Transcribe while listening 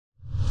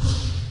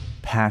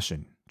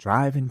passion,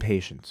 drive, and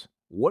patience.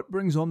 What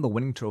brings home the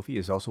winning trophy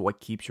is also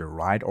what keeps your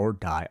ride or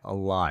die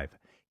alive.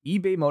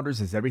 eBay Motors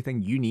has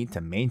everything you need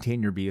to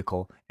maintain your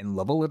vehicle and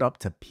level it up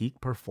to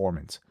peak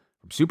performance.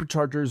 From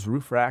superchargers,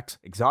 roof racks,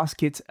 exhaust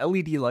kits,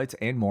 LED lights,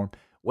 and more,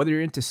 whether you're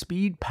into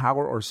speed,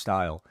 power, or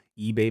style,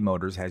 eBay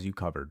Motors has you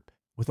covered.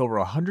 With over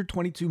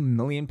 122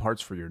 million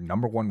parts for your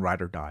number one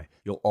ride or die,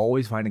 you'll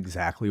always find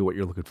exactly what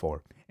you're looking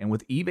for. And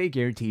with eBay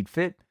Guaranteed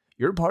Fit,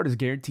 your part is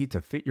guaranteed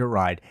to fit your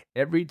ride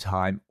every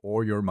time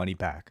or your money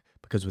back.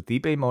 Because with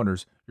eBay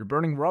Motors, you're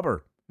burning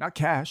rubber, not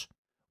cash.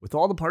 With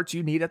all the parts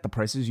you need at the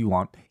prices you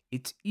want,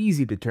 it's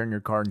easy to turn your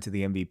car into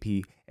the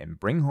MVP and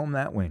bring home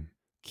that win.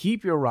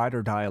 Keep your ride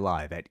or die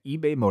alive at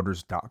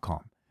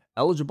ebaymotors.com.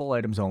 Eligible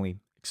items only.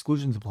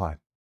 Exclusions apply.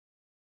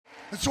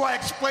 And so I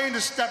explained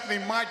to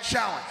Stephanie my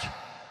challenge.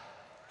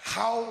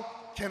 How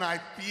can I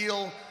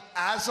feel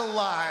as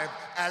alive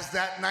as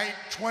that night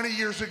 20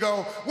 years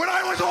ago when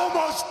I was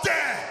almost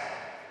dead?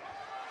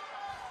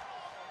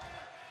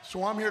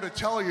 So I'm here to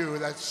tell you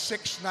that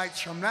 6 nights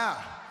from now,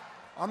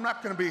 I'm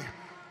not going to be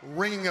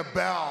ringing a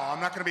bell.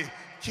 I'm not going to be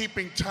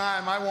keeping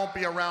time. I won't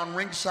be around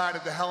ringside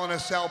at the Hell in a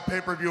Cell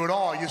pay-per-view at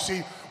all. You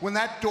see, when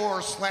that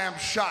door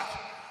slams shut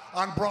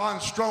on Braun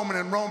Strowman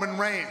and Roman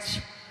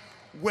Reigns,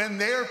 when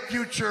their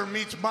future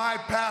meets my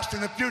past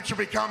and the future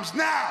becomes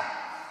now,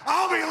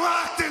 I'll be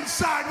locked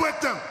inside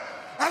with them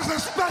as a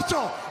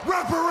special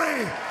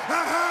referee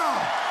at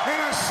Hell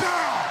in a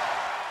Cell.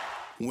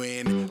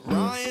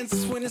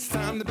 When it's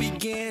time to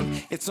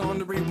begin, it's on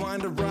the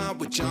Rewind Raw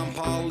with John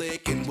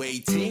Pollock and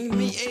Waiting.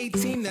 The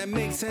A-Team that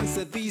makes sense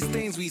of these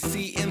things we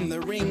see in the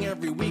ring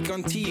every week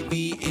on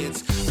TV.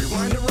 It's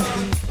Rewind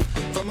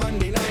Raw for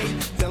Monday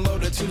night.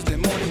 Download it Tuesday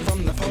morning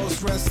from the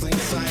Post Wrestling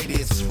site.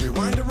 It's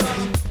Rewind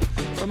Raw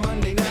for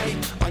Monday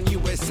night on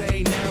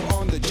USA Now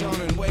on the John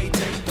and Wai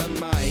Take the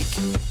Mic.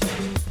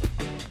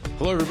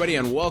 Hello, everybody,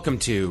 and welcome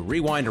to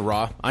Rewind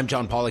Raw. I'm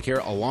John Pollock here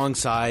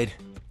alongside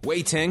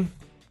Wai Ting,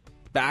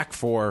 back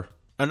for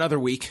another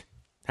week.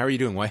 How are you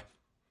doing, Wai?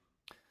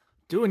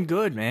 Doing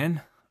good,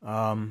 man.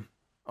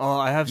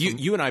 I have some...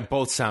 you and I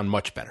both sound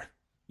much better.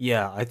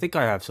 Yeah, I think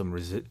I have some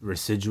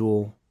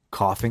residual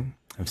coughing.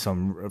 I have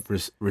some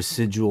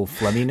residual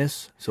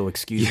phlegminess, so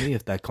excuse me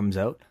if that comes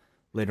out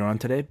later on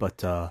today.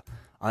 But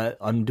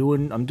I'm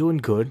doing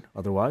good.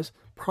 Otherwise,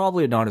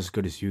 probably not as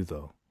good as you,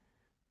 though.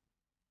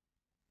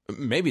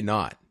 Maybe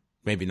not.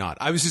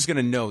 I was just going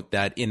to note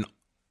that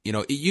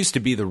it used to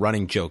be the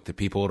running joke that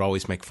people would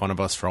always make fun of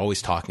us for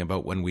always talking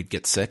about when we'd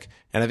get sick.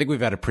 And I think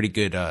we've had a pretty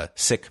good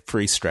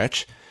sick-free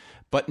stretch.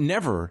 But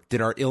never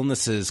did our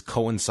illnesses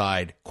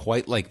coincide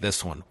quite like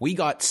this one. We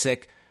got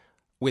sick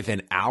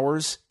within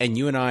hours, and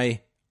you and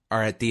I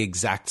are at the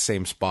exact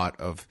same spot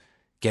of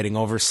getting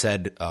over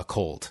said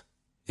cold.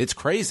 It's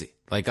crazy.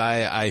 Like,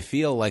 I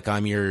feel like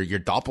I'm your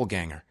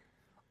doppelganger.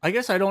 I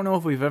guess I don't know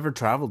if we've ever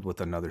traveled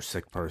with another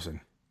sick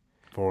person.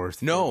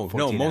 No.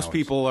 Most hours.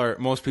 people are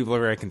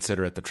very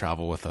considerate to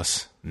travel with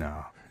us.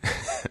 No,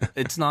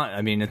 it's not.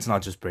 I mean, it's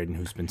not just Braden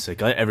who's been sick.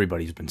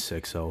 Everybody's been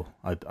sick. So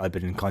I've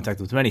been in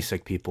contact with many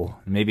sick people.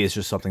 Maybe it's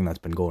just something that's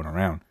been going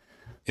around.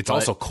 It's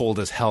also cold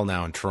as hell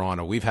now in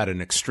Toronto. We've had an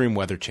extreme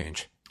weather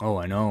change. Oh,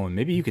 I know. And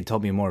maybe you could tell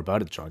me more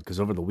about it, John. Because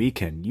over the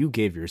weekend, you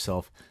gave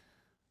yourself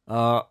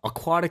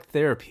aquatic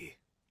therapy.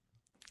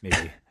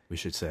 Maybe we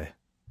should say.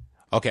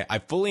 Okay, I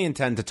fully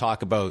intend to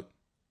talk about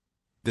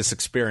this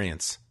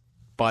experience.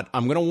 But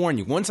I'm going to warn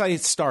you, once I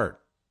start,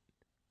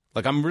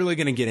 I'm really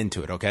going to get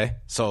into it, okay?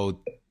 So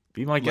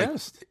be my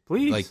guest,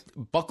 please.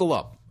 Buckle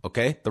up,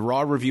 okay? The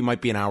Raw review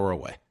might be an hour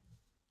away.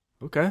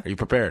 Okay. Are you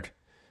prepared?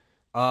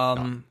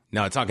 No,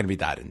 it's not going to be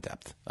that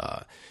in-depth.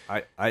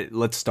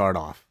 Let's start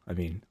off. I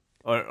mean,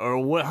 or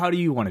what? How do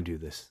you want to do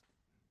this?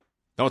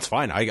 No, it's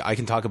fine. I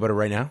can talk about it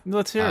right now.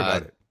 Let's hear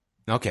about it.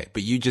 Okay,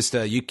 but you just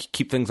you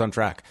keep things on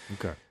track.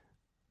 Okay.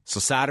 So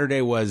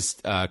Saturday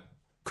was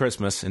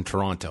Christmas in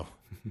Toronto.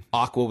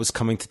 Aqua was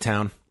coming to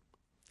town.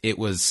 It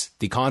was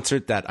the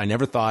concert that I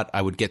never thought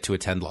I would get to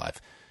attend live.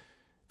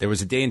 There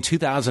was a day in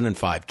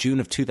 2005, June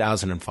of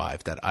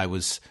 2005, that I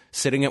was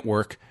sitting at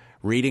work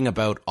reading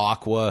about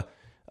Aqua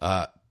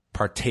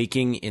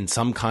partaking in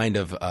some kind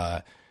of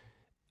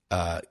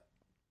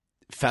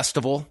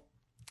festival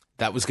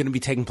that was going to be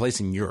taking place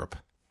in Europe.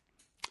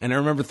 And I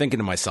remember thinking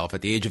to myself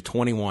at the age of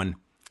 21,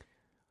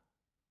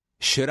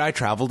 should I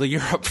travel to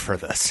Europe for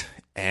this?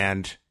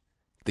 And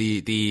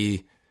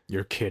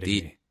You're kidding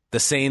me. The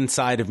sane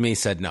side of me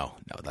said, no,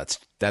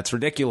 that's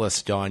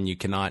ridiculous, John. You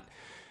cannot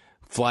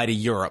fly to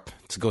Europe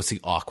to go see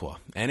Aqua.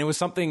 And it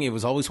was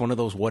always one of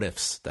those what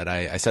ifs that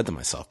I said to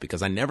myself,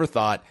 because I never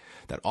thought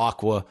that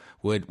Aqua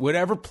would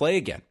ever play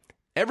again.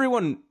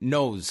 Everyone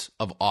knows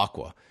of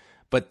Aqua,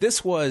 but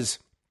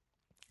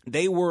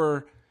they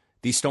were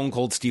the Stone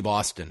Cold Steve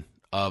Austin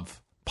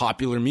of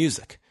popular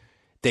music.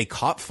 They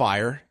caught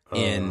fire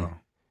in...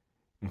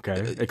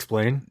 Okay,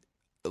 explain.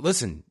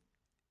 Listen,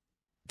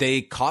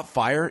 they caught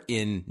fire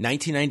in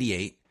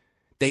 1998.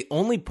 They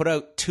only put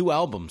out 2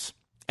 albums.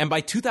 And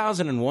by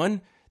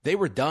 2001, they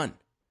were done.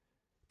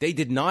 They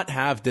did not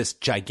have this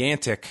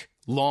gigantic,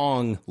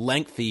 long,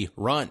 lengthy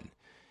run.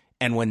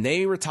 And when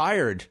they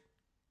retired,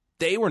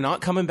 they were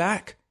not coming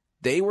back.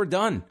 They were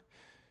done.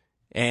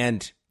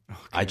 And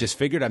I just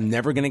figured I'm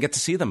never going to get to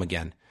see them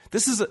again.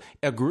 This is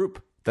a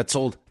group that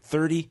sold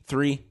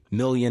 33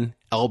 million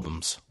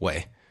albums,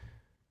 Way.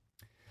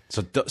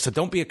 So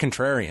don't be a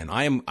contrarian.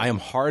 I am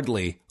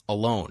hardly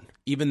alone,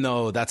 even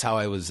though that's how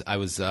I was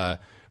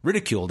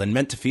ridiculed and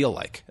meant to feel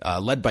like,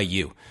 led by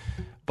you.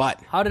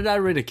 But how did I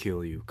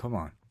ridicule you? Come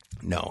on.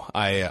 No,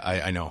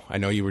 I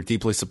know you were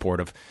deeply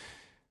supportive.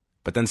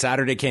 But then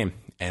Saturday came,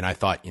 and I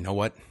thought, you know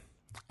what?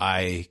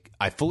 I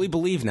fully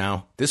believe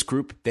now this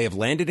group, they have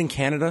landed in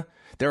Canada.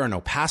 There are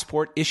no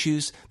passport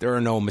issues. There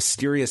are no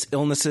mysterious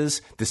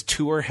illnesses. This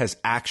tour has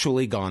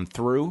actually gone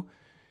through.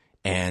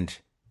 And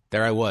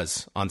there I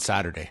was on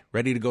Saturday,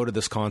 ready to go to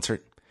this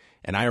concert.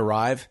 And I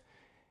arrive,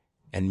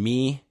 and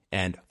me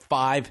and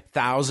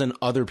 5,000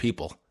 other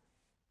people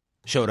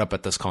showed up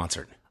at this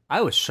concert. I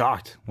was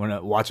shocked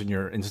when watching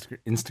your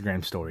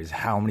Instagram stories,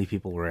 how many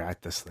people were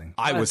at this thing.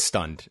 I was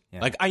stunned.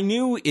 Yeah. Like, I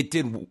knew it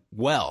did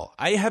well.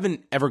 I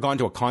haven't ever gone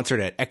to a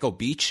concert at Echo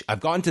Beach. I've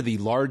gone to the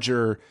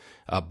larger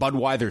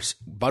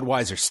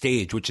Budweiser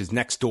stage, which is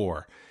next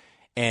door.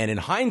 And in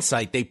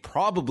hindsight, they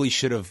probably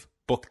should have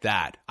booked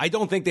that. I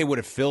don't think they would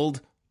have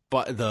filled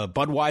the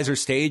Budweiser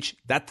stage.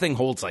 That thing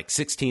holds like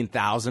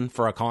 16,000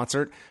 for a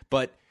concert.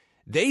 But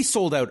they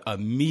sold out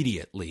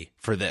immediately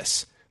for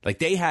this. Like,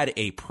 they had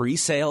a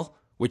pre-sale,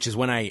 which is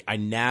when I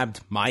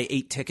nabbed my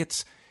 8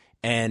 tickets.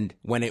 And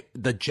when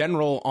the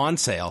general on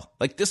sale,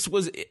 like, this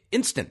was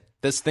instant.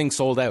 This thing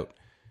sold out.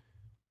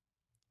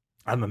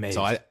 I'm amazed.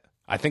 So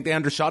I think they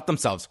undershot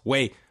themselves.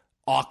 Way,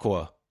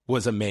 Aqua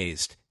was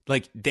amazed.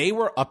 Like, they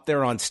were up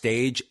there on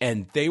stage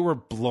and they were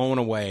blown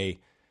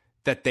away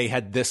that they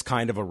had this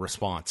kind of a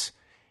response.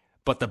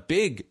 But the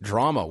big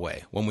drama,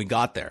 Way, when we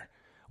got there,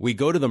 we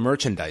go to the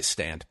merchandise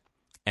stand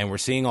and we're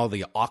seeing all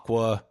the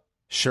Aqua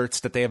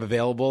shirts that they have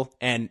available.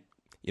 And,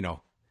 you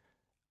know,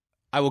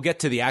 I will get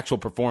to the actual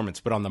performance,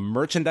 but on the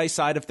merchandise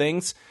side of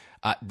things,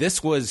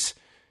 this was,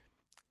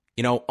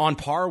 you know, on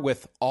par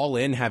with All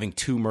In having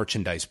 2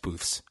 merchandise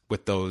booths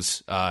with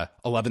those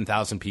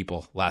 11,000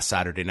 people last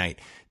Saturday night.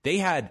 They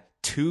had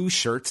 2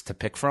 shirts to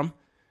pick from.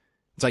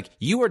 It's like,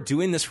 you are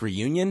doing this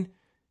reunion.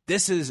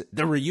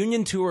 The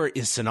reunion tour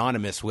is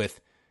synonymous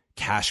with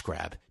cash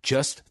grab.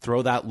 Just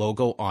throw that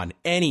logo on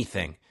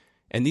anything,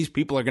 and these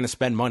people are going to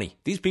spend money.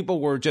 These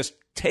people were just,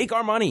 take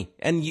our money,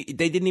 and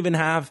they didn't even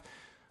have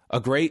a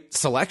great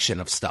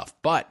selection of stuff.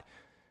 But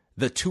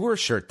the tour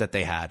shirt that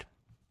they had,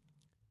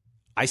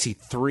 I see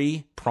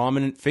 3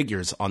 prominent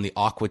figures on the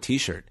Aqua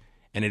t-shirt,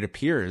 and it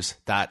appears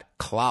that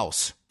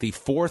Klaus, the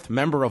 4th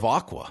member of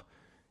Aqua,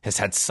 has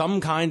had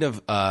some kind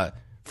of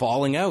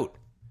falling out.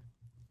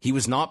 He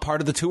was not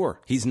part of the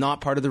tour. He's not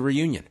part of the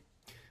reunion.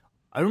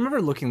 I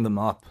remember looking them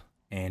up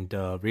and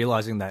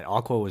realizing that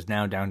Aqua was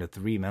now down to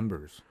 3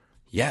 members.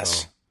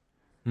 Yes.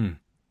 So,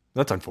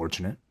 that's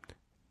unfortunate.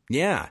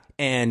 Yeah,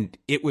 and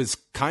it was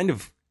kind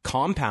of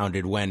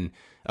compounded when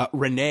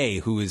Renee,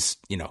 who is,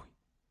 you know,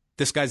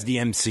 this guy's the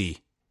MC.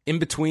 In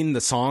between the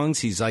songs,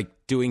 he's like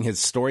doing his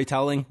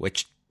storytelling,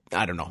 which,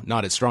 I don't know,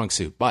 not his strong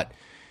suit. But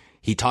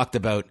he talked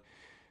about,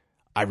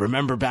 I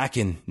remember back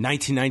in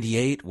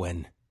 1998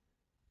 when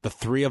the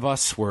 3 of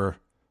us were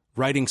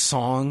writing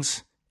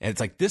songs. And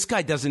it's like, this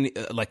guy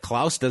doesn't, like,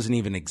 Klaus doesn't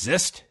even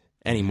exist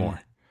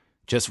anymore.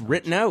 Just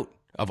written out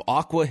of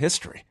Aqua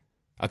history.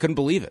 I couldn't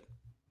believe it.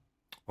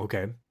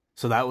 Okay.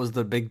 So that was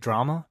the big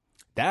drama?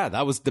 Yeah,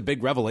 that was the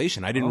big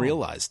revelation. I didn't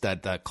realize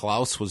that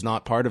Klaus was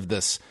not part of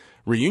this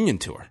reunion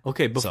tour.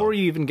 Okay, before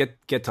you even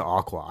get to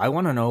Aqua, I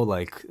want to know,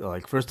 like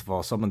first of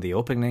all, some of the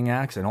opening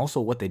acts and also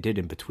what they did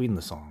in between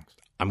the songs.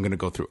 I'm going to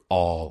go through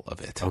all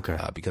of it. Okay.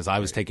 Because I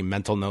was taking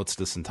mental notes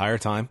this entire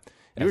time.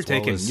 You were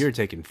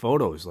taking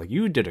photos. Like,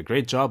 you did a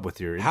great job with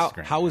your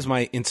Instagram. How was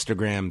my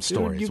Instagram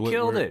stories? Dude, you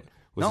killed it.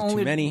 Was it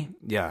too many?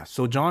 Yeah.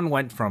 So John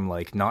went from,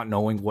 like, not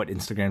knowing what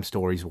Instagram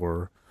stories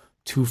were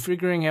to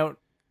figuring out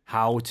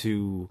how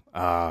to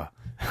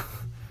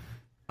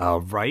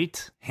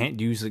write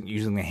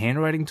using the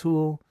handwriting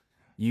tool.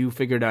 You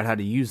figured out how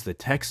to use the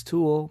text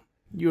tool.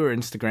 You were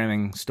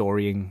Instagramming,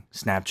 storying,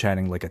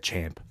 Snapchatting like a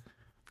champ,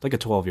 like a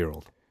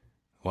 12-year-old.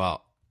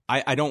 Well,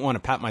 I don't want to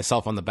pat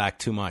myself on the back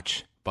too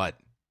much, but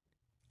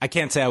I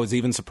can't say I was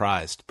even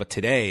surprised. But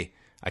today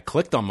I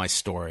clicked on my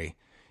story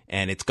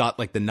and it's got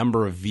like the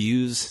number of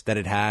views that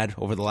it had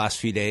over the last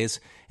few days.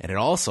 And it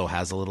also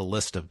has a little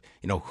list of,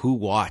 you know, who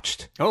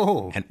watched.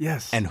 Oh,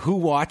 yes. And who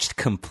watched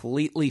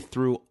completely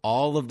through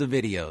all of the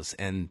videos.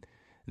 And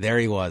there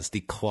he was,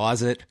 the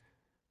closet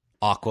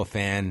Aqua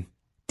fan,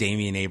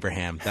 Damian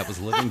Abraham, that was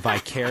living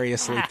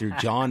vicariously through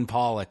John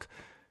Pollock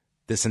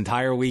this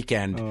entire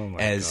weekend. Oh my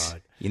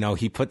God. You know,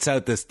 he puts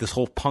out this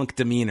whole punk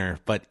demeanor,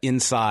 but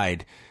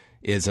inside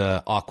is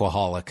a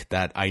Aquaholic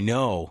that I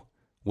know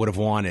would have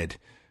wanted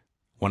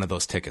one of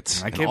those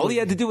tickets. And all he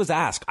had to do was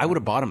ask. I would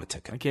have bought him a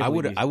ticket. I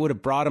would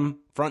have brought him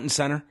front and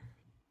center.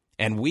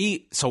 And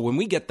so when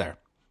we get there,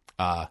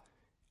 I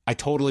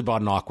totally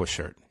bought an Aqua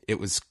shirt. It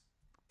was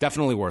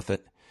definitely worth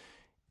it.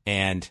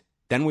 And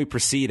then we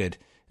proceeded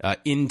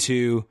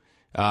into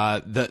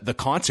the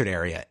concert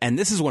area. And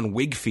this is when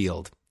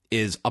Wigfield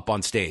is up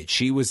on stage.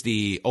 She was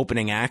the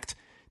opening act,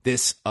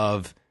 this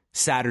of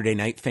Saturday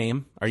Night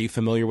fame. Are you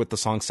familiar with the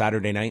song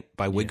Saturday Night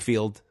by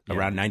Wigfield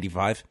around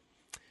 95?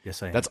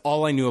 Yes, I am. That's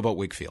all I knew about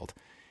Wigfield.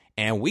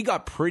 And we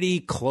got pretty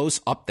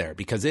close up there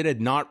because it had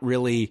not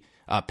really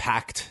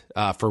packed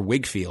for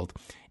Wigfield.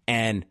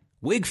 And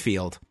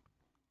Wigfield,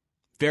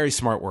 very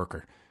smart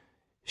worker.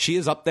 She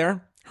is up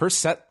there. Her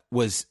set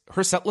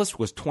list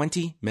was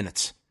 20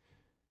 minutes.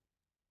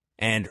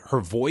 And her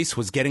voice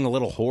was getting a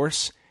little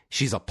hoarse.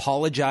 She's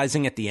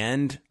apologizing at the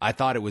end. I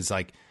thought it was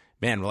like,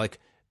 man, like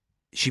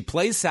she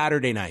plays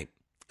Saturday Night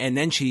and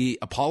then she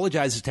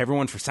apologizes to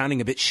everyone for sounding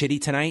a bit shitty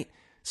tonight.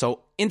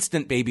 So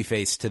instant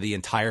babyface to the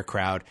entire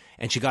crowd.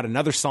 And she got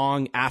another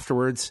song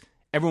afterwards.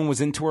 Everyone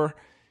was into her.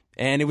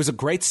 And it was a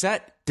great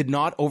set. Did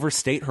not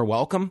overstate her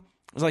welcome.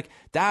 I was like,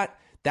 that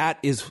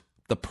is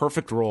the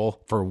perfect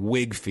role for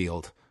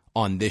Wigfield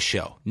on this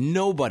show.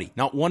 Nobody,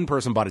 not one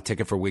person bought a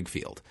ticket for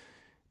Wigfield.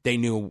 They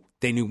knew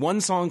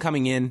one song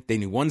coming in, they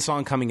knew one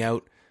song coming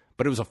out,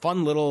 but it was a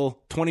fun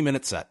little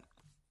 20-minute set.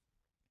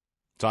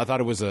 So I thought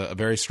it was a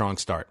very strong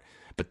start.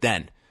 But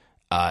then,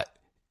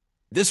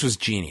 this was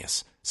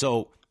genius.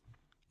 So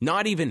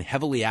not even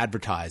heavily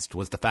advertised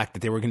was the fact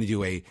that they were going to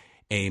do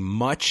a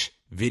much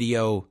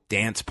video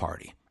dance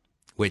party,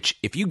 which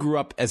if you grew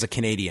up as a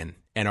Canadian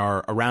and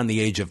are around the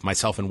age of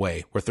myself and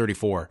Way, we're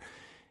 34,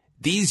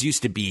 these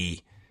used to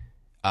be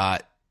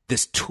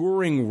this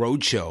touring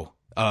roadshow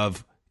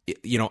of,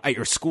 you know, at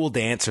your school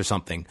dance or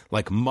something.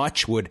 Like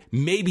Much would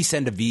maybe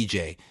send a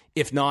VJ.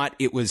 If not,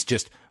 it was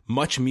just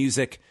Much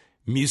music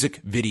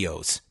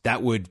videos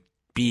that would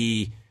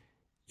be,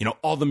 you know,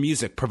 all the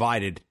music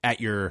provided at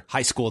your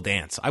high school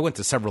dance. I went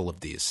to several of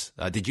these.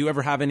 Did you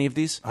ever have any of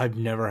these? I've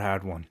never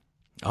had one.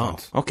 Oh,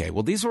 okay.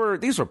 Well, these were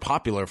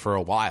popular for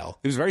a while.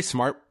 It was very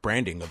smart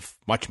branding of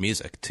Much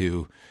Music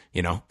to,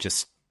 you know,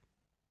 just,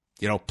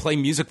 you know, play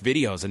music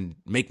videos and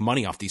make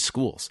money off these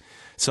schools.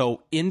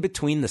 So in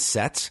between the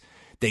sets,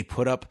 they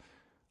put up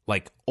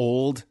like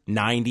old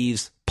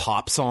 90s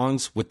pop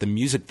songs with the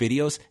music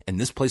videos, and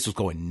this place was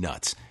going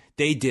nuts.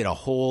 They did a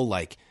whole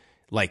like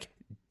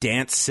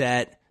dance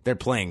set. They're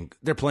playing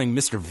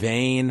Mr.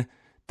 Vane.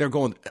 They're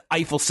going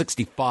Eiffel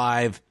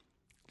 65.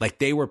 Like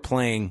they were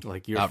playing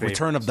like your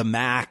Return of the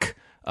Mac.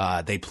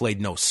 They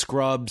played No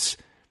Scrubs.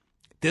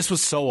 This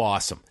was so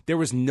awesome. There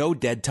was no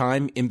dead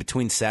time in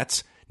between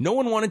sets. No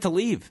one wanted to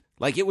leave.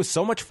 Like it was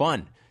so much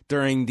fun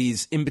during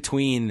these in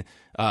between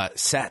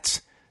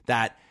sets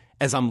that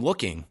as I'm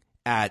looking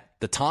at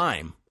the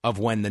time of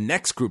when the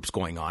next group's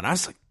going on, I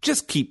was like,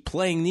 just keep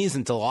playing these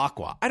until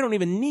Aqua. I don't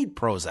even need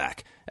Prozac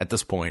at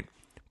this point.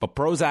 But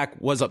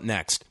Prozac was up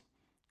next.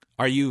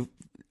 Are you?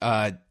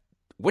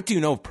 What do you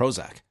know of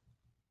Prozac?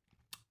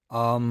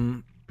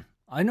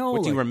 I know.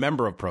 What do you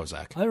remember of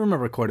Prozac? I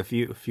remember quite a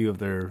few of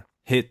their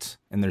hits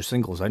and their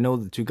singles. I know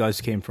the two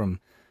guys came from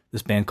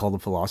this band called the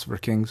Philosopher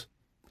Kings,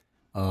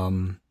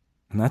 and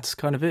that's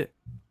kind of it.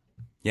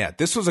 Yeah,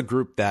 this was a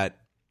group that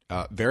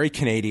very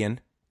Canadian,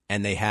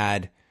 and they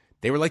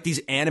were like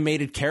these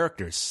animated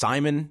characters,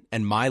 Simon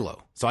and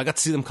Milo. So I got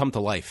to see them come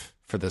to life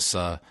for this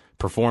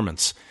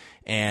performance,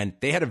 and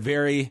they had a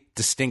very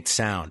distinct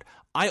sound.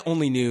 I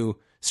only knew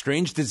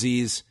Strange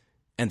Disease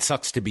and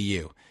Sucks to Be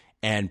You.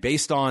 And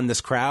based on this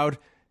crowd,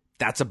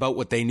 that's about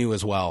what they knew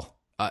as well.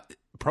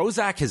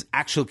 Prozac has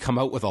actually come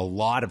out with a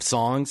lot of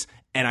songs,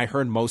 and I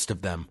heard most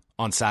of them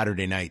on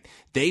Saturday night.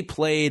 They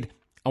played,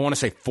 I want to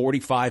say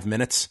 45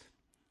 minutes,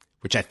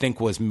 which I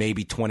think was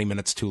maybe 20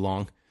 minutes too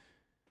long.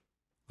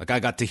 Like I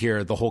got to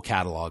hear the whole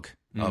catalog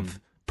of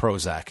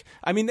Prozac.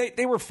 I mean,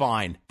 they were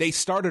fine. They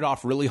started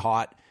off really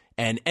hot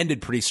and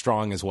ended pretty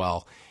strong as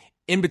well.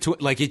 In between,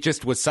 like it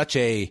just was such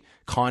a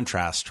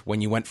contrast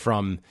when you went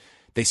from,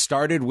 they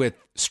started with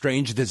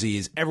Strange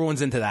Disease,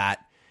 everyone's into that,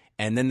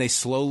 and then they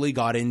slowly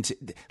got into,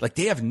 like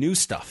they have new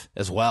stuff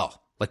as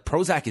well. Like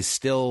Prozac is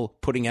still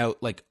putting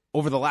out, like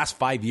over the last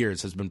 5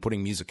 years has been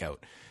putting music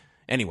out.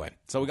 Anyway,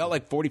 so we got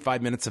like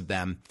 45 minutes of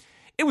them.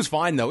 It was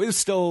fine though. It was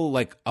still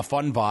like a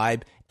fun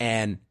vibe,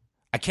 and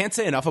I can't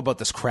say enough about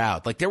this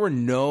crowd. Like there were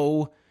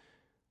no,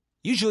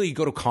 usually you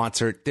go to a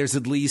concert, there's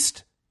at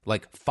least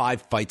like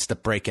 5 fights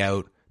that break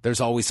out.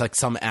 There's always like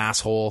some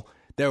asshole.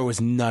 There was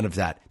none of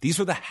that. These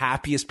were the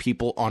happiest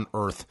people on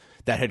earth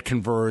that had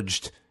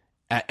converged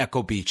at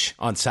Echo Beach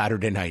on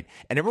Saturday night.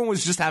 And everyone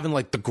was just having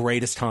like the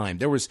greatest time.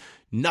 There was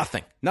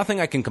nothing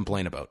I can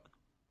complain about.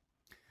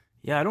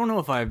 Yeah, I don't know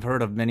if I've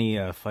heard of many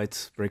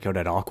fights break out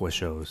at Aqua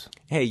shows.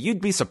 Hey,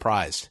 you'd be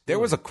surprised. There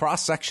was a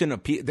cross section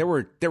of people.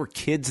 There were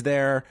kids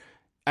there.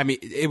 I mean,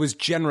 it was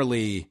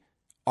generally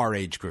our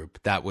age group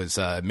that was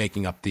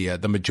making up the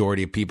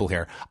majority of people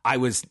here. I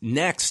was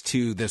next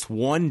to this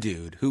one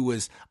dude who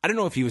was, I don't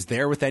know if he was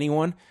there with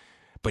anyone,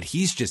 but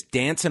he's just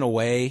dancing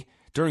away.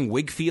 During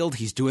Wigfield,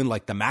 he's doing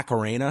like the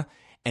Macarena,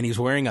 and he's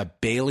wearing a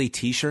Bailey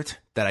t-shirt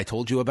that I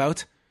told you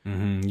about.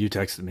 Mm-hmm. You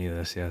texted me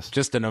this, yes.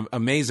 Just an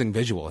amazing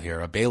visual here,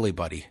 a Bailey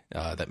buddy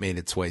that made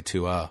its way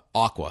to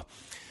Aqua.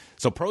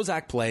 So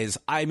Prozac plays.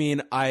 I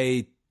mean,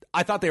 I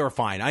I thought they were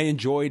fine. I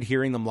enjoyed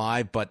hearing them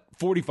live, but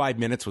 45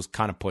 minutes was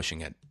kind of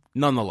pushing it.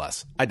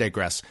 Nonetheless, I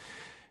digress.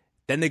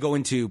 Then they go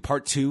into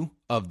part 2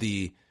 of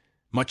the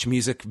Much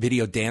Music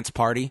video dance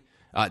party.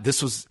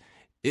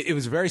 It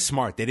was very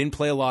smart. They didn't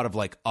play a lot of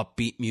like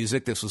upbeat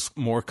music. This was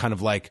more kind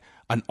of like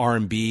an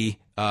R&B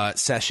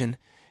session.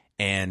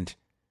 And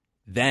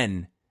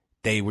then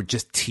they would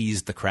just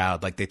tease the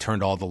crowd. Like they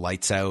turned all the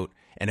lights out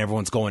and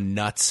everyone's going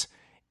nuts.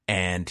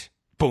 And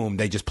boom,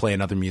 they just play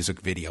another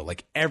music video.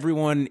 Like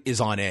everyone is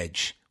on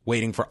edge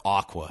waiting for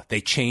Aqua.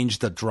 They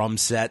changed the drum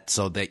set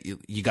so that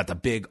you got the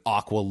big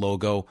Aqua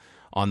logo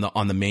on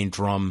the main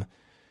drum.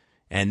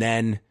 And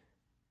then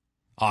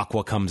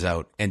Aqua comes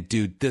out, and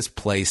dude, this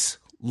place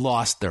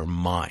lost their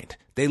mind.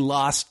 They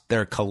lost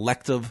their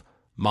collective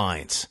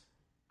minds.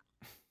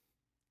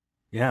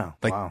 Yeah.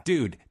 Like, wow.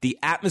 Dude, the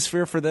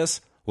atmosphere for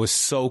this was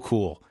so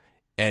cool.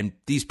 And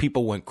these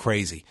people went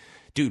crazy.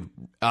 Dude,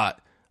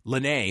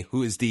 Lene,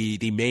 who is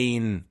the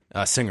main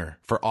singer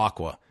for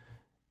Aqua,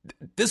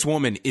 this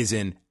woman is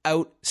in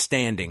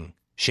outstanding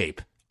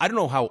shape. I don't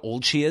know how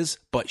old she is,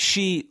 but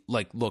she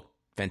looked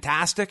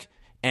fantastic,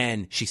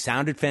 and she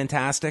sounded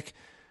fantastic.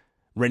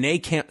 Renee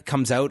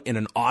comes out in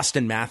an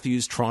Austin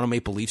Matthews Toronto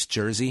Maple Leafs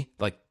jersey,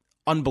 like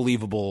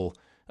unbelievable,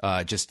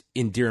 just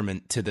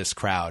endearment to this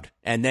crowd.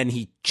 And then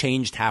he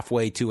changed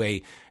halfway to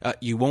a,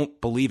 you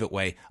won't believe it,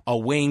 a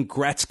Wayne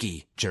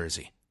Gretzky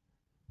jersey.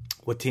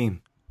 What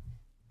team?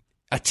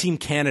 A Team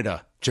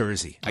Canada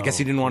jersey. I guess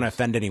he didn't want to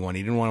offend anyone.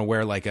 He didn't want to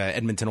wear like a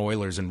Edmonton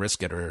Oilers and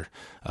risk it, or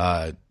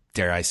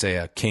dare I say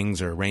a Kings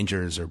or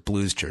Rangers or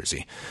Blues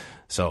jersey.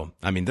 So,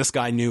 I mean, this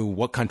guy knew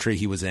what country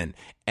he was in.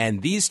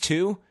 And these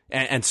two,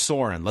 and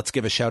Soren, let's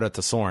give a shout out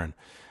to Soren.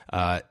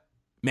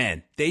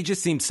 Man, they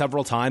just seemed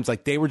several times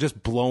like they were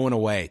just blown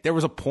away. There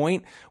was a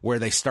point where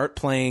they start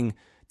playing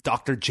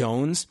Dr.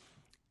 Jones,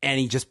 and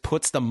he just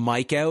puts the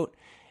mic out,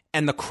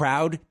 and the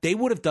crowd, they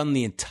would have done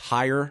the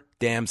entire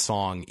damn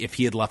song if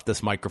he had left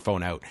this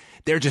microphone out.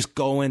 They're just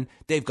going.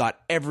 They've got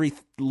every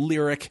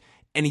lyric,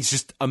 and he's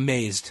just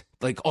amazed.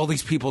 Like, all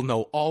these people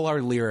know all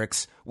our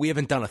lyrics. We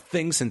haven't done a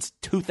thing since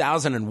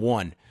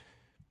 2001.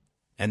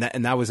 And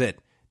that was it.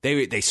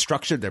 They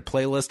structured their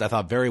playlist, I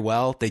thought, very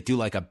well. They do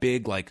like a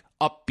big, like,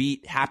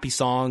 upbeat, happy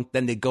song.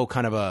 Then they go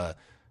kind of a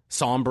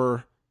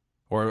somber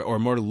or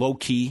more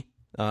low-key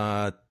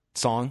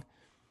song.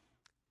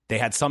 They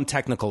had some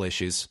technical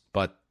issues,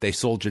 but they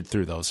soldiered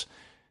through those.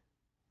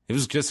 It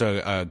was just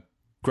a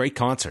great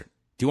concert.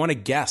 Do you want to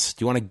guess?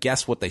 Do you want to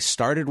guess what they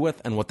started with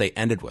and what they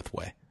ended with,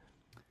 Way?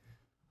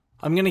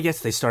 I'm going to guess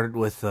they started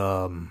with,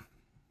 I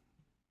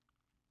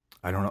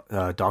don't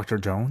know, Dr.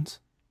 Jones?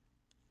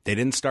 They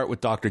didn't start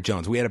with Dr.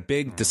 Jones. We had a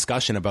big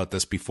discussion about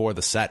this before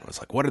the set. It was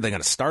like, what are they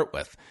going to start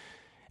with?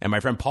 And my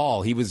friend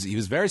Paul, he was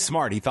very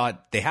smart. He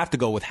thought they have to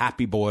go with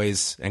Happy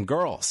Boys and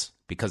Girls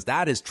because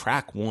that is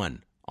track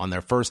 1 on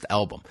their first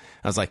album.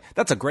 I was like,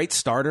 that's a great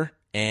starter,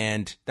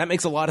 and that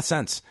makes a lot of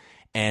sense.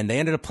 And they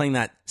ended up playing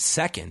that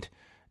second,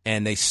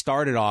 and they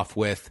started off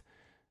with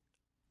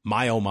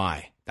My Oh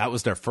My. That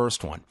was their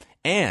first one.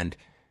 And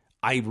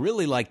I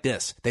really like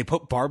this. They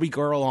put Barbie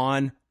Girl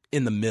on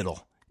in the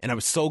middle, and I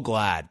was so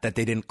glad that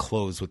they didn't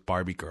close with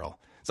Barbie Girl.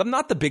 So I'm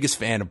not the biggest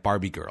fan of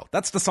Barbie Girl.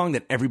 That's the song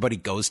that everybody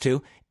goes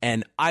to,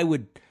 and I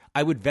would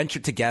venture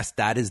to guess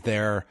that is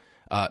their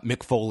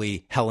Mick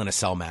Foley Hell in a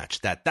Cell match.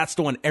 That's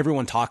the one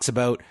everyone talks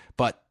about,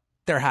 but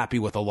they're happy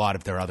with a lot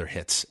of their other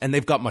hits, and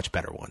they've got much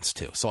better ones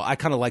too. So I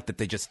kind of like that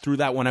they just threw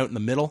that one out in the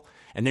middle,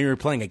 and then you're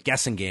playing a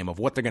guessing game of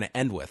what they're going to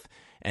end with.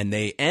 And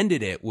they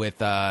ended it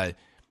with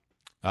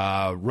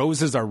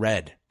Roses Are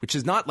Red, which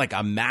is not like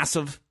a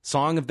massive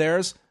song of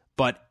theirs,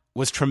 but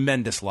was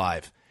tremendous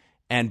live.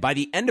 And by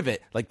the end of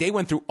it, like, they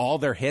went through all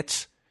their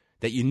hits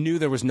that you knew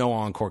there was no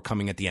encore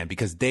coming at the end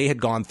because they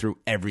had gone through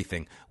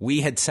everything.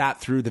 We had sat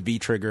through the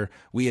V-Trigger.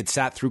 We had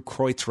sat through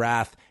Kreutz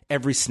Wrath,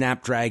 every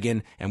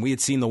Snapdragon, and we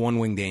had seen the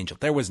One-Winged Angel.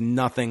 There was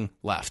nothing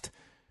left.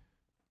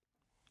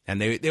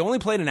 And they only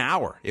played an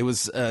hour. It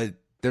was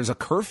there's a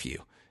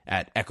curfew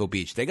at Echo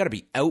Beach. They got to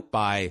be out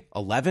by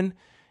 11,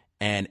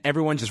 and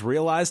everyone just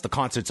realized the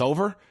concert's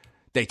over.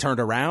 They turned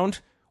around.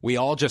 We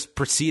all just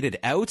proceeded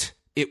out.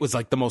 It was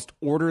like the most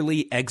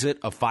orderly exit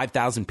of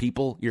 5,000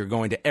 people you're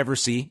going to ever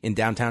see in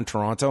downtown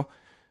Toronto.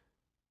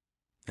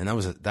 And that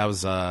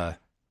was the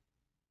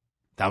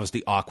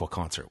Aqua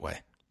concert, Way.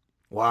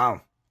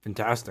 Wow.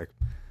 Fantastic.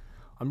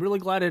 I'm really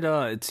glad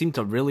it seemed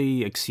to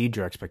really exceed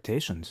your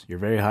expectations, your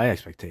very high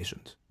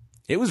expectations.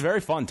 It was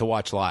very fun to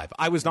watch live.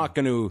 I was not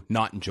going to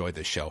not enjoy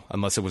this show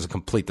unless it was a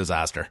complete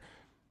disaster.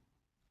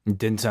 It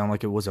didn't sound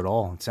like it was at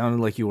all. It sounded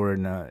like you were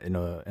in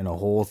a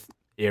whole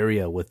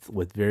area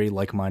with very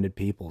like-minded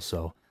people.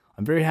 So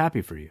I'm very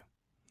happy for you.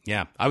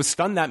 Yeah, I was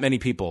stunned that many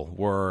people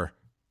were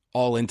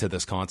all into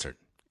this concert.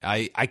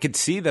 I could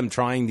see them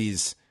trying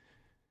these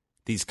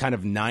kind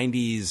of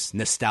 90s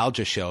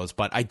nostalgia shows,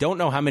 but I don't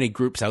know how many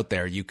groups out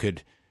there you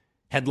could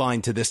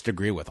headline to this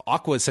degree with.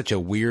 Aqua is such a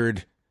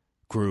weird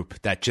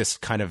group that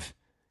just kind of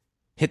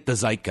hit the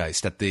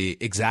zeitgeist at the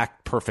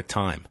exact perfect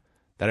time.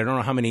 that I don't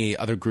know how many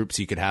other groups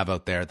you could have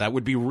out there that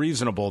would be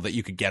reasonable that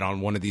you could get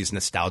on one of these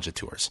nostalgia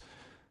tours.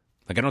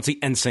 Like, I don't see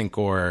NSYNC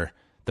or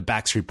the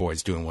Backstreet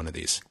Boys doing one of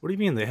these. What do you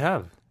mean they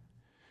have?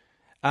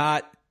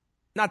 Not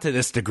to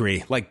this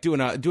degree. Like doing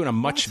a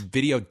much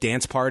video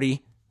dance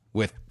party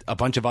with a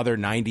bunch of other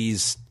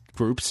 90s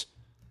groups.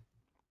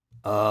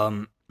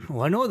 Well,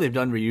 I know they've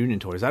done reunion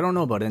tours. I don't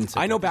know about NSYNC.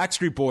 I know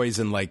Backstreet Boys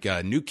and like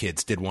New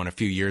Kids did one a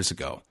few years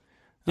ago.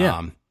 Yeah.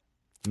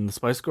 And the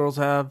Spice Girls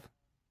have.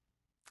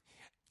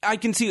 I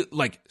can see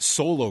like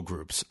solo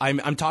groups.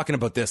 I'm talking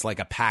about this like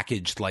a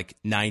packaged like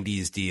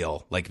 90s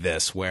deal like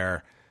this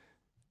where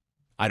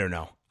I don't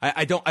know.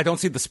 I don't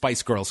see the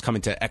Spice Girls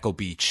coming to Echo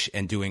Beach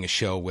and doing a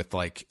show with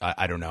like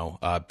I don't know,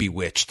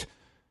 Bewitched.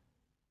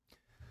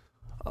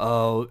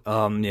 Oh,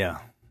 yeah.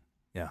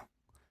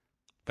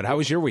 But how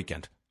was your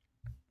weekend?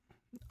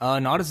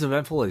 Not as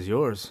eventful as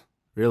yours,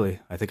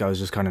 really. I think I was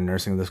just kind of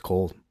nursing this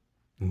cold.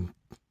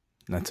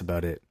 That's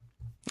about it.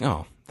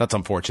 Oh, that's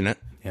unfortunate.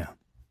 Yeah.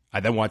 I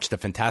then watched a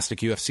fantastic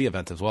UFC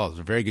event as well. It was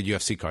a very good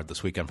UFC card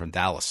this weekend from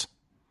Dallas.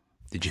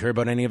 Did you hear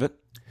about any of it?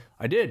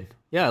 I did.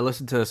 Yeah, I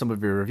listened to some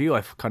of your review.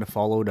 I kind of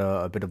followed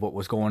a bit of what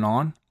was going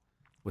on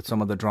with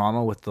some of the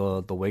drama with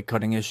the weight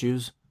cutting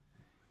issues.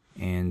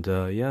 And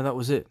yeah, that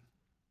was it.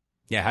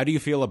 Yeah, how do you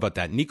feel about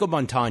that? Nico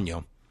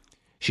Montano,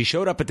 she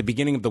showed up at the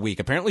beginning of the week.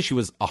 Apparently she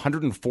was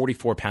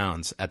 144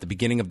 pounds at the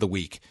beginning of the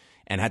week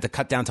and had to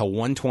cut down to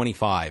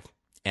 125.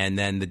 And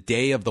then the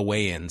day of the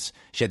weigh-ins,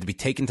 she had to be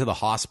taken to the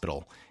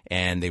hospital.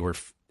 And they were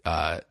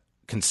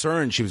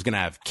concerned she was going to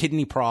have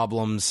kidney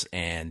problems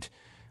and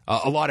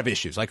a lot of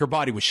issues. Like her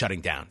body was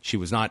shutting down. She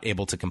was not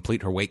able to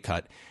complete her weight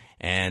cut.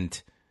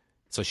 And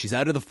so she's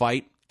out of the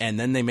fight. And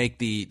then they make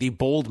the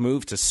bold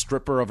move to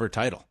strip her of her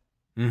title.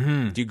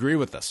 Mm-hmm. Do you agree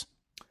with this?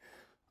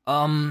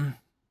 I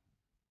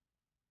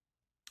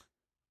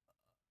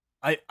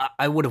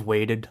would have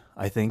waited,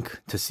 I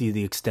think, to see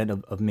the extent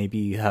of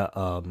maybe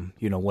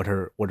what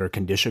her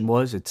condition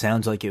was. It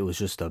sounds like it was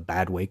just a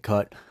bad weight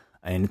cut,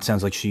 and it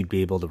sounds like she'd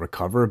be able to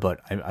recover. But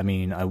I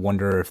mean, I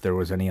wonder if there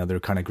was any other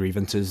kind of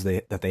grievances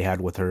that they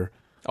had with her.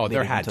 Oh,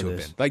 there had to have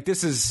been. Like,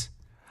 this is,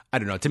 I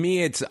don't know. To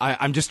me,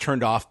 I'm just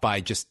turned off by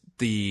just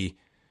the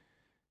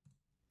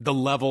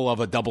level of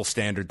a double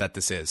standard that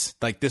this is.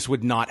 Like, this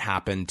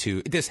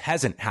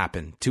hasn't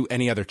happened to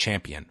any other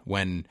champion.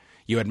 When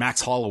you had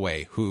Max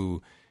Holloway,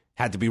 who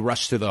had to be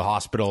rushed to the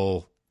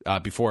hospital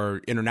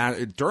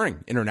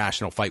during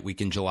International Fight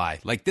Week in July.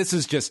 Like, this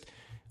is just,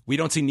 we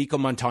don't see Nico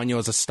Montano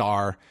as a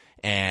star,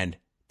 and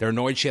they're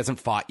annoyed she hasn't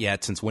fought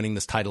yet since winning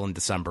this title in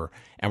December.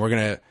 And we're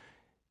going to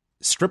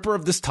strip her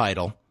of this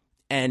title,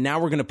 and now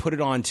we're going to put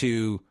it on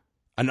to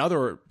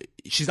another.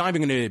 She's not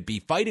even going to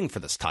be fighting for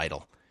this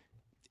title.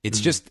 It's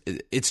just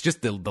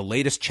the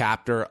latest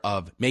chapter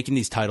of making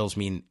these titles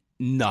mean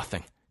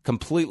nothing,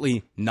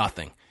 completely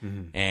nothing.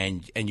 Mm-hmm.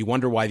 And you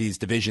wonder why these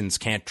divisions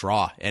can't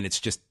draw. And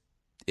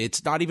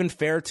it's not even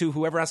fair to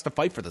whoever has to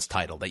fight for this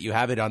title, that you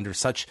have it under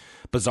such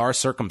bizarre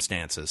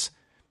circumstances.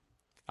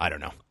 I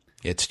don't know.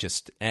 It's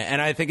just, and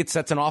I think it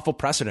sets an awful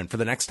precedent for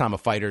the next time a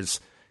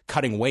fighter's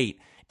cutting weight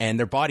and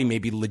their body may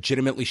be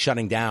legitimately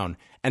shutting down,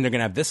 and they're going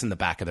to have this in the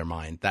back of their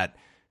mind that,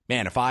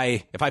 man, if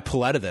I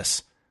pull out of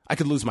this, I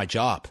could lose my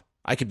job.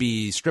 I could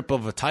be stripped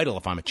of a title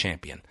if I'm a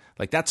champion.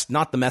 Like, that's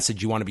not the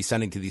message you want to be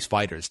sending to these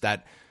fighters,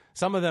 that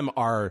some of them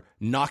are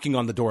knocking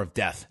on the door of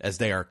death as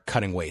they are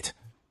cutting weight.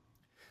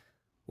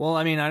 Well,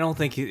 I mean, I don't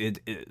think the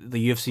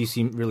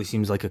UFC really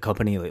seems like a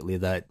company lately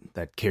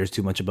that cares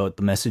too much about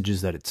the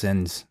messages that it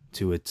sends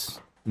to its,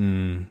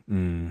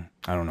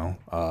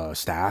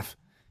 staff.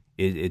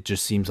 It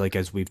just seems like,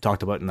 as we've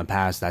talked about in the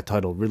past, that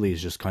title really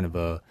is just kind of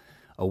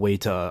a way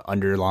to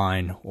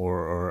underline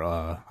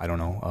or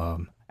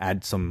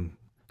add some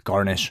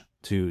garnish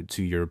to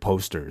your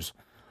posters.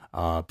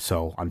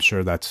 So I'm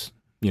sure that's,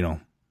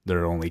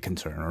 their only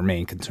concern, or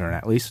main concern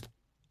at least.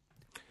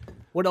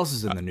 What else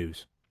is in the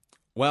news?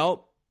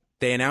 Well,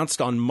 they announced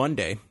on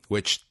Monday,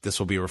 which this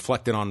will be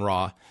reflected on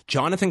Raw,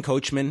 Jonathan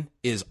Coachman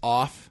is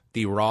off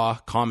the Raw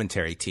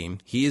commentary team.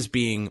 He is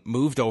being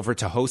moved over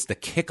to host the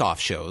kickoff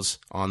shows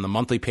on the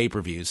monthly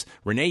pay-per-views.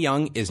 Renee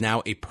Young is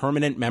now a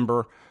permanent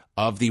member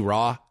of the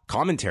Raw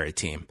commentary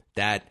team.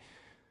 That,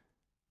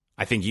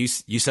 I think you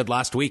said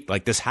last week,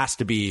 like, this has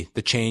to be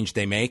the change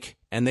they make,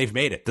 and they've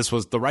made it. This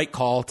was the right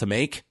call to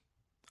make.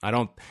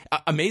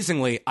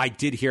 Amazingly, I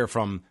did hear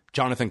from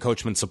Jonathan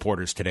Coachman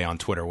supporters today on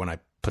Twitter when I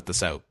put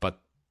this out, but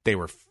they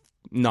were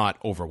not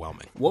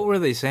overwhelming. What were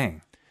they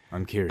saying?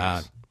 I'm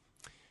curious.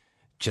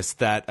 Just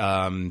that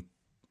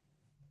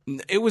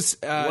it was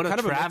what kind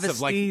a travesty.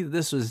 of like,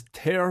 this was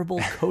terrible.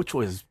 Coach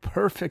was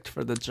perfect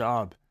for the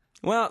job.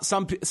 Well,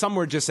 some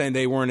were just saying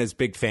they weren't as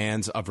big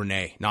fans of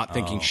Renee, not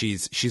thinking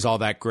she's all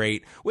that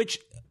great. Which,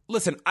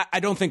 listen, I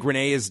don't think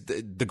Renee is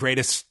the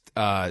greatest.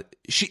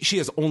 She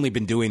has only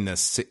been doing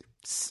this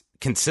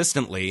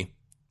consistently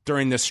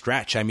during this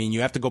stretch. I mean,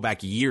 you have to go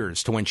back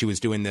years to when she was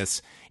doing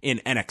this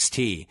in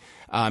NXT.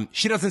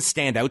 She doesn't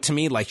stand out to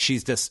me like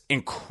she's this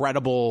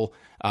incredible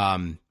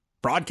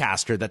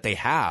broadcaster that they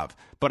have,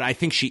 but I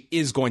think she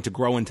is going to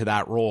grow into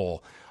that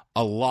role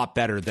a lot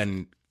better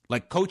than,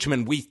 like,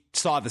 Coachman. We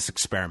saw this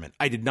experiment.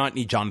 I did not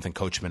need Jonathan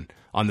Coachman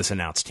on this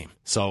announced team.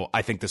 So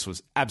I think this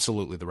was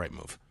absolutely the right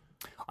move.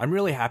 I'm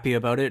really happy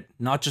about it,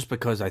 not just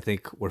because I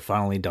think we're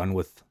finally done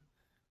with.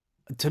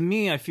 To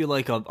me, I feel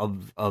like I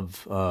don't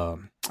know,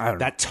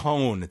 that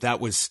tone that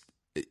was,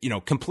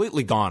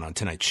 completely gone on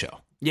tonight's show.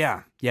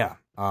 Yeah.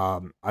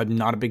 I'm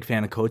not a big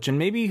fan of Coach, and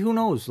maybe, who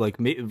knows, like,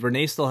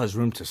 Renee still has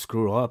room to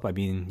screw up. I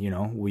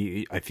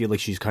mean, I feel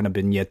like she's kind of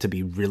been yet to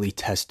be really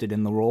tested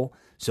in the role,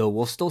 so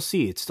we'll still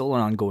see. It's still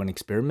an ongoing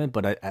experiment,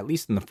 but at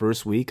least in the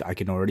first week, I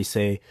can already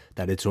say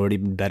that it's already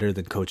been better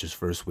than Coach's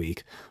first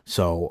week.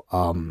 So,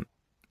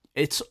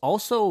 it's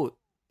also,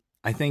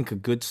 I think, a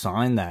good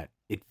sign that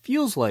it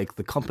feels like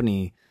the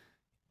company,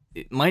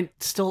 it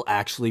might still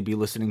actually be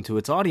listening to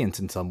its audience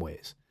in some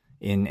ways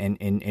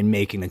in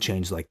making a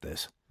change like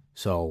this.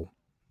 So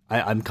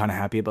I'm kind of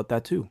happy about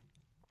that too.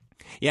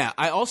 Yeah,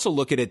 I also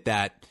look at it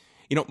that,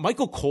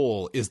 Michael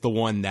Cole is the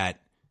one that,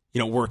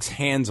 works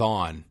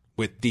hands-on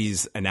with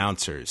these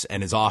announcers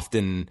and is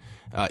often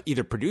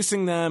either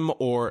producing them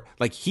or,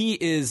 like, he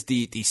is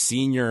the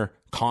senior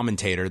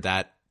commentator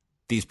that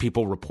these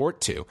people report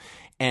to.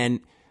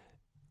 And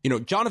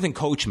Jonathan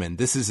Coachman,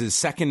 this is his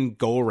second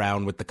go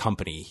around with the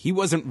company. He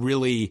wasn't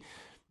really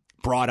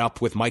brought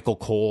up with Michael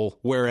Cole,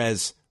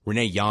 whereas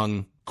Renee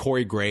Young,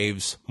 Corey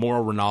Graves,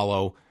 Mauro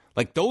Ranallo,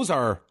 like, those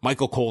are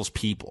Michael Cole's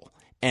people.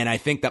 And I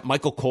think that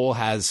Michael Cole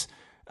has,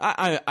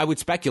 I would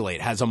speculate,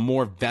 has a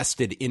more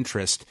vested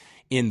interest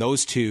in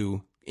those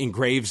two, in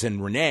Graves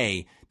and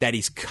Renee, that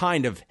he's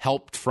kind of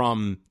helped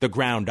from the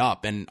ground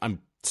up. And I'm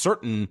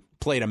certain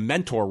played a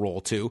mentor role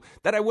too,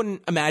 that I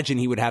wouldn't imagine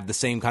he would have the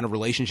same kind of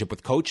relationship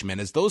with Coachman,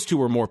 as those two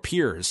were more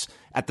peers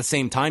at the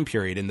same time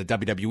period in the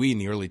WWE in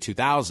the early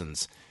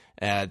 2000s.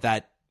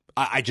 That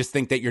I just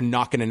think that you're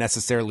not going to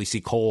necessarily see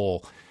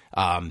Cole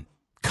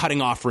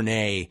cutting off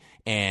Renee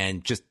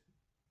and just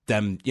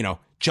them,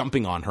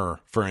 jumping on her,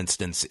 for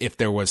instance, if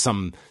there was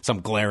some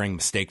glaring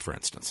mistake, for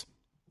instance,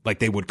 like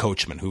they would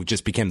Coachman, who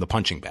just became the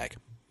punching bag.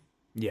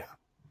 Yeah.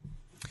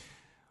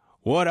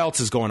 What else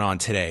is going on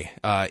today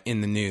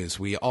in the news?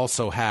 We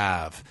also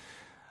have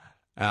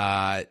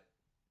the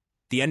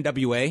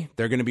NWA.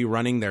 They're going to be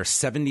running their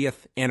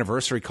 70th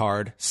anniversary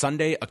card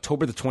Sunday,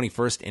 October the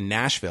 21st in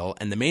Nashville.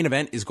 And the main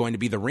event is going to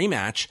be the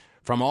rematch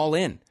from All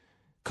In.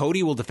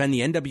 Cody will defend the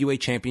NWA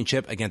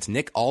Championship against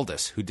Nick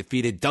Aldis, who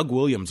defeated Doug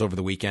Williams over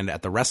the weekend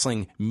at the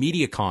Wrestling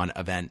MediaCon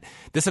event.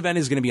 This event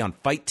is going to be on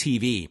Fight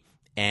TV.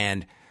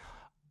 And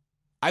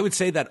I would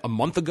say that a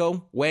month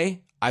ago,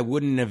 I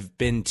wouldn't have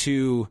been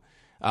too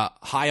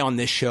high on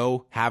this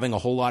show having a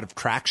whole lot of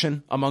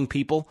traction among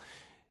people.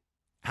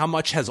 How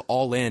much has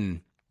All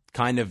In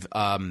kind of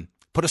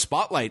put a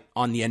spotlight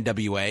on the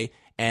NWA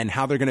and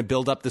how they're going to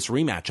build up this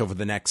rematch over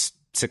the next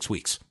 6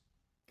 weeks?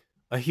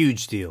 A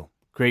huge deal.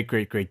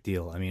 Great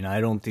deal. I mean, I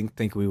don't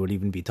think we would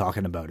even be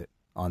talking about it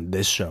on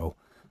this show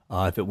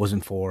if it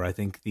wasn't for, I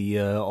think, the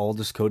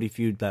Aldis Cody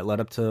feud that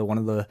led up to one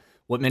of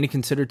what many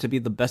consider to be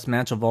the best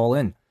match of All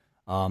In.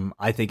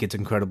 I think it's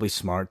incredibly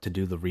smart to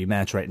do the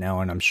rematch right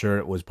now, and I'm sure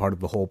it was part of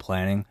the whole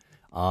planning.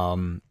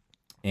 And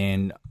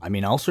I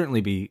mean, I'll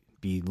certainly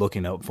be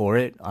looking out for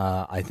it.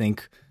 I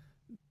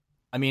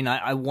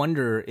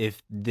wonder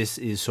if this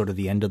is sort of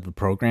the end of the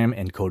program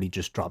and Cody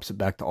just drops it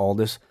back to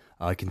Aldis,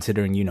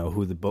 considering,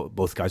 who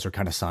both guys are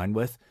kind of signed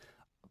with.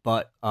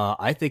 But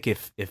I think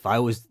if I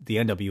was the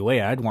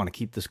NWA, I'd want to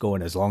keep this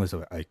going as long as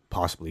I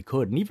possibly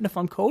could. And even if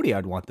I'm Cody,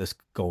 I'd want this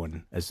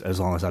going as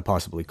long as I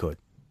possibly could.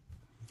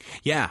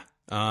 Yeah.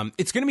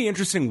 It's going to be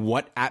interesting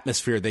what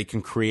atmosphere they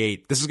can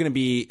create. This is going to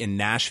be in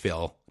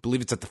Nashville. I believe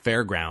it's at the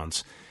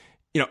fairgrounds.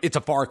 It's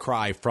a far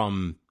cry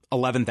from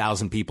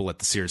 11,000 people at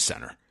the Sears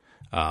Center.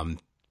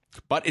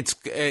 But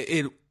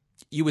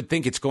you would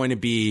think it's going to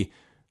be,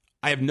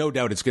 I have no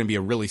doubt it's going to be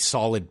a really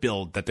solid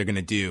build that they're going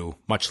to do,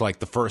 much like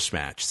the first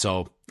match.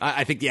 So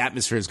I think the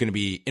atmosphere is going to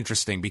be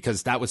interesting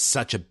because that was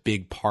such a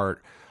big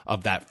part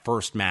of that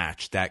first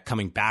match, that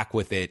coming back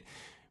with it,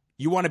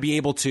 you want to be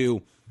able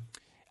to,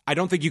 I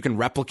don't think you can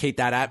replicate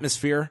that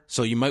atmosphere,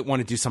 so you might want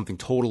to do something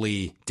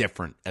totally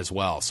different as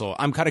well. So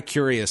I'm kind of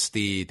curious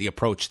the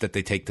approach that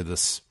they take to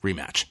this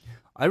rematch.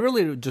 I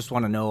really just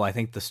want to know, I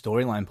think, the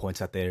storyline points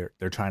that they're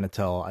trying to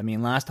tell. I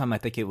mean, last time I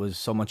think it was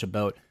so much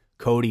about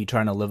Cody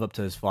trying to live up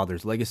to his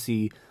father's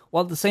legacy,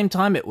 while at the same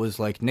time it was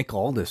like Nick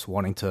Aldis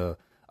wanting to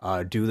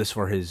do this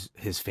for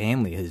his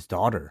family, his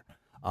daughter.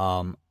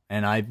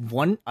 And I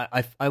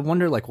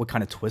wonder like what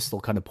kind of twist they'll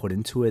kind of put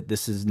into it.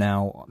 This is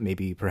now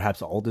maybe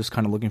perhaps Aldis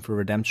kind of looking for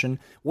redemption.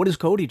 What is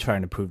Cody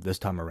trying to prove this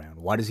time around?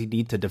 Why does he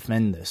need to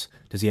defend this?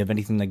 Does he have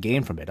anything to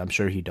gain from it? I'm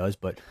sure he does,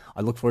 but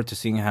I look forward to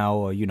seeing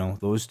how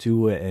those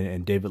two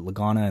and David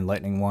Lagana and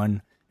Lightning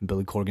One and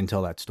Billy Corgan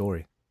tell that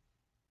story.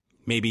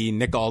 Maybe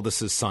Nick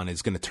Aldis' son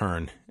is going to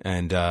turn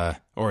and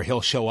or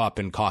he'll show up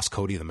and cost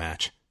Cody the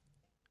match.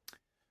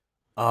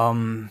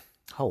 How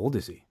old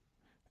is he?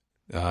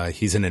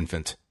 He's an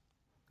infant.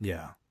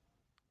 Yeah,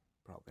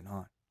 probably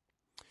not.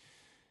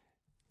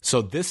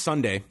 So this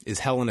Sunday is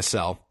Hell in a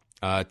Cell.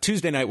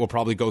 Tuesday night we'll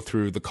probably go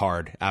through the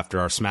card after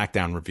our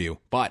SmackDown review.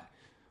 But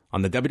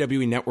on the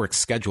WWE Network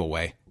schedule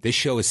way, this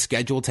show is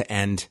scheduled to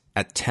end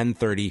at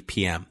 10:30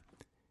 p.m.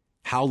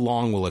 How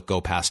long will it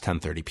go past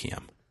 10:30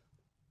 p.m.?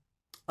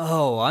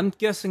 Oh, I'm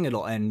guessing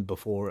it'll end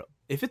before.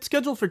 If it's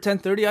scheduled for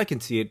 10:30, I can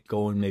see it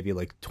going maybe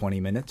like 20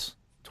 minutes,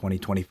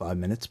 25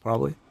 minutes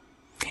probably.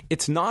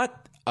 It's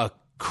not a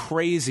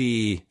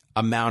crazy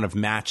amount of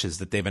matches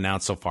that they've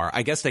announced so far.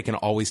 I guess they can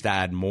always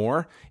add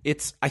more.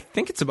 I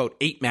think it's about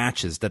 8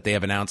 matches that they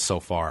have announced so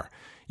far.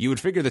 You would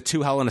figure the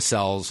 2 Hell in a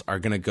Cells are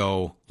going to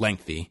go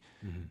lengthy.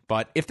 Mm-hmm.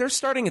 But if they're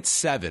starting at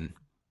 7,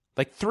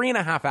 like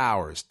 3.5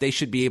 hours, they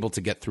should be able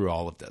to get through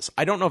all of this.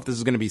 I don't know if this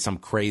is going to be some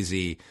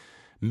crazy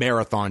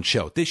marathon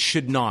show. This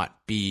should not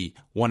be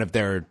one of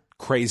their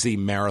crazy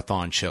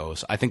marathon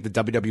shows. I think the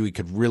WWE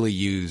could really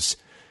use,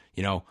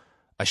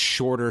 a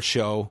shorter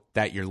show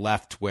that you're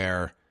left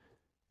where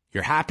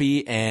you're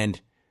happy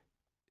and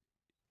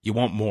you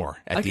want more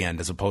at the end,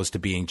 as opposed to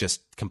being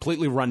just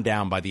completely run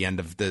down by the end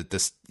of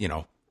this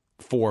 4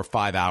 or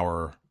 5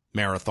 hour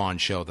marathon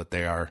show that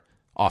they are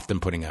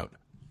often putting out.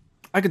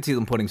 I could see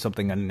them putting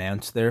something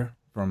unannounced there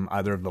from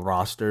either of the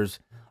rosters.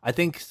 I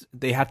think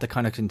they have to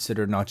kind of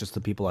consider not just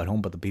the people at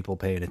home, but the people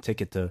paying a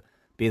ticket to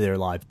be there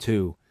live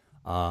too.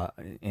 I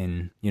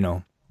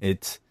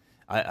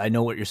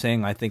know what you're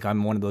saying. I think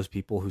I'm one of those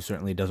people who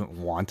certainly doesn't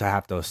want to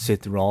have to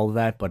sit through all of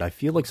that, but I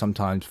feel like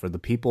sometimes for the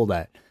people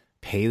that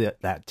pay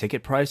that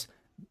ticket price,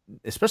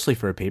 especially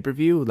for a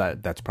pay-per-view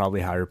that's probably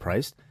higher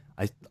priced,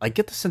 I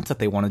get the sense that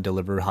they want to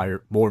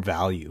deliver more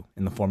value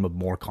in the form of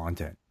more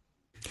content.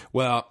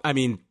 Well, I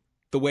mean,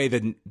 the way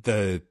that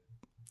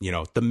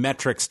the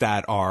metrics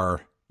that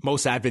are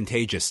most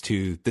advantageous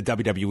to the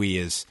WWE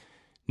is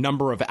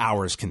number of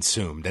hours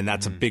consumed. And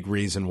that's a big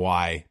reason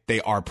why they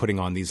are putting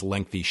on these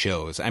lengthy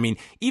shows. I mean,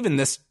 even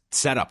this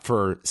setup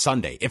for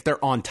Sunday, if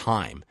they're on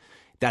time,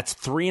 that's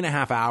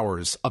 3.5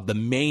 hours of the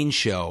main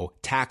show,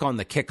 tack on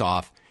the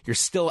kickoff. You're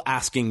still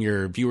asking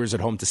your viewers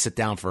at home to sit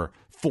down for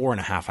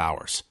 4.5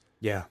 hours.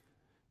 Yeah.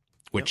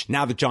 Which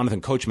now that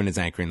Jonathan Coachman is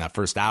anchoring that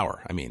first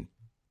hour, I mean,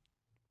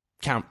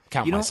 count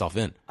myself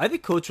in. I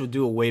think Coach would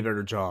do a way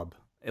better job.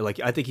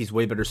 I think he's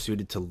way better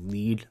suited to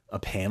lead a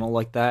panel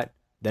like that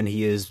than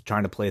he is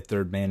trying to play a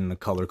third man in a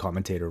color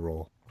commentator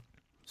role.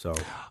 So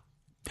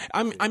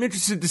I'm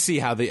interested to see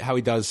how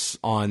he does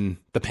on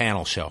the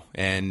panel show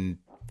and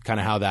kind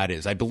of how that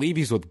is. I believe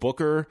he's with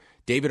Booker,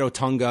 David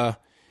Otunga,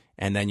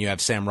 and then you have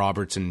Sam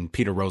Roberts and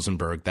Peter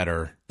Rosenberg that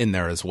are in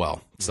there as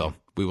well. So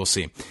we will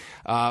see.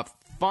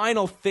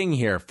 Final thing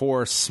here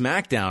for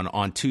SmackDown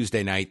on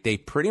Tuesday night. They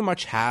pretty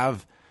much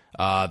have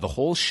the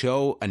whole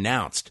show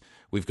announced.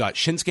 We've got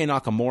Shinsuke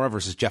Nakamura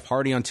versus Jeff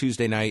Hardy on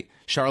Tuesday night,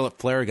 Charlotte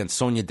Flair against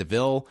Sonya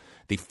Deville,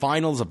 the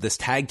finals of this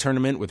tag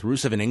tournament with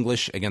Rusev and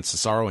English against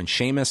Cesaro and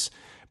Sheamus,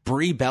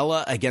 Brie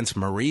Bella against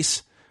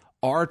Maurice,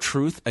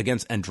 R-Truth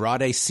against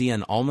Andrade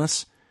Cien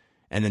Almas,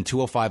 and then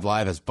 205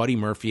 Live has Buddy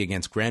Murphy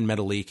against Grand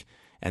Metalik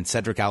and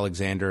Cedric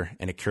Alexander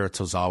and Akira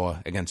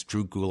Tozawa against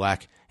Drew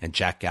Gulak and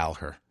Jack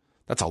Gallagher.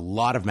 That's a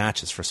lot of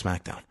matches for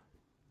SmackDown.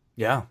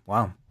 Yeah,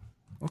 wow.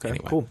 Okay,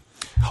 anyway. Cool.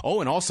 Oh,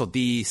 and also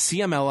the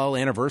CMLL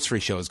anniversary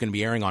show is going to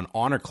be airing on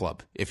Honor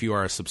Club if you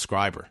are a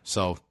subscriber.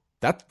 So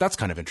that's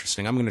kind of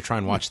interesting. I'm going to try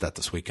and watch that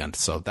this weekend.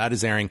 So that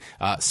is airing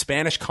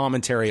Spanish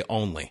commentary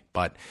only,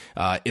 but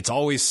it's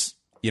always,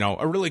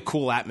 a really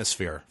cool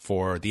atmosphere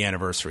for the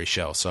anniversary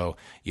show. So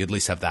you at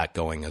least have that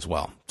going as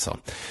well. So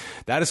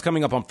that is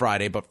coming up on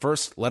Friday. But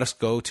first, let us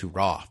go to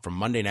Raw from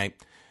Monday night.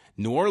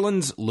 New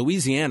Orleans,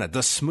 Louisiana, the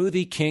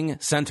Smoothie King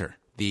Center,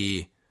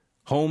 the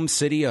home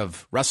city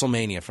of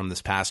WrestleMania from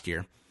this past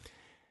year.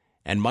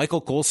 And Michael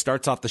Cole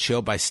starts off the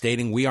show by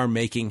stating, "We are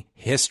making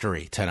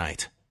history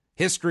tonight."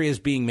 History is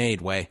being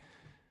made, Way,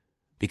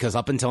 because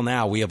up until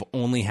now, we have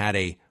only had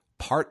a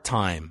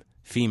part-time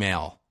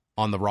female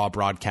on the Raw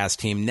broadcast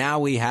team. Now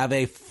we have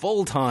a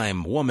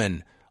full-time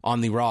woman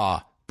on the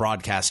Raw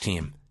broadcast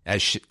team,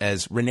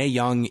 as Renee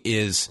Young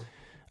is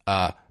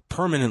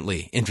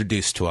permanently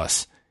introduced to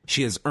us.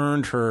 She has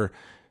earned her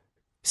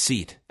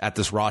seat at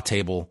this Raw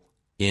table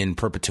in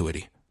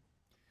perpetuity.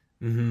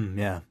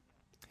 Yeah.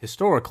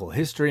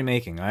 History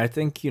making. I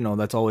think,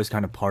 that's always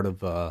kind of part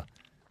of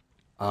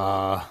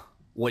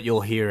what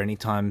you'll hear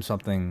anytime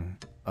something,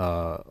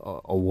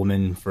 a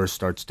woman first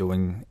starts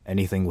doing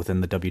anything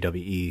within the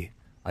WWE.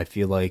 I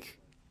feel like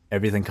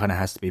everything kind of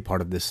has to be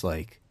part of this,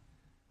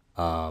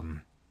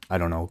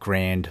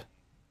 grand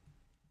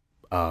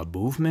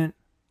movement.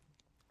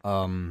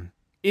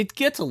 It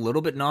gets a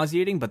little bit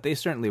nauseating, but they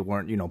certainly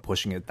weren't,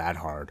 pushing it that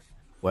hard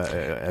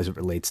as it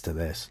relates to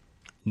this.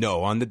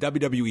 No, on the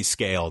WWE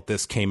scale,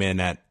 this came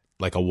in at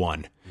like a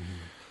 1. Mm-hmm.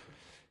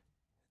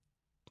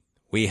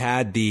 We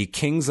had the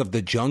Kings of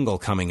the Jungle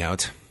coming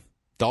out.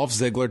 Dolph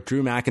Ziggler,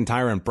 Drew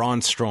McIntyre, and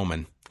Braun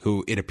Strowman,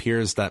 who it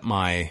appears that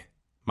my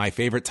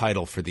favorite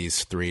title for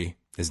these three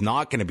is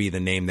not going to be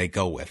the name they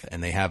go with,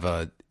 and they have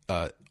a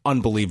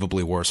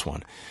unbelievably worse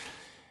one.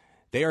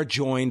 They are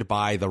joined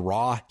by the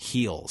Raw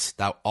heels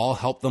that all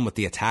helped them with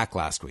the attack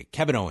last week.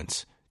 Kevin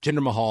Owens,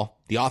 Jinder Mahal,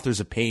 the Authors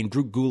of Pain,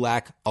 Drew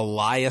Gulak,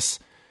 Elias,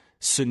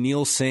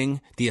 Sunil Singh,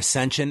 The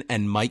Ascension,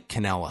 and Mike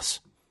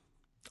Kanellis.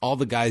 all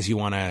the guys you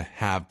want to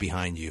have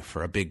behind you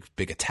for a big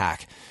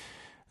attack.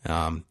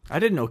 I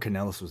didn't know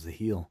Kanellis was the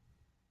heel.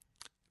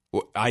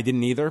 I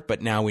didn't either,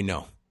 but now we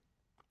know.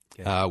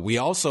 Okay. We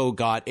also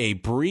got a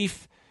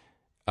brief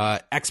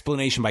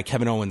explanation by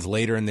Kevin Owens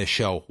later in this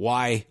show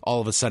why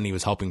all of a sudden he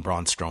was helping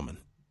Braun Strowman.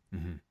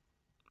 Mm-hmm.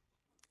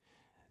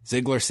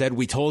 Ziggler said,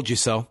 "We told you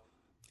so,"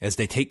 as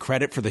they take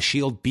credit for the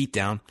Shield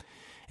beatdown.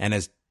 And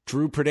as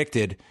Drew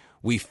predicted,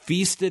 we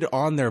feasted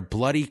on their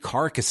bloody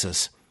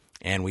carcasses.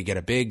 And we get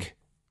a big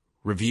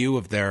review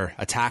of their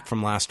attack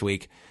from last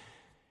week.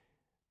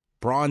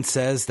 Braun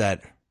says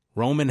that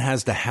Roman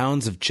has the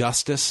hounds of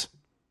justice.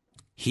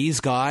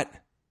 He's got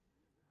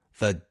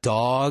the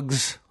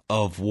dogs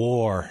of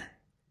war.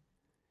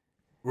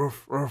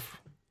 Roof,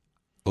 roof.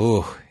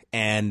 Ooh,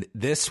 and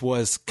this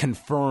was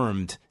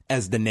confirmed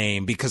as the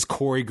name because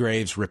Corey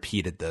Graves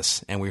repeated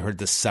this, and we heard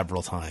this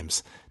several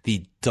times.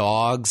 The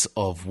dogs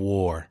of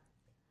war.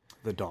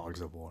 The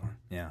dogs of war.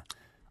 Yeah.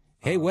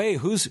 Hey, wait,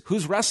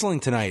 who's wrestling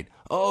tonight?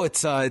 Oh,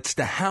 it's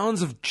the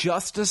Hounds of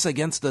Justice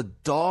against the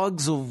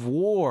Dogs of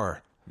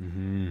War.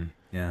 Mm-hmm.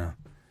 Yeah.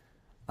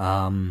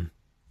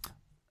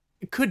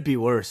 It could be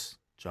worse,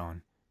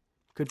 John.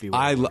 Could be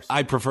worse.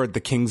 I preferred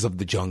the Kings of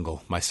the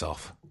Jungle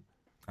myself.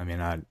 I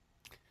mean,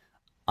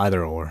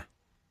 either or.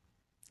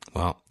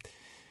 Well,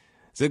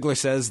 Ziggler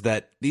says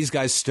that these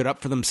guys stood up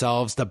for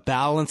themselves. The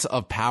balance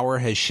of power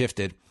has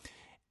shifted.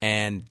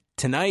 And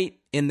tonight,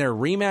 in their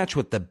rematch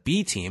with the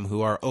B team,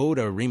 who are owed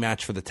a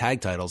rematch for the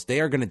tag titles,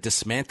 they are going to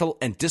dismantle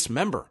and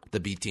dismember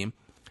the B team.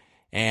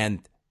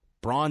 And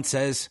Braun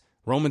says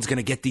Roman's going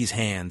to get these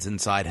hands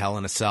inside Hell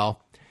in a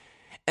Cell.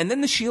 And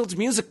then the Shield's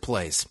music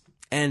plays.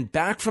 And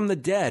back from the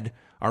dead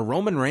are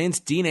Roman Reigns,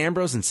 Dean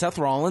Ambrose, and Seth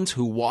Rollins,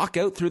 who walk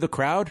out through the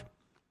crowd.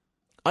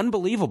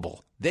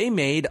 Unbelievable. They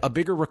made a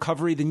bigger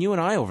recovery than you and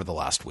I over the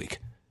last week.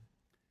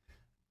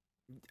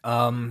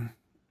 On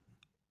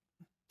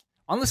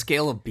the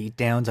scale of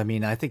beatdowns, I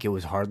mean, I think it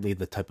was hardly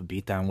the type of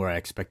beatdown where I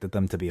expected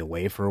them to be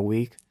away for a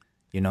week,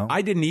 you know?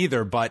 I didn't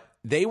either, but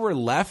they were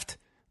left,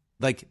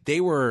 like, they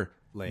were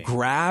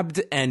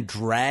grabbed and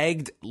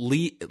dragged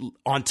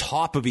on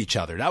top of each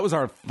other. That was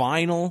our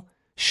final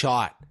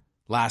shot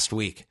last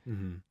week.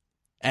 Mm-hmm.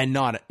 And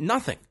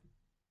nothing.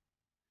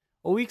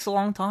 A week's a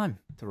long time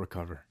to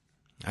recover.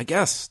 I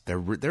guess. They're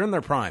in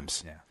their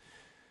primes. Yeah.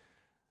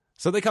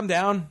 So they come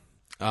down.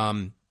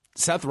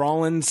 Seth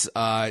Rollins,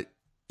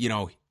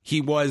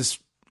 he was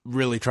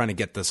really trying to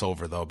get this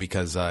over, though,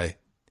 because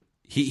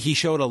he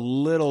showed a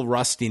little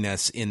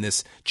rustiness in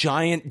this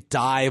giant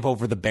dive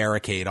over the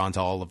barricade onto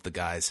all of the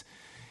guys.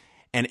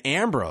 And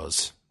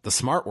Ambrose, the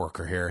smart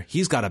worker here,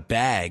 he's got a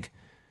bag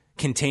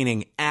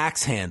containing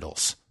axe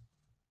handles.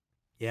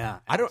 Yeah.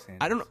 I don't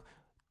know.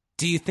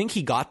 Do you think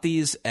he got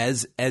these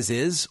as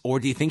is, or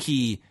do you think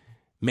he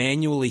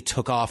manually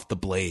took off the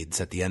blades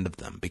at the end of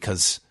them?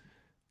 Because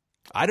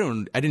I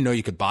didn't know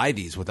you could buy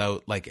these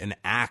without like an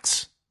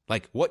axe.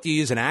 Like, what do you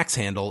use an axe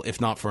handle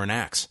if not for an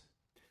axe?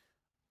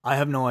 I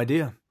have no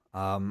idea.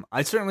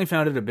 I certainly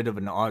found it a bit of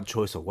an odd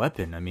choice of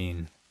weapon. I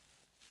mean,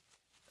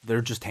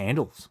 they're just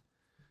handles.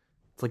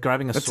 It's like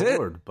grabbing a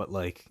sword, but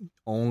like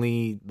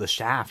only the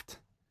shaft.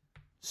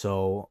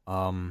 So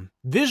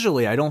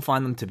visually, I don't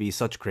find them to be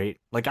such great.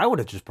 Like, I would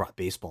have just brought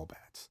baseball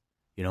bats,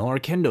 or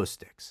kendo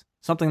sticks.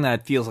 Something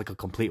that feels like a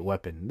complete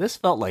weapon. This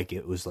felt like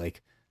it was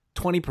like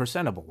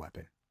 20% of a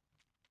weapon.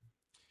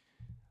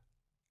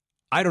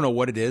 I don't know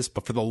what it is,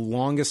 but for the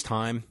longest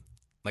time,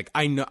 like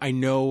I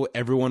know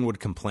everyone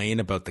would complain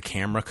about the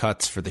camera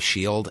cuts for the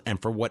Shield,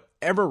 and for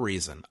whatever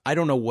reason, I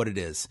don't know what it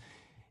is.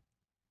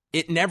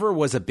 It never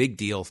was a big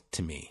deal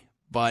to me,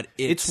 but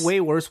it's way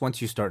worse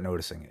once you start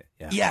noticing it.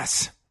 Yeah.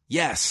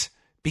 Yes,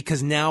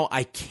 because now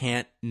I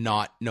can't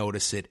not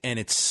notice it, and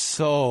it's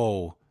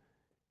so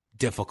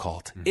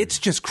difficult. Mm-hmm. It's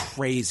just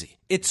crazy.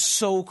 It's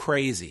so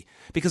crazy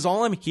because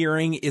all I'm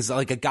hearing is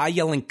like a guy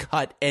yelling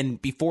cut,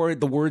 and before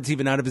the word's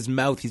even out of his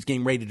mouth, he's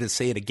getting ready to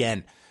say it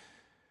again.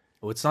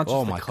 Well, it's not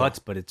just the cuts,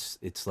 but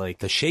it's like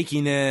the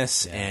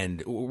shakiness,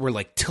 and we're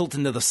like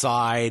tilting to the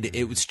side. Mm-hmm.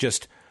 It was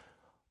just,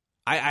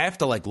 I have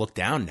to like look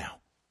down now.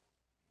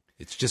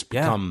 It's just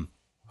become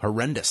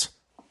horrendous.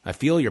 I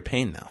feel your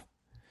pain now.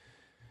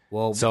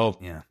 Well, So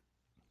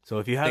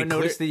if you haven't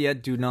noticed it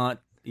yet, do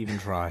not even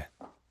try.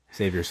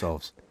 Save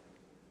yourselves.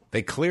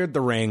 They cleared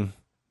the ring.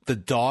 The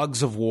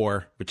Dogs of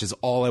War, which is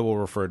all I will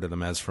refer to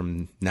them as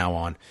from now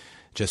on,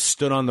 just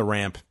stood on the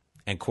ramp,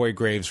 and Corey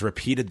Graves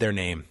repeated their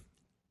name.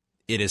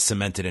 It is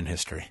cemented in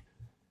history.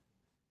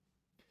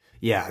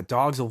 Yeah,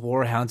 Dogs of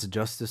War, Hounds of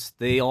Justice,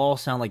 they all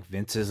sound like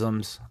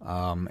Vince-isms.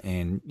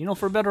 And,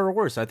 for better or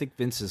worse, I think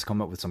Vince has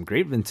come up with some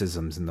great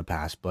Vince-isms in the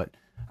past. But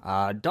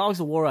Dogs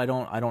of War, I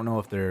don't know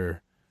if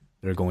they're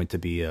going to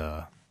be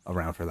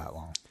around for that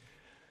long.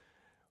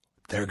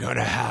 They're going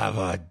to have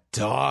a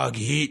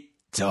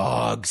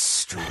dog-eat-dog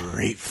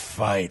street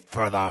fight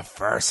for the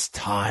first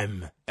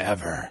time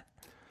ever.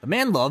 The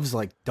man loves,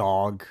 like,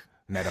 dog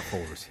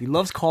metaphors. He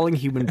loves calling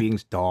human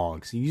beings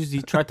dogs.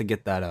 He tried to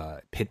get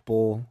that pit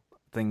bull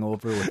thing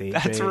over with AJ.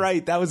 That's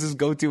right. That was his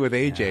go-to with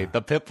AJ,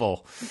 the pit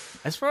bull.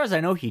 As far as I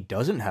know, he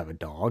doesn't have a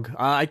dog.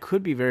 I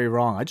could be very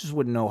wrong. I just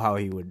wouldn't know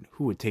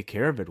who would take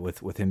care of it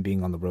with him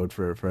being on the road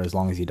for as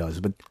long as he does.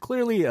 But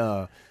clearly,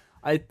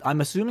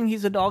 I'm assuming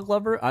he's a dog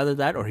lover. Either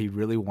that, or he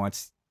really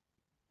wants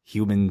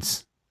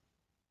humans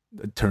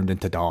turned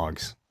into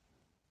dogs.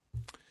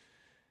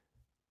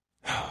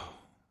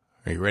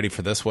 Are you ready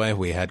for this way?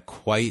 We had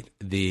quite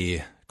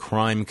the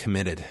crime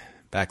committed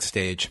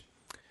backstage.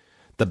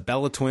 The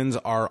Bella Twins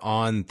are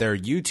on their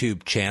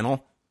YouTube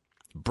channel.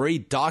 Brie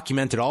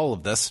documented all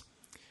of this.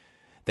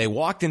 They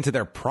walked into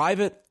their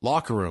private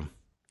locker room,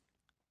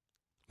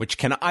 which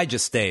can I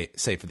just say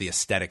for the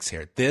aesthetics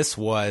here, this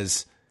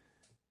was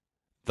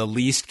the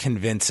least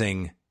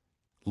convincing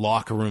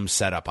locker room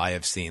setup I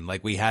have seen.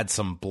 Like, we had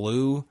some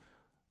blue,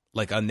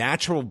 like a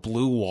natural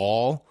blue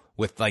wall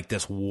with like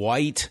these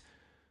white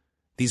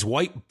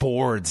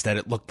boards that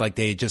it looked like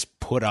they just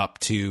put up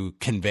to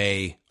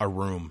convey a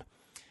room.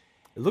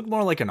 It looked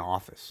more like an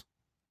office.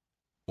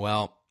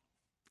 Well,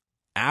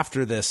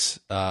 after this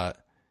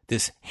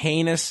this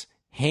heinous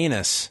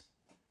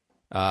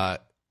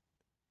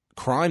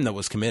crime that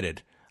was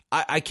committed,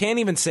 I can't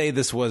even say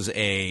this was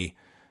a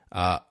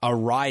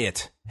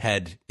riot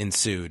had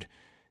ensued.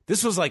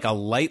 This was like a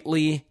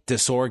lightly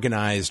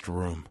disorganized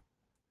room.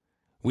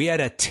 We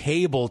had a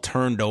table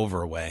turned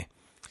over away.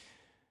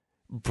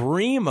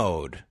 Brie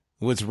mode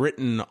was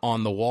written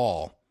on the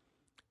wall,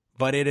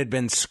 but it had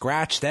been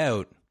scratched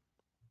out.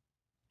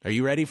 Are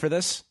you ready for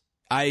this?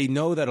 I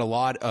know that a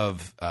lot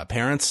of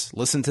parents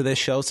listen to this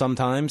show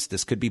sometimes.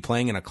 This could be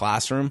playing in a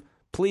classroom.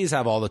 Please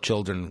have all the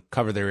children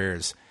cover their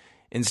ears.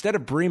 Instead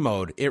of Brie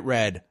mode, it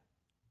read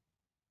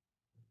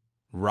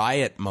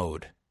riot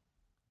mode.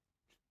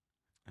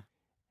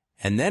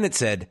 And then it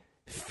said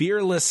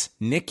fearless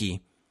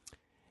Nikki.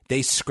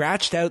 They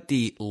scratched out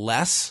the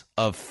less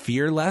of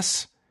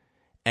fearless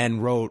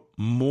and wrote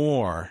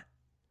more.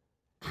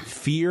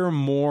 Fear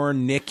more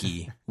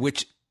Nikki,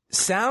 which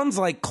sounds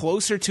like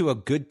closer to a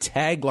good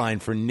tagline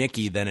for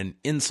Nikki than an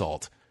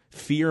insult.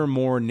 Fear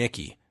more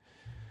Nikki.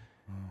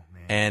 Oh,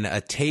 man. And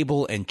a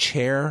table and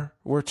chair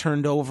were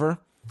turned over.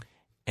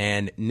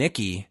 And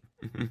Nikki,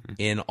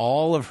 in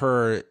all of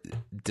her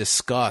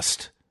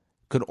disgust,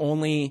 could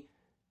only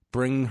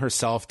bring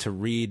herself to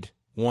read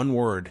one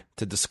word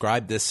to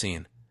describe this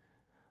scene.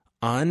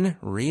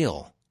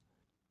 Unreal.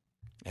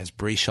 As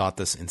Brie shot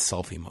this in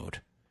selfie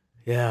mode.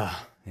 Yeah.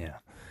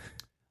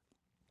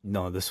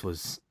 No, this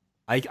was...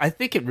 I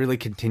think it really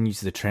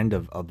continues the trend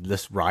of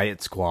this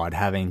riot squad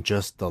having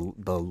just the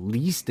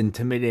least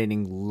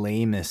intimidating,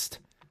 lamest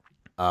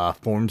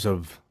forms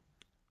of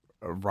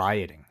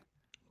rioting.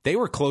 They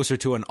were closer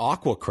to an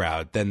Aqua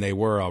crowd than they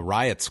were a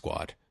riot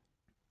squad.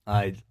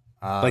 Like,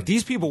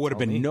 these people would have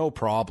been no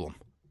problem.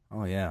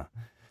 Oh, yeah.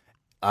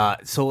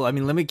 So, I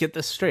mean, let me get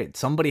this straight.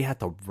 Somebody had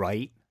to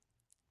write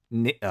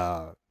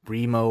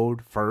Brie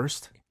mode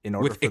first in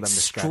order for them to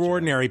scratch it. With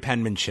extraordinary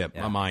penmanship,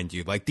 mind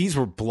you. Like, these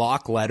were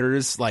block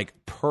letters, like,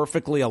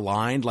 perfectly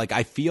aligned. Like,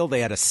 I feel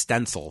they had a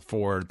stencil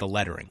for the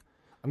lettering.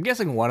 I'm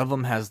guessing one of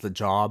them has the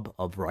job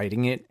of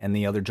writing it, and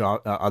the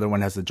other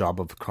one has the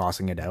job of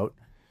crossing it out.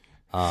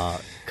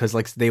 Because,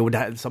 like, they would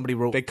have... Somebody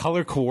wrote... They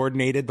color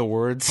coordinated the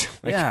words.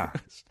 Yeah.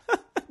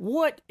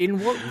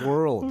 In what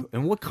world,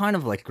 and what kind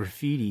of, like,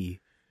 graffiti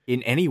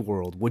in any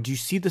world would you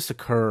see this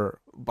occur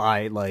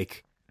by,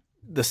 like,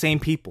 the same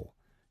people?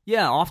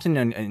 Yeah,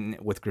 often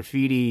with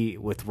graffiti,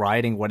 with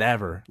writing,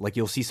 whatever, like,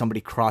 you'll see somebody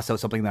cross out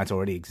something that's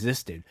already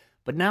existed.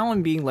 But now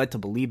I'm being led to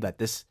believe that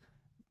this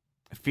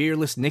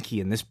fearless Nikki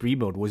in this Brie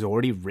mode was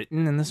already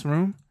written in this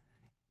room.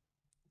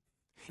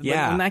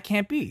 Yeah. And that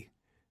can't be.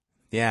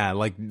 Yeah,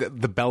 like, the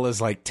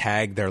Bellas, like,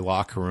 tag their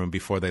locker room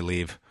before they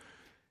leave.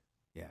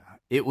 Yeah,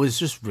 it was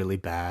just really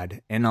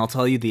bad. And I'll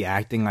tell you, the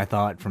acting, I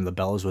thought, from the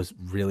Bellas was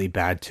really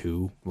bad,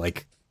 too.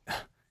 Like...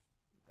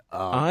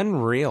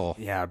 unreal.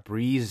 Yeah,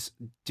 Breeze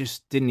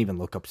just didn't even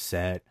look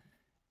upset.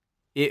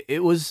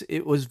 It was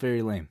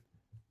very lame.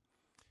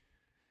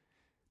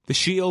 The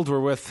Shield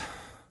were with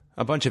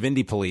a bunch of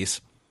indie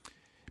police.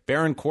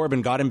 Baron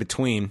Corbin got in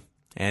between,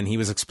 and he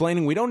was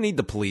explaining, we don't need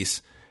the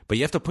police, but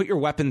you have to put your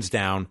weapons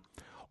down,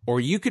 or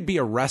you could be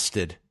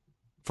arrested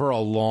for a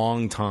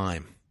long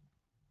time.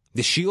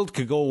 The Shield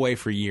could go away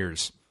for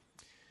years.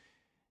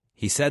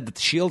 He said that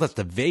the Shield has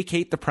to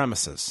vacate the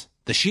premises.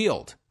 The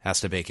Shield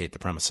has to vacate the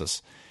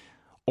premises.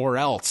 Or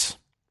else,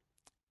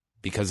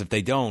 because if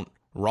they don't,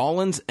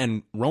 Rollins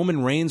and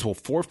Roman Reigns will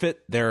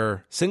forfeit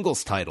their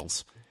singles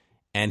titles.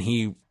 And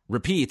he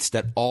repeats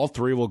that all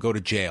three will go to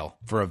jail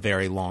for a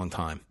very long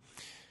time.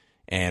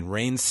 And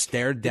Reigns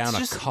stared down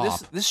a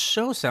cop. This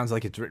show sounds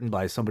like it's written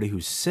by somebody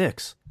who's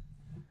 6.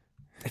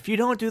 If you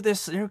don't do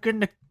this, you're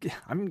gonna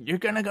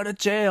go to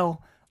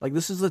jail. Like,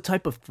 this is the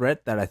type of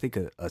threat that I think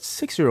a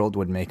 6-year-old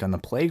would make on the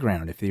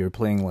playground if they were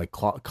playing like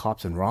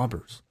cops and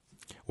robbers.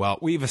 Well,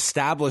 we've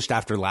established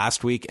after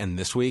last week and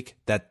this week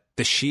that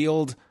the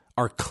Shield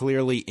are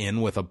clearly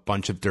in with a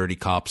bunch of dirty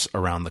cops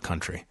around the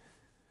country.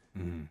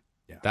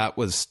 Yeah. That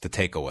was the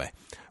takeaway.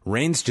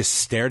 Reigns just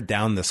stared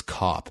down this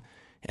cop.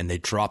 and they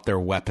dropped their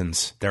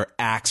weapons, their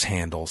axe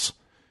handles,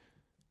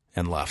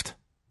 and left.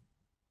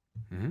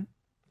 Mm-hmm.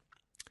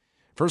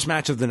 First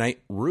match of the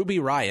night, Ruby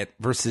Riott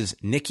versus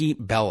Nikki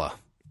Bella.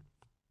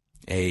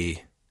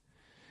 A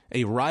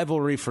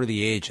rivalry for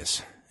the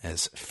ages,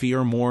 as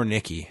Fear More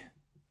Nikki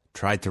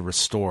tried to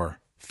restore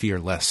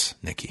Fearless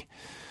Nikki.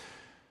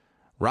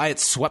 Riott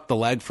swept the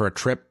leg for a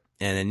trip,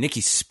 and then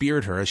Nikki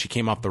speared her as she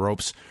came off the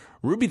ropes.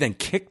 Ruby then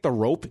kicked the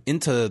rope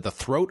into the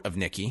throat of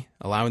Nikki,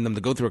 allowing them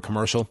to go through a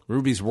commercial.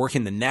 Ruby's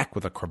working the neck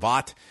with a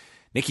cravat.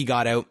 Nikki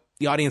got out.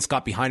 The audience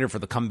got behind her for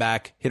the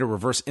comeback, hit a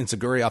reverse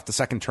enziguri off the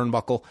second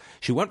turnbuckle.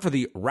 She went for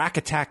the Rack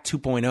Attack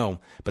 2.0,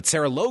 but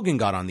Sarah Logan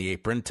got on the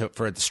apron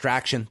for a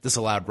distraction. This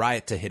allowed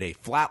Riott to hit a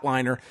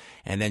flatliner,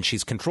 and then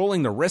she's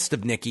controlling the wrist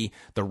of Nikki.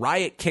 The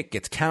Riott kick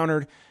gets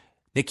countered.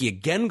 Nikki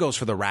again goes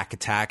for the Rack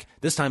Attack.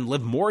 This time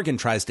Liv Morgan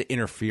tries to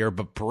interfere,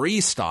 but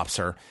Brie stops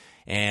her,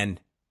 and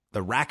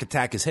the Rack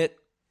Attack is hit.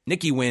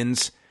 Nikki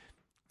wins,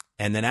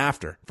 and then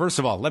after, first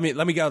of all, let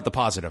me get out the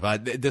positive.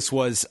 This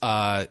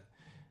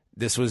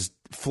was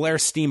Flair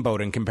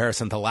Steamboat in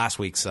comparison to last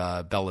week's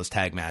Bella's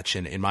tag match,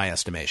 in my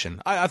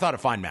estimation. I thought a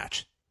fine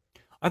match.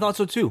 I thought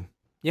so too.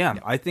 Yeah,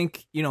 I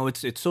think,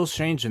 it's so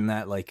strange in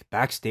that, like,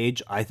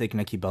 backstage, I think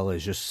Nikki Bella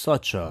is just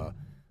such a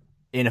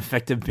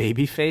ineffective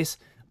babyface.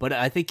 But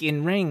I think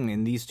in ring,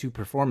 in these two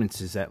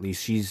performances at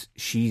least,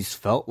 she's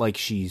felt like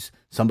she's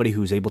somebody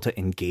who's able to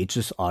engage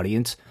this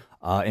audience,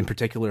 in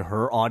particular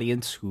her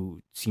audience,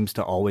 who seems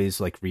to always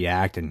like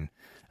react, and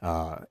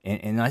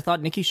I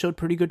thought Nikki showed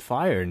pretty good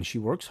fire, and she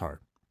works hard.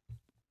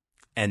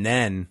 And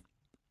then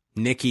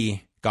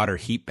Nikki got her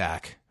heat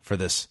back for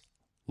this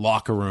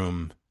locker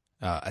room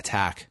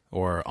attack,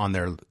 or on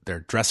their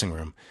dressing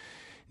room.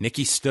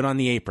 Nikki stood on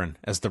the apron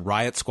as the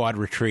Riott Squad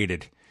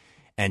retreated,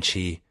 and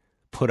she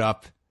put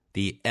up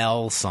the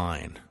L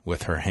sign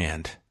with her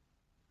hand.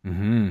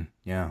 Mm-hmm.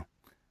 Yeah.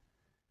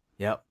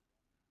 Yep.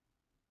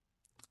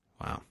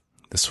 Wow.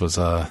 This was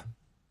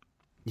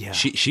yeah.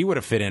 She would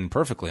have fit in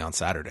perfectly on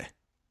Saturday.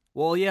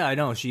 Well, yeah, I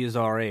know she is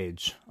our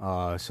age,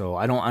 so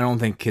I don't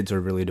think kids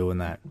are really doing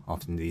that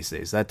often these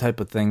days. That type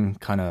of thing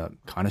kind of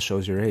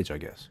shows your age, I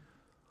guess.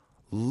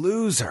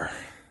 Loser.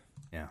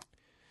 Yeah.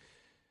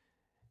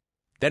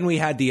 Then we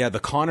had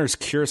the Connor's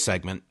Cure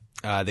segment.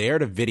 They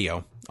aired a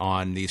video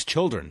on these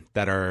children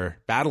that are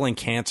battling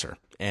cancer,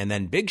 and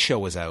then Big Show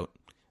was out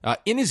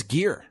in his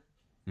gear.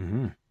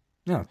 Mm-hmm.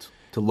 Yeah,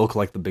 to look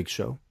like the Big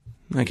Show,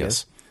 I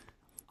guess.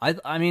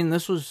 I mean,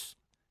 this was,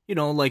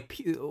 like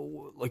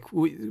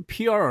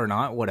PR or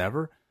not,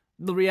 whatever.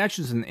 The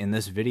reactions in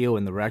this video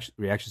and the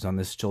reactions on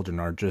this children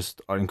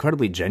are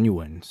incredibly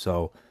genuine.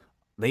 So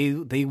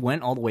they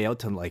went all the way out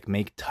to like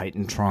make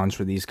Titantrons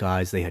for these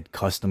guys. They had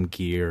custom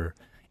gear.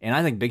 And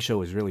I think Big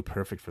Show is really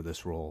perfect for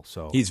this role.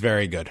 So he's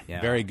very good.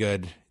 Yeah. Very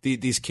good.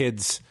 These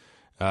kids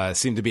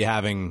seem to be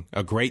having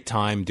a great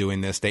time doing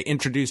this. They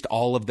introduced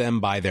all of them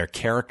by their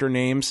character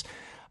names.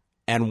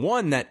 And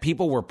one that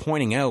people were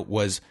pointing out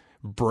was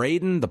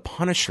Braden the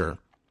Punisher,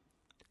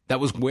 that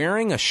was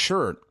wearing a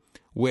shirt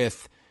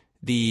with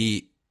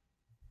the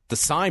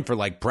sign for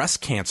like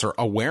breast cancer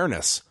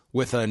awareness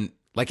with an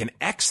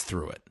X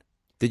through it.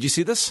 Did you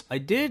see this? I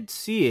did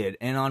see it,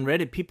 and on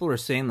Reddit, people are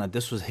saying that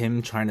this was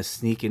him trying to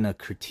sneak in a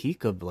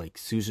critique of like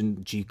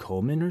Susan G.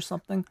 Komen or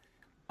something.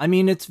 I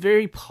mean, it's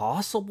very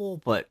possible,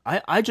 but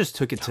I just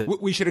took it to...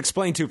 We should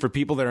explain, too, for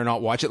people that are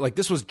not watching, like,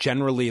 this was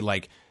generally,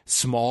 like,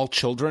 small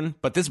children,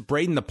 but this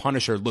Braden the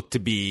Punisher looked to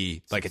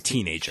be, like,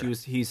 16, a teenager.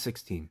 He's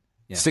 16.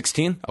 Yeah.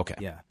 16? Okay.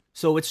 Yeah.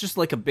 So it's just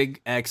like a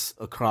big X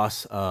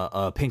across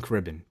a pink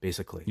ribbon,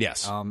 basically.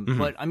 Yes.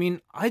 But, I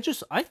mean, I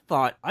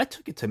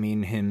took it to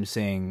mean him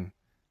saying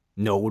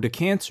no to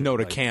cancer. No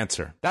to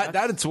cancer.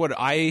 That's what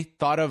I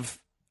thought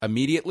of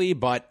immediately,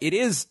 but it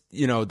is,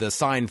 the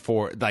sign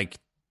for, like,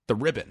 the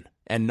ribbon.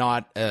 And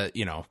not,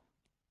 Anyway,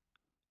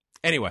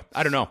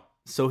 I don't know.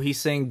 So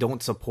he's saying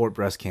don't support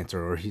breast cancer,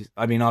 or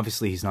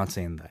obviously he's not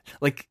saying that.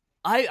 Like,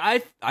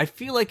 I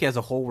feel like as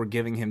a whole we're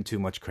giving him too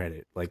much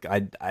credit. Like,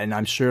 and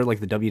I'm sure like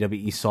the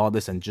WWE saw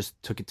this and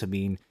just took it to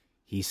mean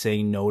he's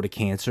saying no to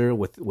cancer,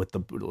 with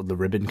the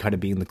ribbon kind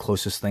of being the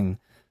closest thing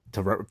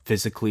to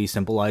physically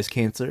symbolize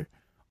cancer,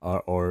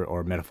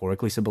 or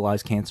metaphorically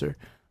symbolize cancer.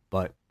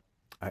 But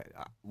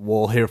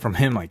we'll hear from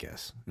him, I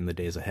guess, in the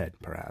days ahead,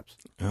 perhaps.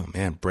 Oh,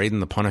 man,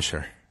 Braden the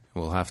Punisher.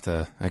 We'll have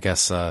to, I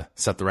guess,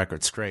 set the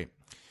record straight.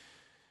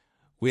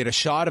 We had a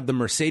shot of the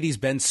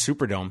Mercedes-Benz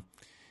Superdome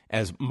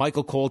as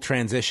Michael Cole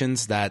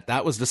transitions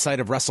that was the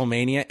site of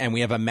WrestleMania, and we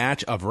have a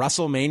match of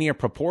WrestleMania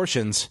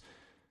proportions,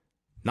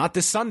 not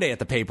this Sunday at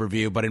the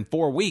pay-per-view, but in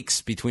 4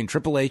 weeks, between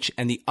Triple H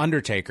and The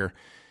Undertaker,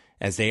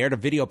 as they aired a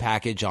video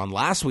package on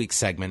last week's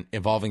segment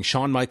involving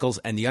Shawn Michaels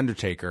and The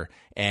Undertaker,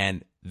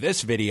 and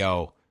this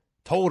video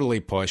totally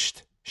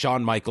pushed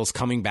Shawn Michaels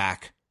coming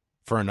back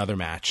for another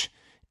match.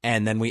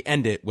 And then we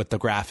end it with the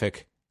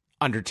graphic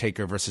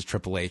Undertaker versus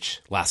Triple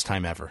H, last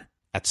time ever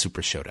at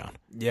Super Showdown.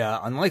 Yeah,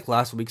 unlike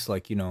last week's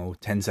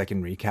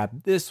 10-second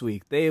recap, this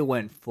week they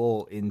went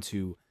full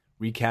into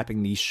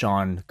recapping these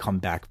Shawn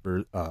comeback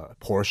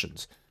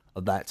portions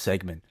of that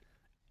segment.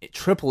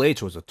 Triple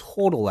H was a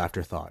total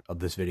afterthought of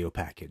this video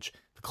package.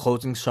 The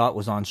closing shot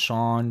was on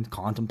Shawn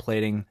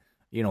contemplating,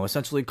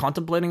 essentially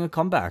contemplating a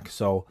comeback.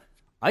 So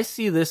I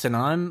see this, and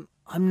I'm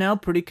now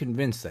pretty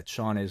convinced that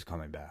Shawn is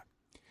coming back.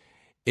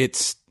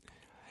 It's,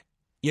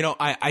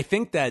 I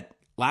think that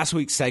last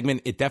week's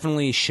segment, it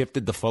definitely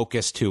shifted the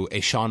focus to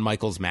a Shawn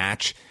Michaels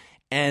match.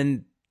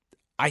 And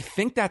I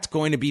think that's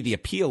going to be the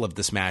appeal of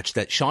this match,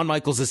 that Shawn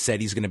Michaels has said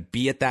he's going to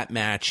be at that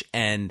match.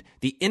 And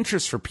the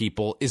interest for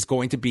people is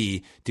going to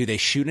be, do they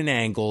shoot an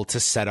angle to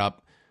set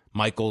up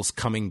Michaels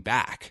coming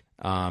back?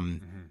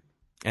 And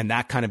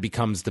that kind of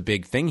becomes the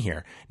big thing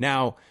here.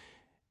 Now,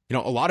 a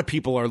lot of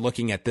people are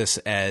looking at this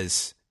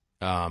as,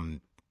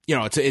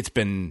 it's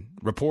been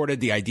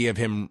reported, the idea of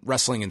him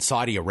wrestling in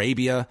Saudi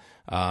Arabia,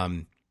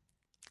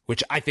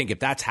 which I think if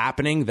that's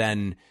happening,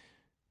 then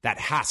that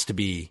has to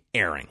be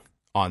airing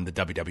on the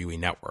WWE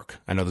network.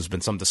 I know there's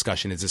been some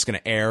discussion. Is this going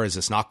to air? Is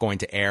this not going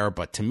to air?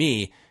 But to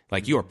me,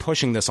 like, you are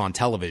pushing this on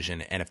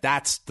television. And if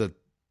that's the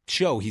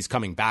show he's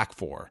coming back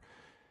for,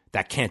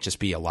 that can't just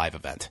be a live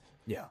event.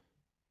 Yeah.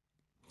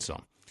 So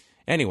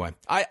anyway,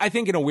 I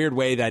think in a weird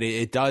way that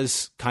it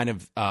does kind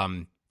of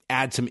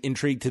add some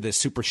intrigue to this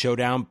Super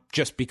Showdown,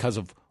 just because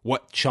of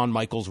what Shawn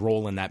Michaels'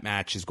 role in that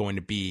match is going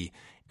to be.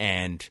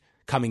 And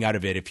coming out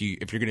of it, if you're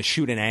going to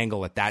shoot an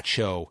angle at that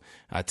show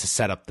to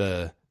set up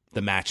the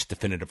match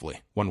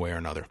definitively, one way or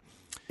another.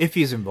 If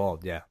he's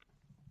involved, yeah.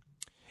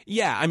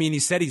 Yeah, I mean, he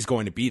said he's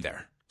going to be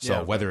there. So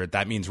Yeah, whether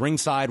that means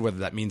ringside, whether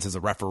that means as a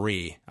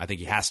referee, I think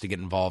he has to get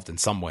involved in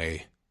some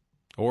way.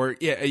 Or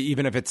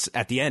even if it's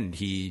at the end,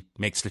 he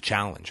makes the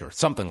challenge or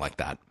something like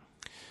that.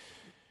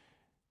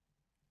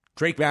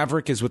 Drake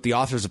Maverick is with the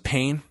Authors of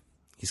Pain.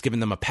 He's giving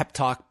them a pep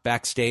talk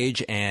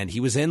backstage, and he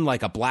was in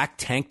like a black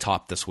tank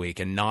top this week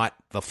and not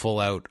the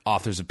full-out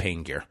Authors of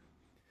Pain gear.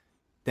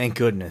 Thank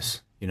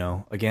goodness.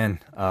 Again,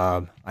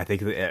 I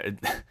think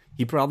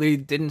he probably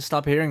didn't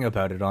stop hearing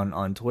about it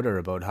on Twitter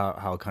about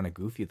how kind of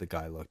goofy the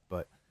guy looked.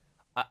 But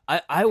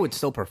I would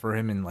still prefer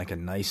him in like a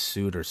nice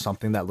suit or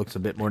something that looks a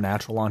bit more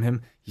natural on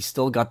him. He's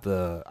still got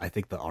the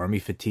army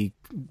fatigue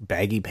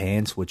baggy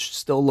pants, which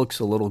still looks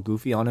a little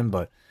goofy on him.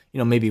 But,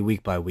 maybe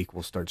week by week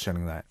we'll start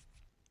shedding that.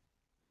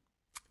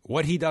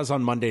 What he does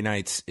on Monday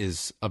nights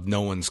is of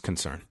no one's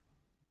concern.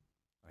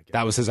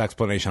 That was his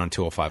explanation on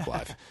 205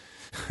 Live.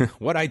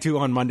 What I do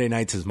on Monday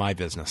nights is my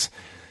business.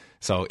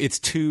 So it's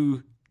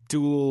two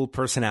dual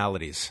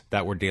personalities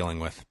that we're dealing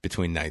with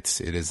between nights.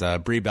 It is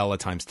Brie Bella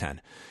times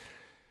 10.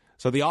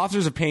 So the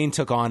Authors of Pain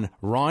took on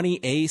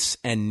Ronnie Ace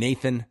and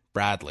Nathan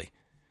Bradley.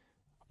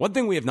 One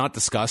thing we have not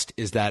discussed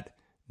is that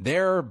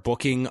their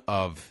booking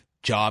of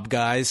job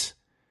guys,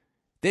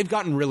 they've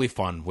gotten really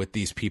fun with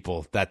these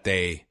people that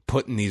they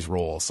put in these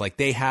roles. Like,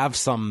 they have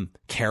some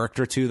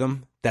character to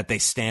them that they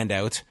stand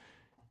out.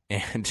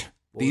 And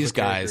these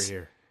guys,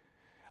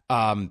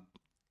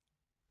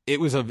 it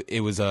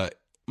was a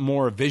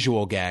more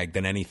visual gag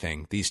than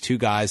anything. These two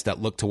guys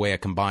that looked to weigh a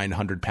combined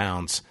 100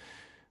 pounds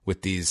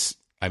with these.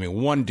 I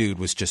mean, one dude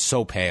was just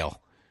so pale.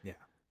 Yeah.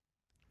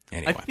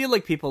 Anyway. I feel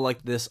like people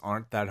like this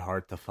aren't that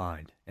hard to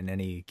find in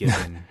any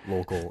given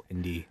local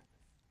indie.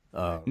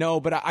 No,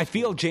 but I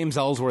feel James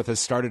Ellsworth has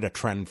started a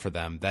trend for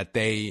them that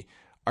they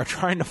are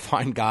trying to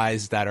find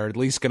guys that are at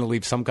least going to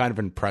leave some kind of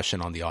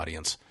impression on the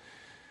audience.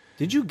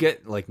 Did you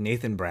get like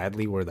Nathan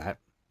Bradley, where that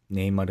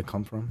name might have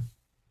come from?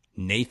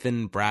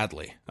 Nathan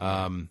Bradley.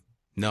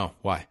 No,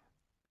 why?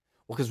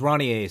 Well, because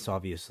Ronnie Ace,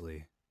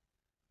 obviously.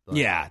 But...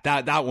 Yeah,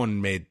 that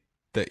one made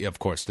of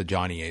course, the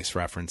Johnny Ace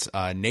reference.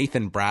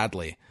 Nathan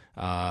Bradley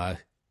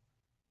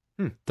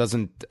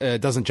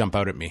doesn't jump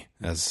out at me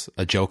as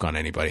a joke on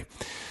anybody.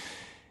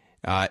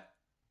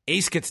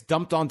 Ace gets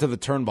dumped onto the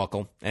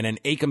turnbuckle, and then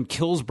Akam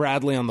kills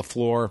Bradley on the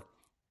floor.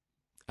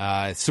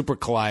 Super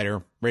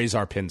Collider,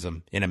 Razor pins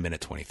him in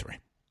 1:23.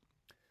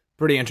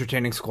 Pretty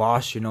entertaining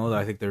squash,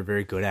 I think they're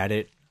very good at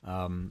it.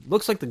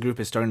 Looks like the group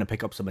is starting to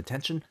pick up some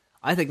attention.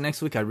 I think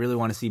next week I really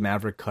want to see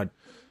Maverick cut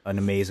an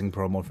amazing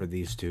promo for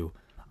these two.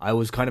 I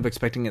was kind of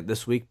expecting it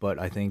this week, but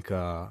I think,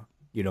 at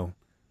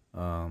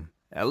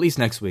least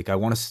next week, I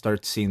want to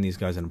start seeing these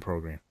guys in a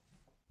program.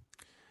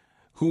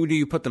 Who do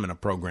you put them in a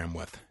program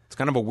with? It's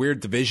kind of a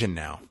weird division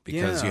now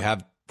because you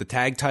have the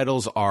tag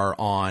titles are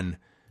on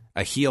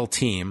a heel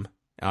team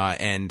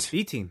and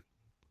B team.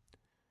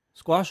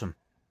 Squash them.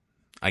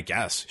 I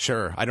guess.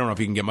 Sure. I don't know if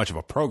you can get much of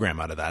a program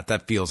out of that.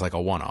 That feels like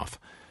a one-off.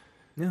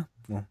 Yeah.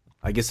 Well,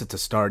 I guess it's a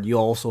start. You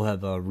also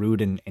have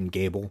Rude and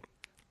Gable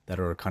that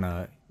are kind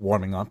of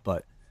warming up,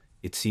 but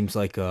it seems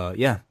like,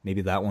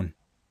 maybe that one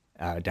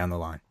down the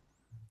line.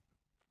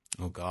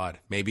 Oh, God.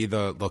 Maybe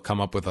they'll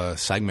come up with a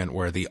segment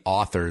where the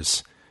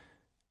authors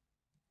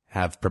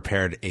have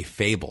prepared a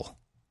fable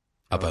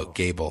about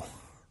Gable. Oh,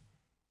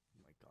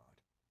 my God.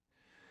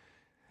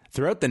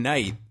 Throughout the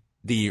night,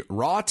 the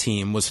Raw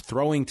team was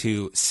throwing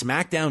to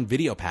SmackDown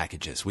video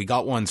packages. We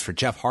got ones for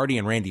Jeff Hardy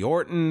and Randy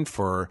Orton,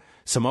 for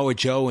Samoa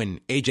Joe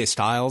and AJ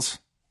Styles.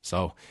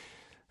 So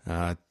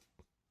it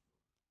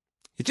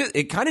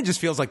kind of just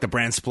feels like the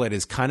brand split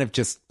is kind of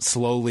just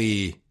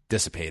slowly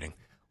dissipating.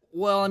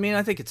 Well, I mean,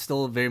 I think it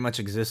still very much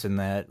exists in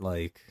that,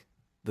 like,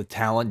 the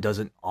talent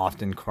doesn't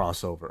often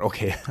cross over.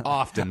 Okay.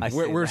 Often.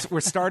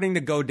 We're starting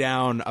to go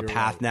down a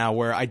path now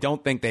where I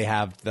don't think they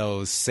have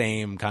those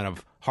same kind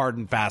of hard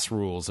and fast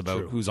rules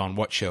about who's on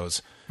what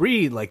shows.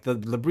 Brie, like the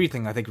Brie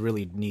thing, I think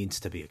really needs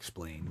to be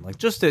explained. Like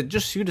just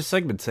shoot a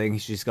segment saying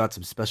she's got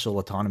some special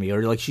autonomy,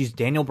 or like she's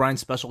Daniel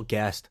Bryan's special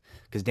guest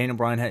because Daniel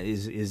Bryan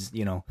is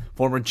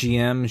former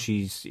GM.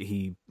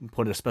 He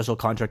put a special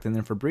contract in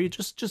there for Brie.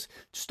 Just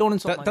don't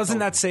insult. Doesn't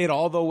that say it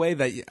all the way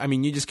that I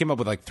mean? You just came up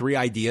with like 3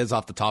 ideas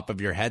off the top of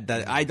your head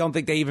that I don't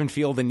think they even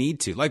feel the need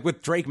to. Like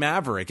with Drake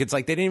Maverick, it's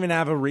like they didn't even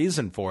have a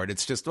reason for it.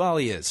 It's just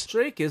he is.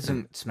 Drake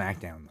isn't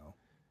SmackDown though.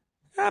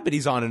 Yeah, but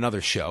he's on another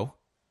show.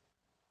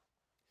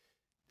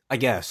 I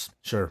guess.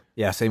 Sure.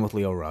 Yeah, same with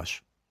Leo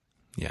Rush.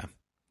 Yeah.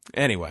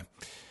 Anyway,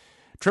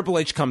 Triple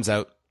H comes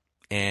out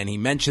and he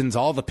mentions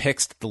all the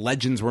picks that the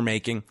legends were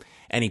making,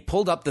 and he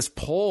pulled up this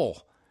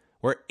poll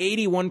where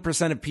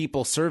 81% of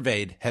people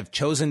surveyed have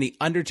chosen The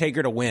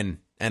Undertaker to win,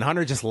 and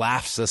Hunter just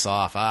laughs us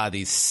off.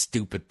 These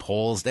stupid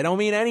polls, they don't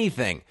mean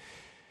anything.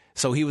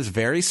 So he was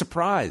very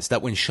surprised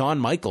that when Shawn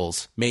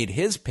Michaels made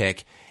his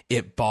pick,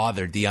 it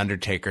bothered The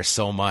Undertaker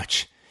so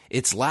much.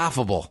 It's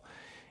laughable.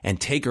 And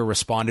Taker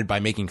responded by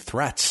making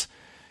threats.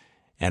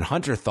 And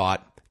Hunter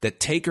thought that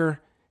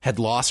Taker had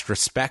lost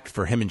respect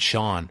for him and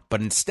Shawn,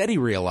 but instead he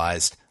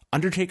realized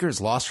Undertaker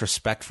has lost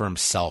respect for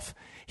himself.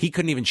 He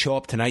couldn't even show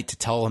up tonight to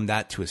tell him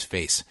that to his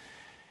face.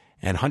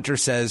 And Hunter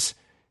says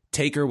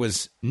Taker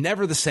was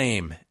never the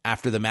same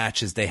after the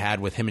matches they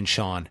had with him and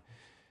Shawn.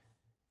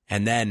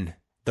 And then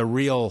the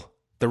real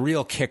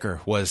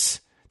kicker was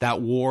that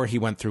war he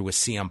went through with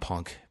CM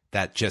Punk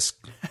that just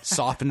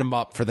softened him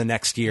up for the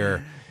next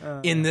year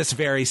in this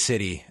very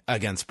city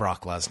against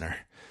Brock Lesnar.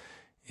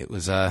 It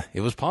was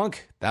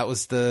Punk. That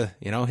was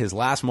his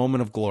last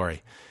moment of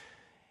glory.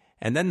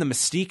 And then the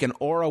mystique and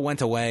aura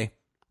went away.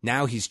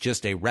 Now he's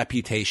just a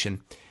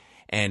reputation,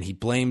 and he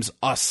blames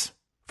us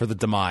for the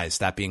demise,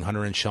 that being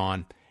Hunter and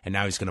Shawn, and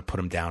now he's going to put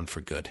him down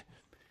for good.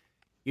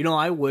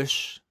 I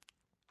wish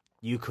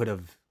you could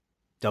have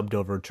dubbed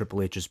over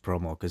Triple H's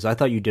promo, because I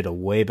thought you did a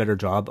way better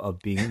job of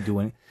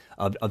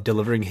of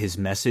delivering his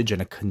message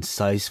in a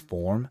concise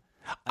form.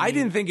 I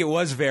didn't think it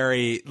was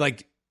very,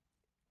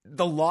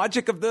 the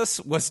logic of this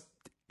was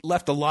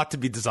left a lot to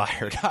be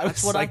desired. I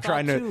was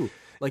trying to...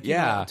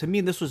 to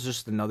me, this was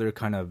just another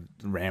kind of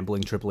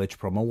rambling Triple H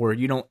promo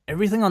where,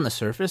 everything on the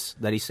surface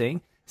that he's saying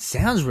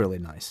sounds really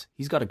nice.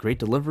 He's got a great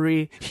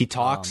delivery. He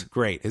talks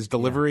great. His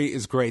delivery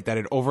is great, that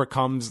it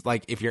overcomes,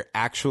 if you're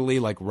actually,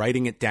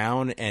 writing it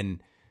down and...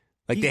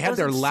 they had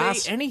their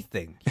last... say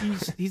anything.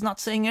 He's not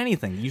saying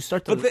anything. You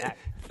start to...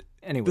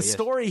 Anyway, the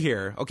story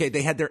here,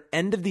 they had their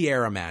end of the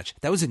era match.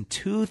 That was in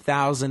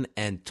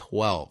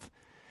 2012.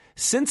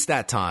 Since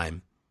that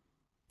time,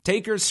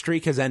 Taker's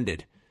streak has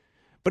ended.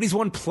 But he's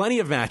won plenty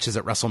of matches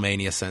at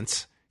WrestleMania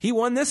since. He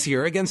won this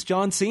year against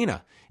John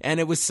Cena. And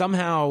it was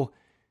somehow...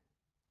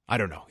 I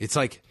don't know. It's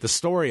like the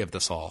story of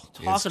this all.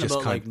 Talking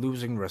about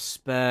losing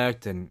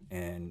respect and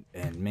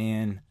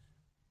man,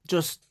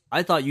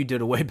 I thought you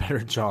did a way better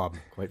job,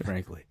 quite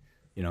frankly.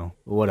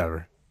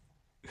 Whatever.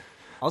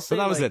 I'll say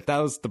that was it. That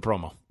was the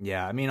promo.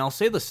 Yeah, I mean, I'll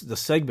say the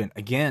segment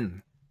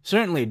again.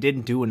 Certainly, it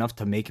didn't do enough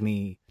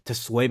to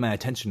sway my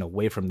attention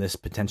away from this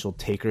potential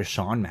Taker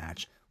Shawn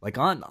match.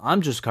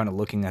 I'm just kind of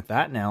looking at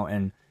that now,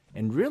 and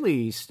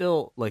really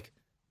still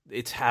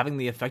it's having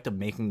the effect of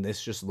making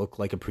this just look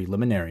like a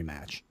preliminary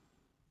match.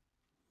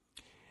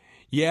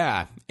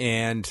 Yeah,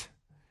 and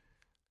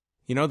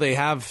they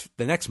have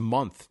the next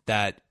month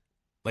that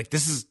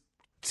this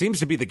seems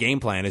to be the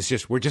game plan. Is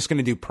just we're just going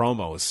to do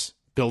promos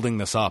building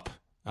this up.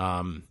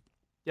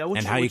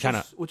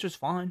 Which is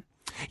fine.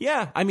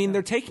 Yeah, I mean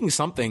they're taking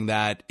something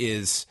that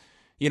is,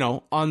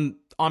 on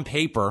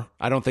paper,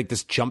 I don't think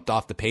this jumped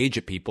off the page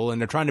at people, and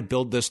they're trying to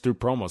build this through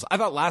promos. I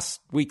thought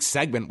last week's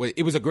segment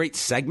it was a great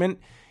segment.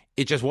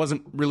 It just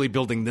wasn't really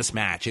building this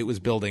match. It was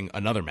building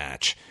another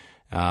match.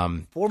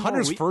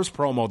 Hunter's first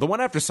promo, the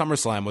one after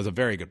SummerSlam, was a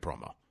very good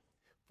promo.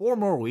 4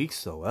 more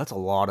weeks, though. That's a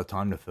lot of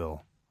time to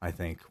fill, I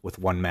think, with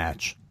one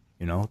match.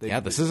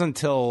 This is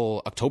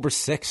until October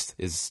 6th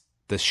is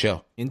this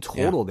show. In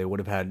total, they would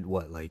have had,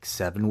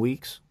 7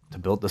 weeks to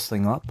build this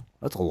thing up?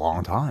 That's a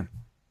long time.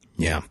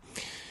 Yeah.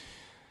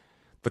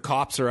 The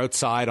cops are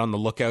outside on the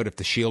lookout if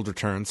the Shield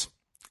returns.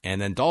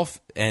 And then Dolph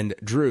and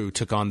Drew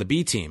took on the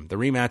B Team, the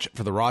rematch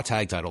for the Raw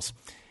Tag titles.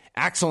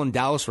 Axel and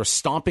Dallas were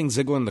stomping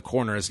Ziggler in the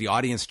corner as the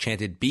audience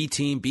chanted, B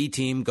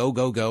Team, go,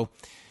 go, go.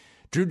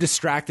 Drew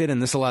distracted,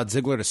 and this allowed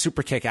Ziggler to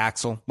super kick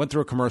Axel. Went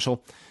through a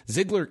commercial.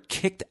 Ziggler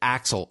kicked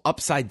Axel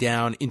upside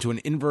down into an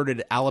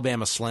inverted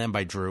Alabama slam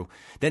by Drew.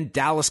 Then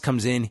Dallas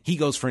comes in. He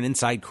goes for an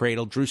inside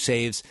cradle. Drew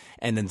saves,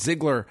 and then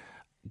Ziggler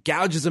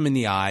gouges him in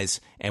the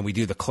eyes, and we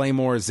do the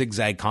Claymore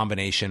zigzag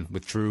combination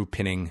with Drew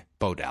pinning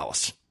Bo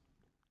Dallas.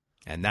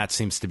 And that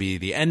seems to be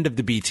the end of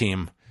the B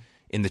Team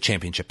in the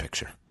championship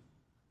picture.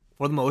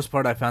 For the most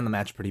part, I found the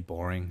match pretty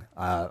boring.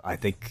 I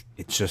think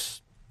it's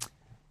just...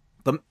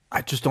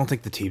 I just don't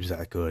think the team's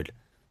that good.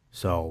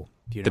 So,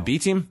 The B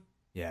Team?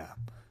 Yeah.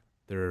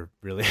 they're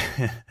really,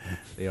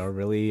 they are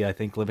really, I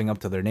think, living up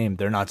to their name.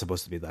 They're not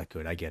supposed to be that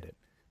good. I get it.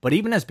 But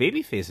even as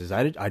baby faces,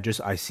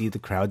 I see the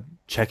crowd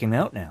checking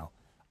out now.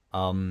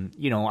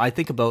 I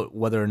think about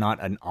whether or not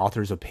an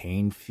Authors of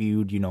Pain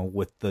feud,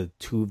 with the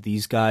two of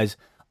these guys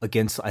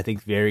against, I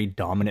think, very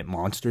dominant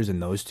monsters in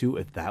those two,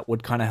 if that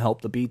would kind of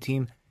help the B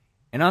team.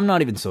 And I'm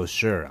not even so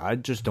sure. I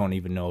just don't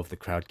even know if the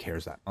crowd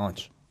cares that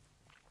much.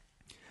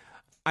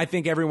 I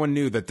think everyone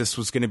knew that this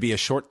was going to be a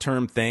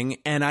short-term thing,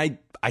 and I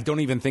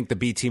don't even think the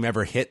B team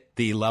ever hit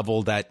the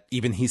level that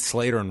even Heath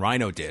Slater and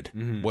Rhino did,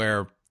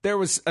 where there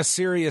was a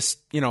serious,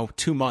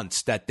 2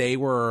 months that they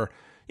were,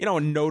 a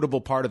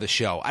notable part of the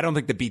show. I don't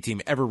think the B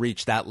team ever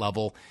reached that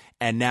level,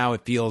 and now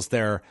it feels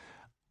they're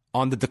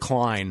on the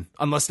decline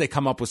unless they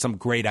come up with some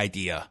great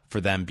idea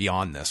for them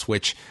beyond this,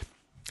 which,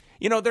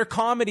 their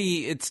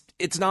comedy,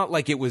 it's not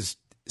like it was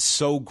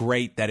so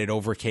great that it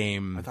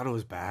overcame. I thought it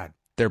was bad.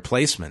 Their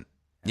placement.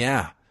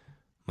 Yeah.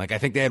 Like, I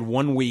think they had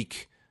 1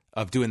 week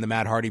of doing the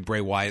Matt Hardy,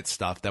 Bray Wyatt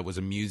stuff that was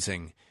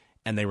amusing,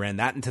 and they ran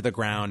that into the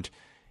ground.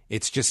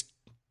 It's just,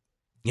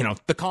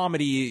 the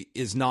comedy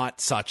is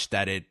not such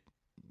that it,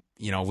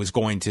 was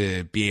going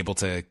to be able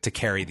to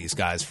carry these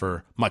guys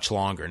for much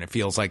longer, and it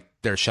feels like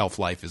their shelf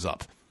life is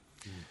up.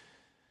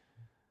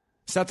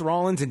 Seth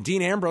Rollins and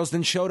Dean Ambrose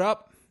then showed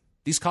up.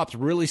 These cops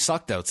really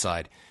sucked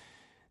outside.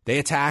 They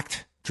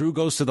attacked. Drew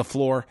goes to the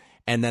floor.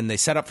 And then they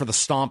set up for the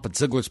stomp, but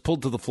Ziggler's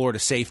pulled to the floor to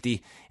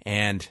safety,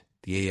 and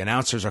the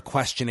announcers are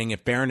questioning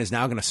if Baron is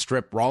now going to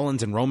strip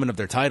Rollins and Roman of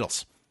their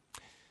titles.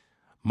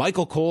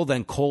 Michael Cole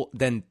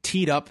then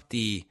teed up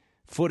the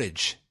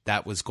footage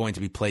that was going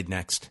to be played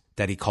next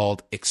that he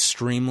called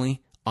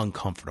extremely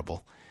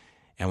uncomfortable.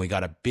 And we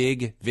got a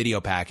big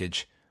video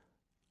package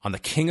on the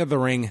King of the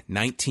Ring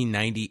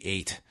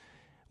 1998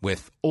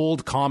 with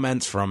old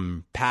comments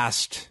from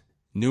past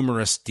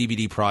numerous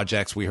DVD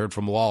projects. We heard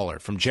from Lawler,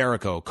 from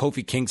Jericho,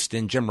 Kofi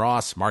Kingston, Jim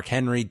Ross, Mark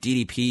Henry,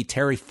 DDP,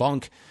 Terry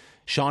Funk,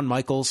 Shawn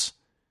Michaels.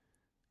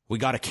 We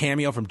got a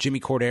cameo from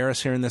Jimmy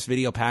Corderas here in this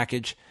video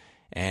package.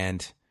 And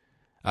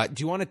do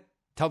you want to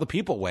tell the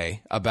people,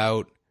 Way,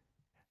 about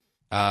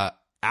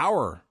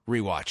our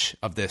rewatch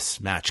of this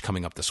match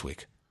coming up this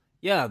week?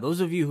 Yeah, those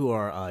of you who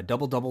are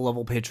double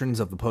level patrons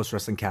of the Post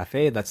Wrestling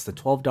Cafe, that's the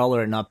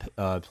 $12 and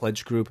up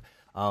pledge group.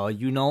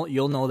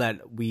 You'll know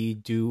that we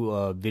do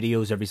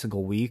videos every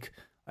single week,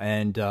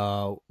 and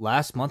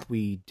last month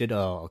we did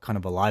a kind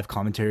of a live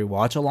commentary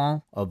watch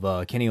along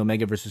of Kenny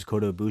Omega versus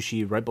Kota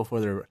Ibushi right before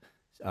their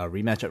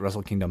rematch at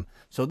Wrestle Kingdom.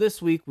 So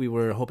this week we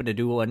were hoping to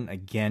do one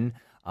again,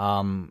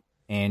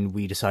 and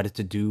we decided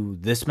to do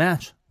this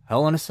match,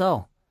 Hell in a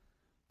Cell,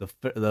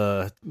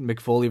 the Mick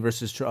Foley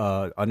versus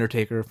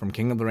Undertaker from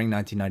King of the Ring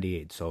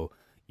 1998. So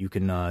you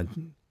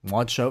can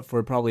watch out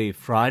for probably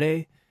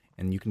Friday.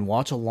 And you can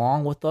watch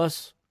along with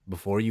us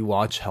before you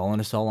watch Hell in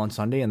a Cell on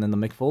Sunday and then the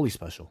Mick Foley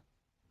special.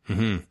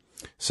 Mm-hmm.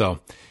 So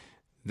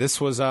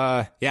this was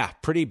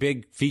pretty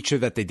big feature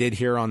that they did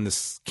here on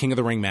this King of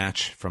the Ring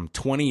match from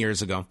 20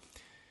 years ago.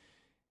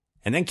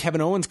 And then Kevin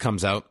Owens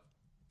comes out,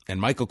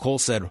 and Michael Cole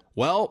said,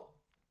 well,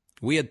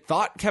 we had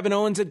thought Kevin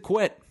Owens had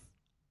quit,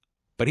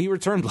 but he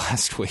returned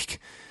last week.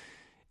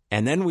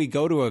 And then we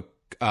go to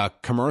a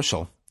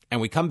commercial,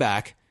 and we come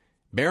back.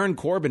 Baron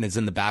Corbin is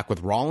in the back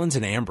with Rollins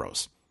and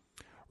Ambrose.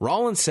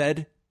 Rollins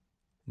said,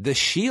 the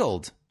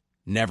Shield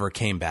never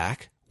came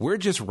back. We're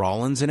just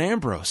Rollins and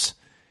Ambrose.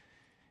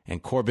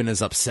 And Corbin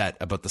is upset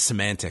about the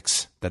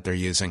semantics that they're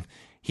using.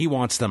 He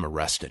wants them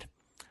arrested.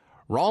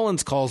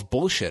 Rollins calls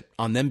bullshit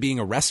on them being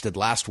arrested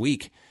last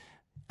week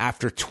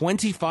after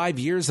 25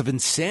 years of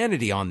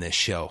insanity on this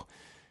show.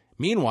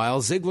 Meanwhile,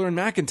 Ziggler and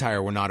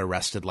McIntyre were not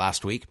arrested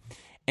last week,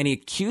 and he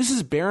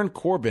accuses Baron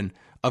Corbin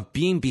of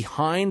being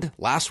behind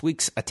last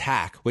week's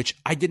attack, which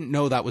I didn't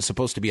know that was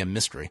supposed to be a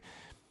mystery.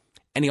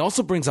 And he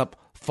also brings up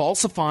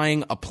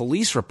falsifying a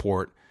police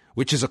report,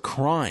 which is a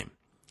crime.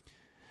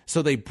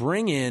 So they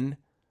bring in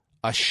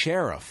a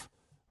sheriff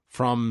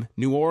from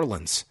New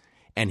Orleans,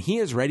 and he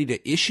is ready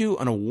to issue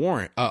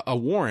a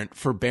warrant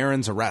for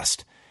Baron's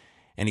arrest.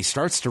 And he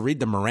starts to read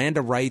the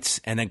Miranda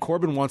rights, and then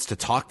Corbin wants to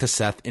talk to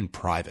Seth in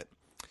private.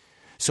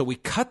 So we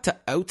cut to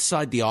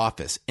outside the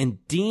office,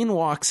 and Dean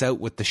walks out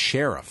with the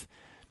sheriff,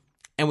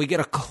 and we get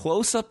a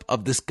close-up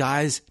of this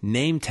guy's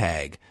name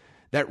tag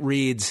that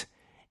reads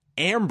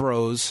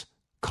Ambrose,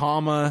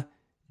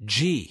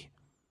 G.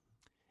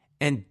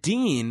 And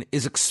Dean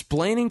is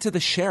explaining to the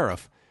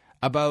sheriff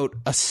about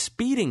a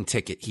speeding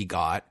ticket he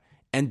got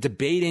and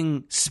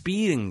debating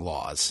speeding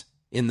laws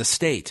in the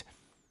state.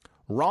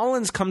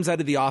 Rollins comes out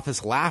of the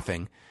office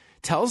laughing,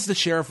 tells the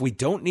sheriff we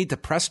don't need to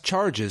press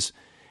charges,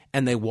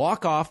 and they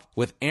walk off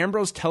with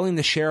Ambrose telling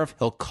the sheriff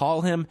he'll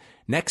call him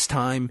next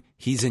time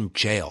he's in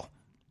jail.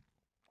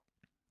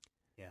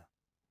 Yeah.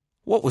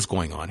 What was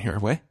going on here,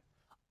 Way?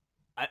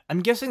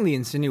 I'm guessing the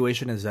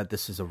insinuation is that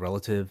this is a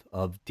relative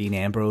of Dean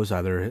Ambrose,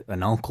 either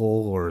an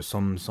uncle or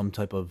some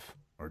type of,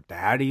 or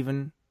dad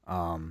even.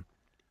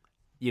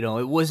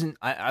 It wasn't,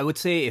 I would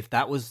say if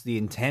that was the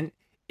intent,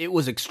 it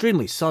was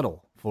extremely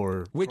subtle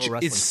for which pro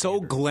is so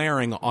standards.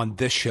 Glaring on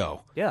this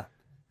show. Yeah.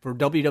 for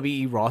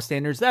WWE Raw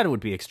standards, that would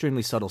be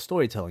extremely subtle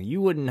storytelling.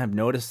 You wouldn't have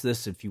noticed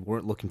this if you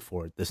weren't looking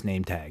for it, this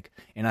name tag.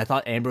 And I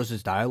thought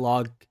Ambrose's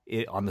dialogue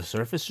on the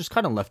surface just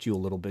kind of left you a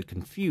little bit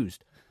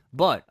confused.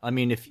 But, I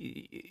mean, if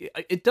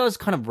it does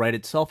kind of write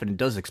itself, and it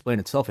does explain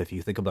itself if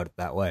you think about it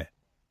that way.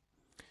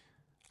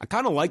 I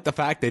kind of like the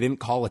fact they didn't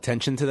call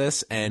attention to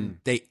this, and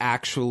they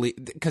actually,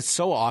 because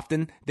so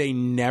often they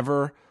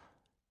never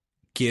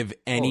give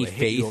any they hit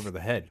faith you over the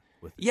head.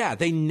 Yeah,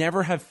 they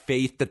never have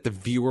faith that the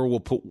viewer will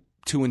put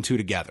 2 and 2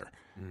 together.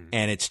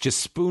 And it's just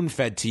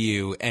spoon-fed to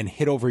you and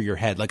hit over your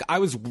head. Like, I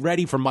was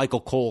ready for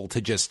Michael Cole to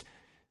just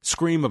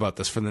scream about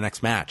this for the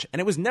next match, and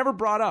it was never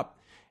brought up.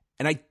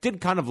 And I did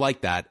kind of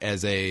like that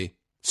as a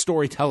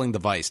storytelling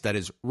device that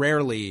is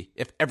rarely,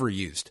 if ever,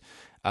 used.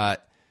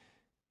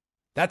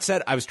 That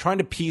said, I was trying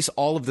to piece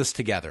all of this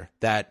together.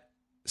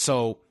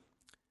 So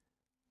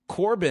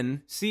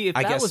Corbin... See, if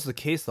that was the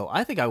case, though,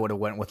 I think I would have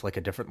went with, like,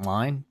 a different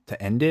line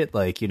to end it.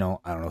 Like, you know,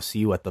 I don't know, see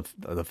you at the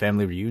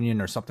family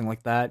reunion or something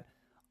like that.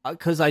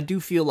 Because I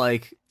do feel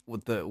like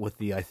with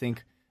the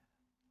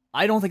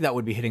I don't think that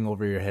would be hitting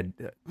over your head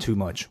too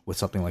much with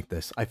something like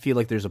this. I feel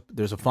like there's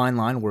a fine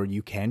line where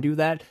you can do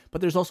that, but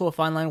there's also a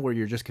fine line where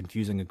you're just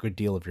confusing a good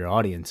deal of your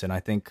audience, and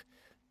I think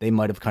they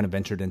might have kind of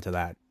ventured into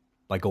that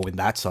by going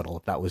that subtle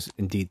if that was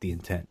indeed the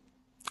intent.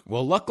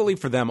 Well, luckily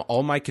for them,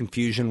 all my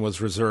confusion was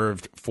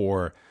reserved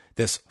for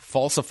this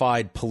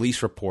falsified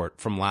police report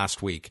from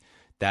last week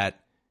that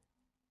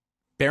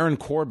Baron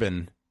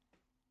Corbin,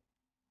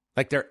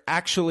 like, there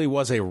actually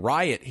was a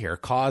riot here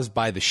caused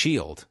by the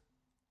Shield.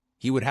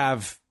 He would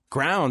have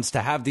grounds to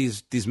have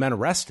these men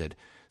arrested.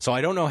 So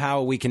I don't know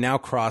how we can now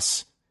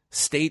cross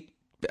state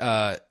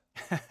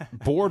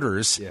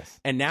borders, Yes.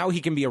 and now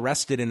he can be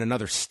arrested in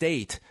another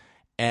state.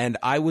 And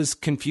I was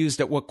confused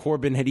at what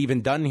Corbin had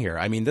even done here.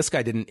 I mean, this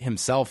guy didn't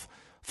himself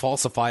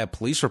falsify a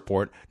police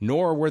report,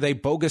 nor were they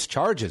bogus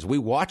charges. We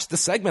watched the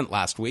segment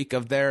last week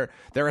of their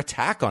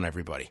attack on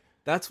everybody.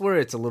 That's where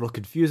it's a little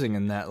confusing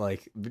in that,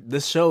 like,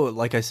 this show,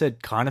 like I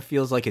said, kind of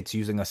feels like it's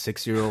using a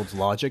 6-year-old's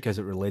logic as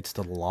it relates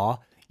to the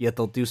law, yet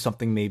they'll do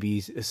something maybe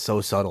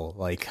so subtle,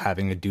 like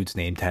having a dude's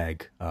name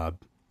tag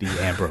be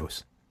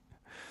Ambrose.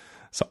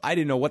 So I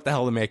didn't know what the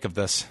hell to make of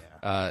this.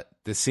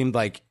 This seemed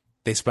like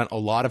they spent a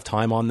lot of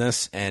time on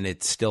this, and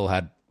it still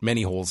had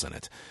many holes in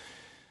it.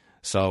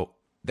 So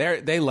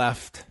they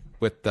left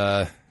with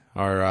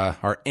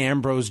our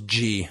Ambrose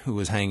G, who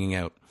was hanging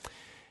out.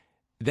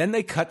 Then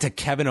they cut to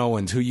Kevin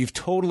Owens, who you've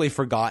totally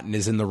forgotten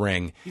is in the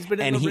ring. He's been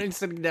in the ring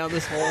sitting down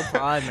this whole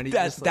time, and he's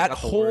just like,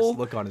 got the worst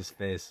look on his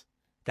face.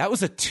 That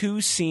was a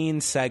 2-scene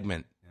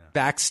segment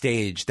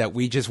backstage that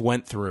we just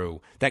went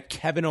through, that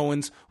Kevin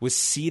Owens was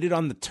seated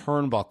on the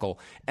turnbuckle,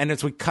 and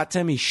as we cut to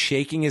him, he's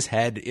shaking his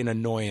head in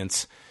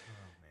annoyance.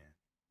 Oh, man.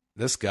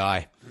 This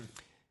guy.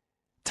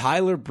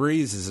 Tyler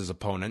Breeze is his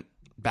opponent.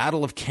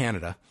 Battle of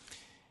Canada.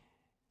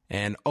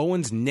 And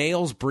Owens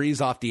nails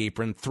Breeze off the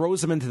apron,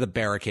 throws him into the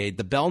barricade.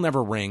 The bell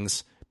never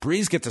rings.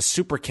 Breeze gets a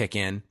super kick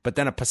in, but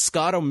then a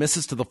Pescado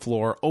misses to the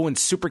floor. Owens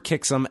super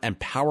kicks him and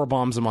power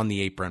bombs him on the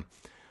apron.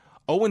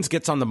 Owens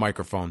gets on the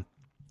microphone.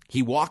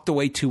 He walked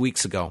away 2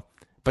 weeks ago,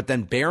 but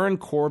then Baron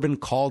Corbin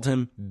called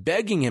him,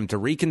 begging him to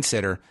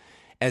reconsider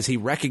as he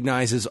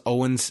recognizes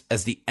Owens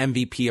as the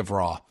MVP of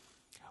Raw.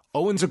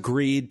 Owens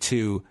agreed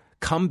to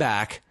come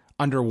back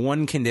under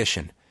one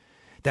condition,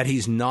 that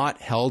he's not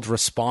held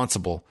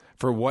responsible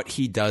for what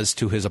he does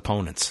to his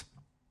opponents.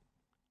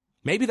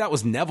 Maybe that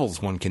was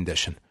Neville's one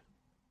condition.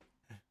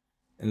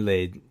 And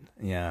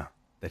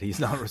that he's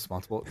not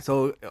responsible.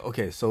 So,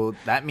 okay, so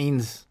that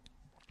means...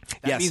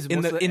 Yes,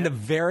 in the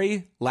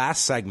very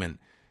last segment,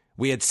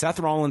 we had Seth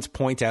Rollins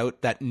point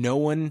out that no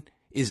one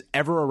is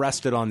ever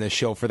arrested on this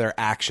show for their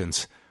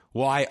actions.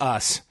 Why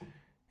us?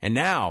 And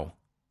now,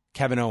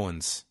 Kevin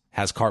Owens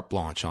has carte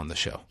blanche on the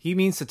show. He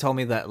means to tell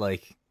me that,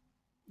 like,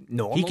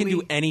 normally... He can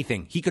do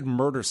anything. He could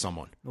murder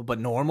someone. But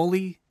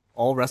normally,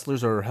 all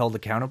wrestlers are held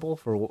accountable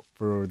for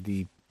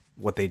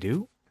what they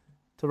do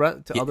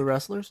to other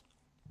wrestlers?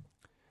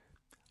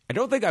 I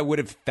don't think I would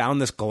have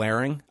found this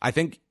glaring.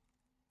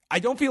 I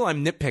don't feel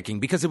I'm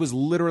nitpicking, because it was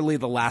literally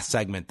the last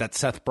segment that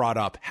Seth brought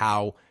up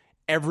how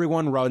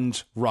everyone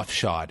runs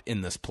roughshod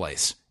in this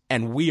place,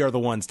 and we are the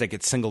ones that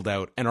get singled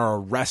out and are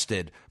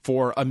arrested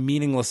for a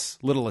meaningless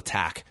little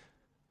attack.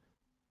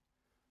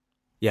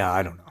 Yeah,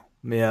 I don't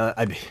know.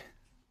 Yeah,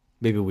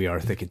 maybe we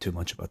are thinking too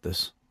much about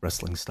this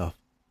wrestling stuff.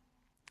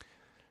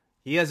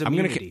 He has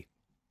immunity.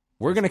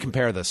 We're going to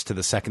compare this to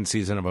the second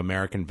season of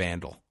American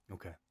Vandal.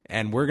 Okay.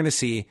 And we're going to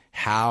see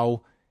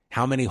how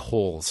many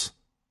holes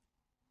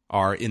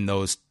are in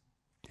those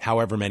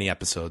however many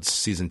episodes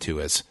season 2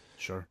 is.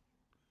 Sure.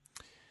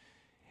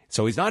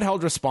 So he's not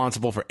held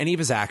responsible for any of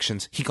his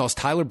actions. He calls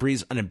Tyler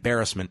Breeze an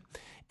embarrassment,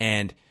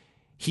 and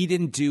he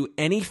didn't do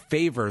any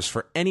favors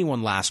for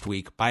anyone last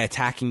week by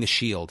attacking the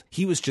Shield.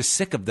 He was just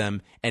sick of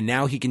them, and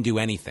now he can do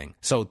anything.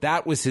 So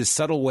that was his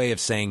subtle way of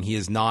saying he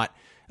is not...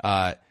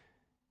 that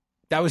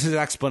was his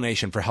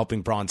explanation for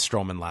helping Braun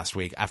Strowman last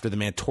week after the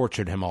man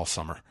tortured him all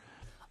summer.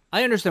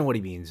 I understand what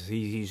he means.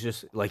 He's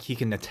just, like, he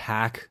can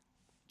attack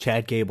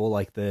Chad Gable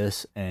like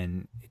this,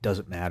 and it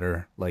doesn't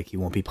matter. Like, he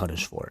won't be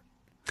punished for it.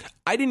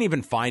 I didn't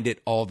even find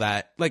it all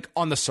that, like,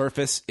 on the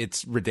surface,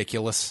 it's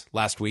ridiculous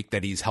last week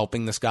that he's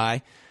helping this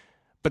guy.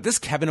 But this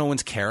Kevin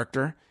Owens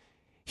character,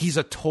 he's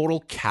a total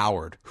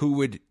coward who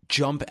would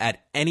jump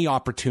at any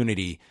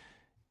opportunity,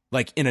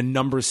 like in a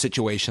numbers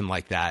situation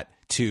like that,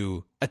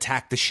 to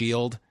attack the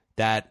Shield.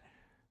 That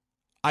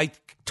I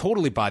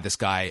totally buy this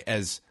guy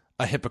as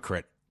a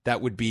hypocrite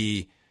that would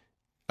be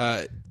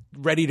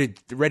ready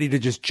to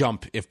just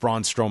jump if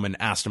Braun Strowman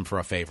asked him for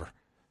a favor.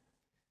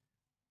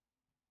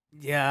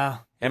 Yeah.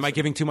 Am I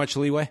giving too much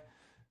leeway?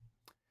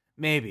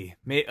 Maybe.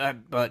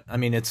 But I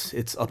mean,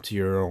 it's up to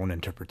your own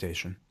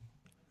interpretation.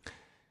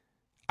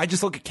 I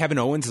just look at Kevin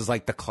Owens as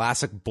like the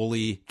classic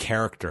bully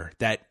character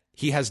that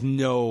he has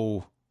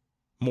no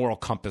moral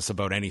compass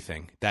about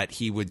anything, that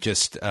he would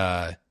just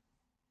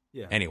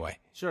anyway.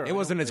 Sure. It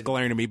wasn't as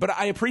glaring to me, but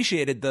I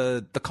appreciated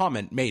the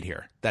comment made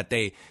here that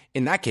they,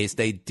 in that case,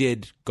 they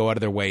did go out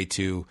of their way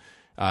to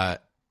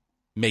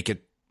make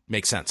it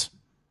make sense.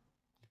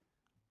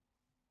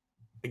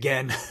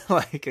 Again,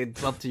 like,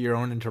 it's up to your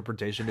own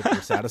interpretation if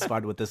you're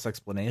satisfied with this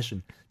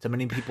explanation. To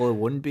many people, it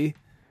wouldn't be.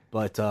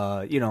 But,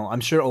 I'm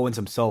sure Owens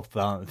himself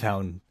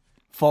found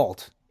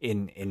fault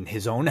in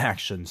his own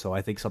action. So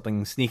I think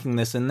sneaking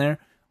this in there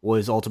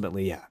was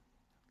ultimately,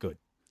 good.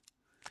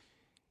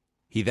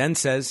 He then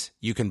says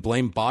you can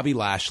blame Bobby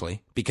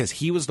Lashley because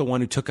he was the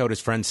one who took out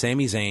his friend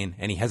Sami Zayn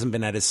and he hasn't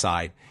been at his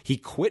side. He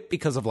quit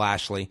because of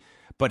Lashley,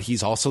 but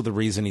he's also the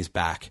reason he's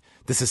back.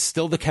 This is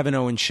still the Kevin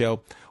Owens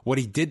show. What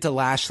he did to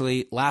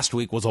Lashley last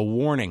week was a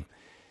warning.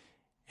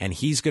 And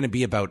he's going to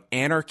be about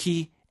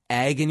anarchy,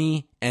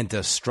 agony, and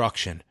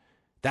destruction.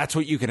 That's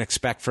what you can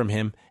expect from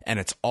him, and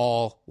it's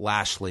all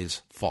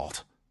Lashley's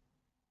fault.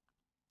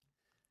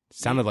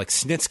 Sounded like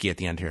Snitsky at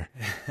the end here.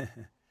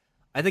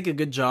 I think a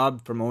good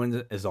job from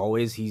Owens, as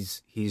always.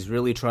 He's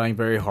really trying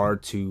very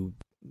hard to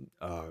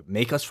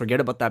make us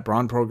forget about that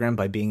Braun program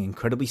by being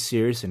incredibly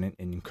serious and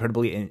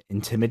incredibly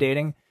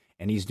intimidating,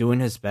 and he's doing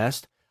his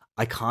best.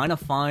 I kind of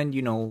find,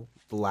 the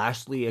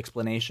Lashley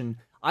explanation,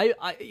 I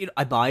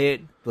buy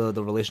it,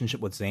 the relationship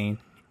with Zayn.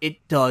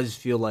 It does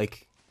feel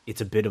like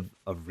it's a bit of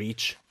a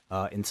reach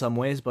in some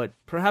ways, but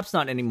perhaps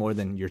not any more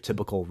than your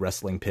typical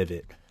wrestling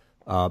pivot.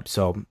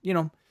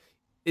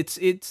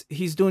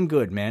 He's doing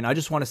good, man. I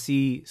just want to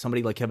see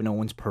somebody like Kevin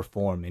Owens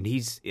perform, and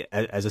he's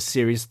as a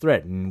serious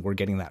threat, and we're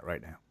getting that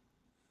right now.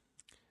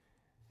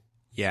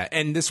 Yeah,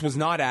 and this was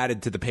not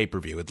added to the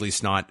pay-per-view, at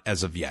least not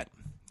as of yet.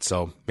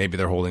 So maybe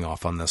they're holding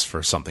off on this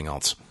for something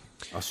else.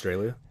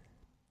 Australia?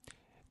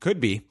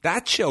 Could be.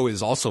 That show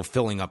is also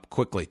filling up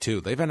quickly,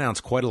 too. They've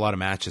announced quite a lot of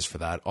matches for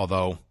that,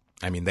 although,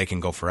 I mean, they can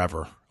go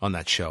forever on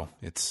that show.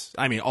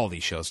 All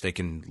these shows, they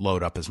can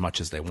load up as much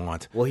as they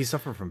want. Well, he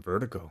suffered from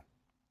vertigo.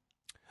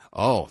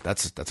 Oh,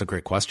 that's a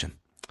great question.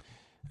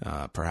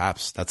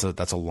 Perhaps that's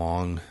a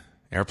long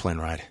airplane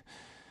ride.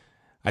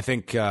 I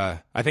think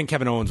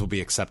Kevin Owens will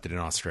be accepted in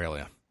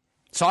Australia.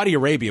 Saudi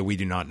Arabia, we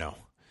do not know.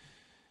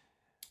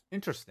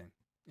 Interesting.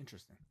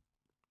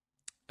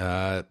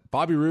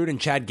 Bobby Roode and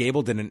Chad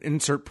Gable did an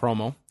insert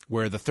promo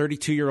where the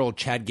 32-year-old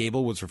Chad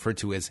Gable was referred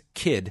to as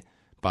Kid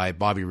by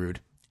Bobby Roode.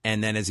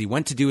 And then as he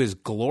went to do his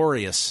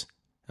glorious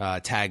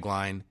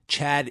tagline,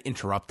 Chad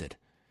interrupted.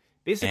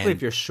 Basically,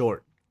 if you're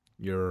short,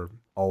 you're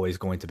always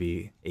going to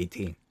be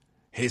 18.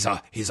 He's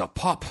a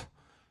pup.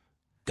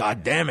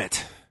 God damn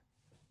it.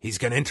 He's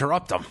going to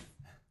interrupt him.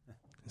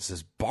 This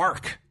is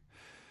bark.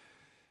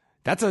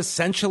 That's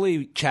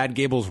essentially Chad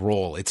Gable's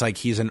role. It's like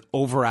he's an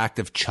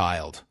overactive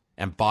child,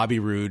 and Bobby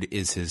Roode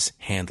is his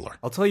handler.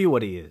 I'll tell you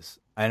what he is,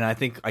 and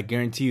I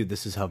guarantee you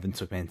this is how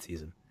Vince McMahon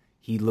sees him.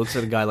 He looks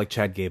at a guy like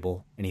Chad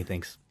Gable, and he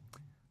thinks,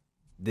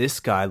 this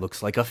guy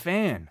looks like a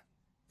fan.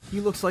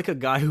 He looks like a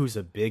guy who's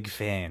a big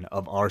fan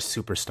of our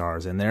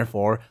superstars, and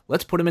therefore,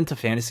 let's put him into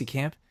fantasy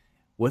camp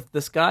with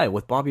this guy,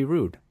 with Bobby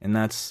Roode. And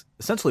that's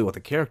essentially what the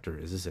character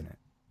is, isn't it?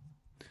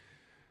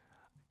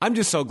 I'm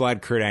just so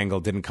glad Kurt Angle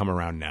didn't come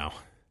around now.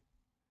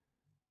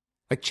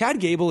 Like, Chad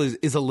Gable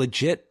is a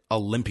legit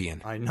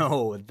Olympian. I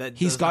know. That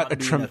he's got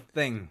a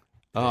thing.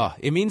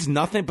 It means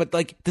nothing, but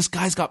like, this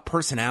guy's got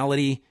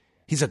personality.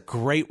 He's a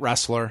great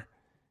wrestler,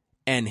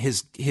 and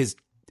his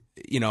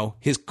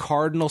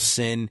cardinal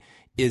sin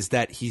is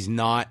that he's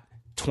not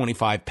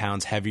 25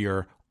 pounds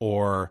heavier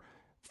or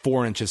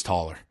 4 inches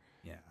taller.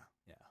 Yeah.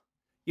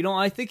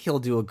 I think he'll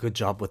do a good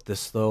job with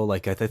this, though.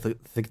 Like, I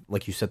think,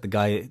 like you said, the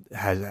guy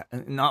has,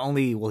 not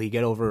only will he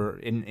get over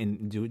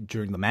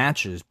during the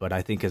matches, but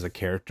I think as a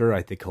character,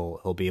 I think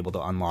he'll be able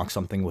to unlock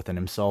something within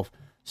himself.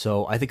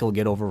 So I think he'll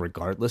get over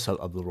regardless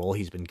of the role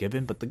he's been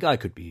given, but the guy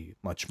could be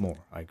much more.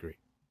 I agree.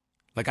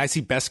 Like, I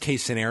see best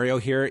case scenario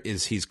here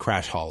is he's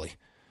Crash Holly.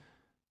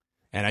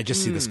 And I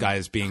just see this guy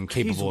as being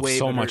capable of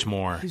so much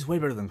more. He's way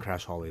better than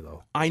Crash Holly,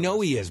 though. I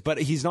know he is, but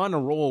he's not in a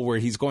role where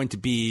he's going to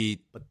be...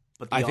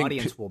 But the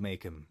audience will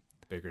make him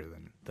bigger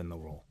than the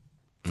role.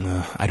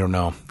 I don't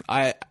know.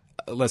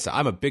 Listen,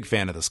 I'm a big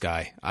fan of this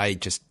guy.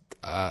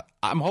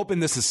 I'm hoping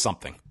this is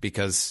something,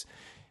 because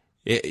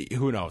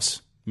who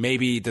knows?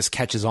 Maybe this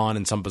catches on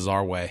in some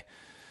bizarre way.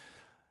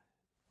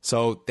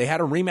 So they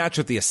had a rematch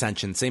with the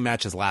Ascension, same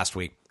match as last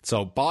week.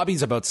 So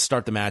Bobby's about to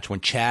start the match when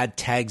Chad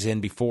tags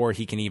in before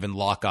he can even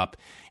lock up,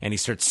 and he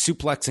starts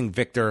suplexing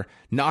Victor,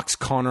 knocks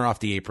Connor off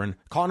the apron.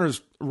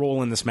 Connor's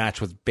role in this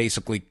match was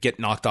basically get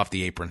knocked off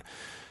the apron.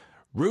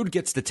 Rude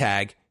gets the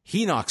tag.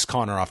 He knocks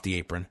Connor off the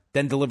apron,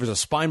 then delivers a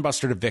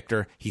spinebuster to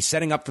Victor. He's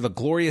setting up for the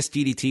glorious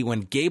DDT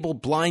when Gable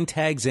blind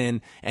tags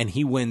in, and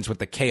he wins with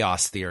the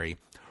Chaos Theory.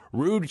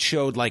 Rude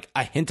showed like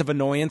a hint of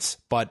annoyance,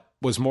 but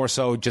was more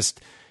so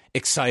just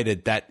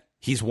excited that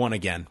he's won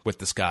again with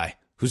this guy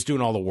who's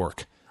doing all the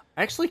work.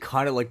 I actually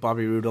kind of like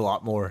Bobby Roode a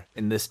lot more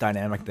in this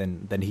dynamic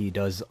than he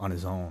does on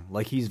his own.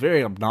 Like, he's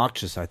very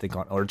obnoxious, I think,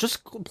 or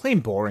just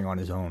plain boring on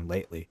his own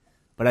lately.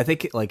 But I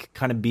think, like,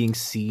 kind of being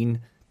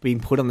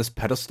put on this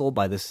pedestal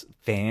by this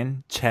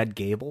fan, Chad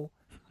Gable,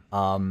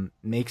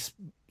 makes,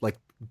 like,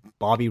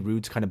 Bobby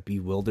Roode's kind of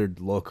bewildered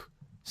look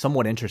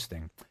somewhat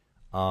interesting.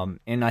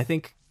 And I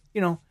think,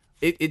 you know,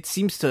 it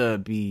seems to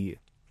be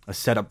a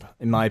setup,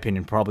 in my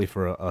opinion, probably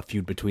for a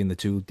feud between the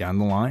two down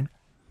the line.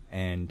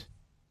 And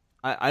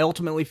I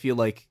ultimately feel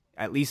like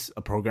at least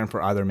a program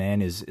for either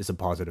man is a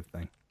positive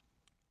thing.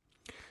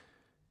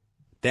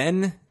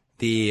 Then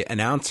the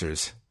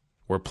announcers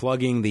were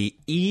plugging the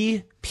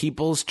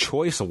People's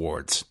Choice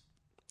Awards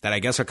that I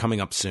guess are coming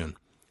up soon.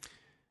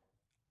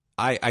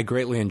 I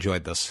greatly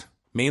enjoyed this,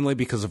 mainly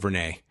because of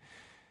Renee.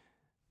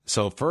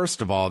 So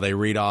first of all, they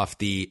read off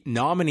the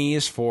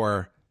nominees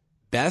for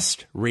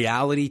Best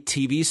Reality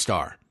TV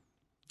Star: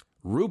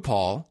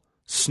 RuPaul,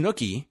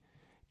 Snooki,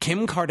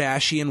 Kim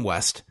Kardashian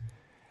West,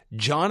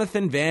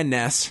 Jonathan Van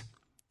Ness,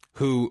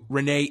 who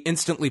Renee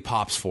instantly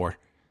pops for,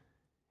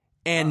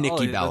 and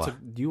Nikki Bella.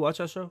 Do you watch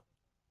that show?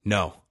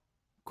 No.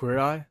 Queer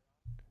Eye?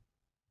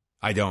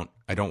 I don't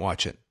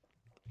watch it.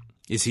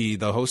 Is he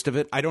the host of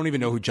it? I don't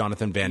even know who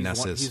Jonathan Van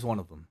Ness is. He's one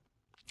of them.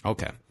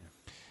 Okay.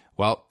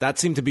 Well, that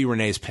seemed to be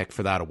Renee's pick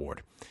for that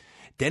award.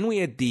 Then we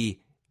had the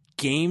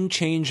Game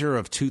Changer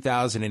of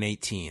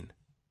 2018.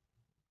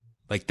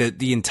 Like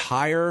the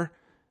entire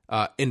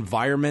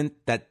environment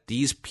that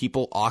these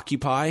people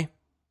occupy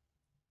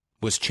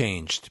was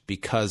changed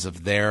because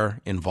of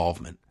their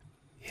involvement.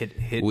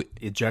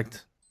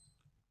 Eject,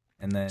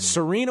 and then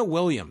Serena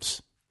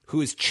Williams,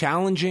 who is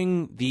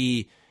challenging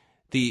the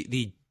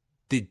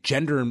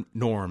gender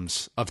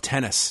norms of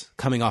tennis,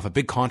 coming off a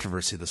big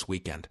controversy this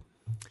weekend.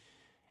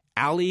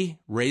 Ali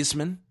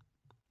Raisman,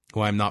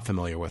 who I'm not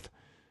familiar with,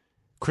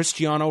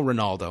 Cristiano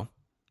Ronaldo,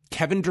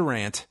 Kevin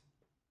Durant,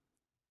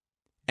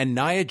 and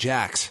Nia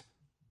Jax.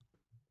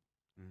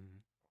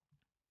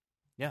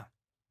 Yeah.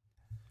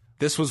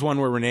 This was one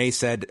where Renee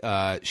said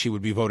she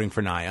would be voting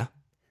for Nia.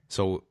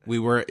 So we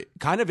were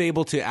kind of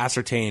able to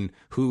ascertain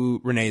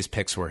who Renee's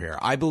picks were here.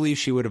 I believe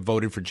she would have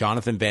voted for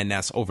Jonathan Van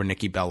Ness over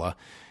Nikki Bella.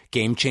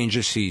 Game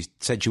Changer, she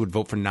said she would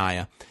vote for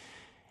Nia.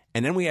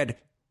 And then we had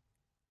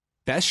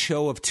Best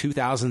Show of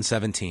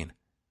 2017.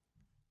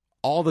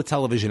 All the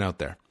television out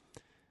there.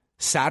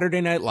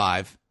 Saturday Night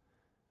Live,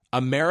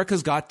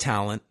 America's Got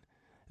Talent,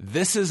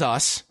 This Is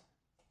Us,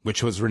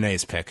 which was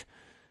Renee's pick,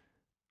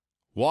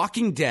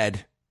 Walking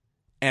Dead,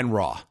 and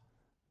Raw.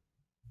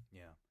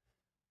 Yeah.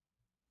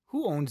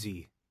 Who owns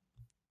E?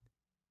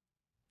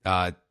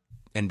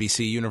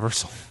 NBC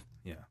Universal.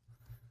 Yeah.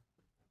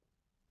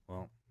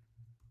 Well,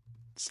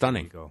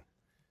 stunning. There you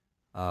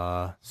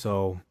go.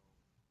 So,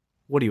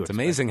 what do you expect?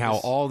 It's amazing how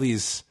all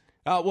these...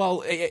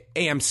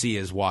 AMC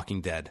is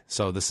Walking Dead,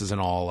 so this isn't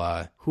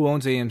all... Who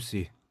owns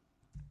AMC?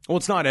 Well,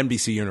 it's not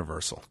NBC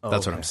Universal.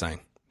 That's okay. what I'm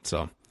saying.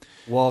 So,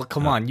 well,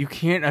 come on. You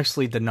can't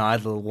actually deny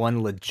the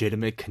one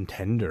legitimate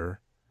contender,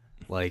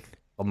 like,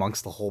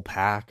 amongst the whole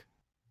pack.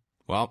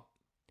 Well,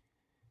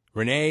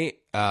 Renee,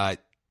 I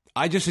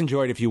just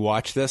enjoyed, if you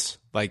watch this,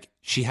 like,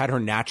 she had her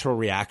natural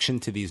reaction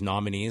to these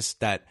nominees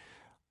that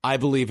I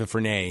believe if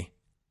Renee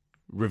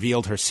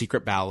revealed her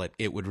secret ballot,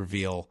 it would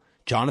reveal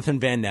Jonathan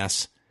Van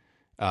Ness,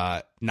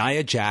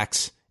 Nia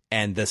Jax,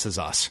 and This Is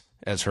Us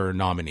as her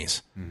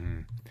nominees.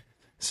 Mm-hmm.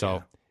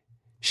 So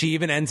she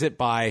even ends it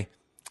by,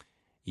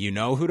 you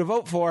know who to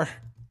vote for.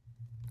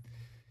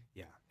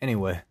 Yeah.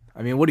 Anyway,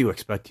 I mean, what do you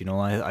expect? You know,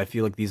 I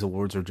feel like these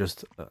awards are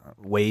just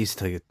ways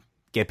to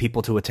get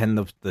people to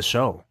attend the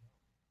show.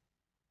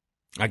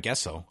 I guess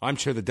so. I'm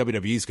sure the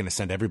WWE is going to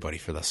send everybody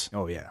for this.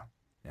 Oh, yeah.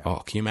 Oh,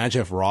 can you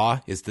imagine if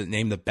Raw is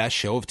named the best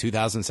show of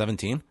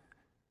 2017?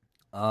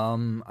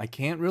 I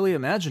can't really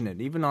imagine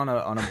it, even on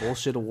a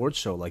bullshit award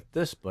show like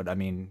this. But I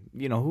mean,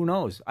 you know, who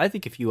knows? I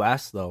think if you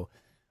ask though,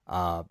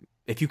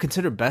 if you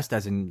consider best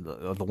as in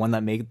the one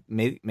that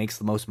makes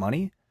the most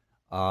money,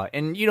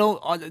 and you know,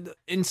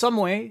 in some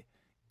way,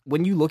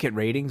 when you look at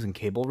ratings and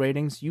cable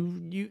ratings,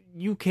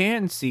 you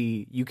can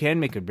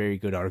make a very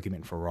good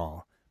argument for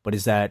Raw. But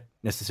is that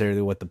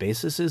necessarily what the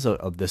basis is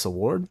of this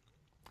award?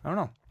 I don't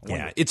know.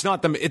 Yeah, it's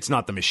not the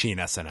machine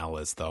SNL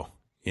is though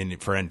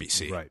for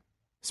NBC, right?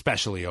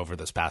 Especially over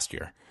this past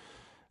year.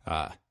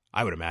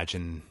 I would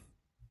imagine.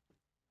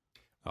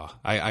 Oh,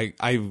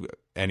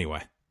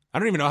 anyway, I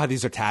don't even know how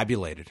these are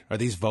tabulated. Are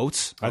these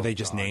votes? Are they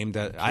just named?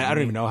 I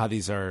don't even know how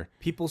these are.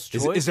 People's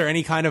Choice? Is there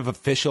any kind of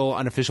official,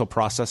 unofficial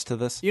process to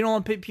this? You know,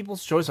 on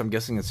People's Choice, I'm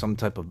guessing it's some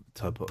type of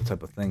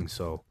thing.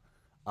 So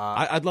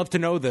I'd love to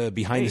know the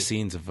behind the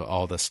scenes of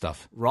all this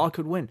stuff. Raw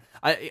could win.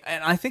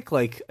 I think,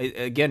 like,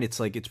 again, it's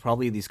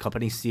probably these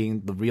companies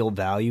seeing the real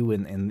value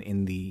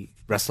in the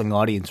wrestling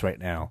audience right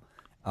now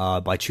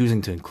by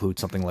choosing to include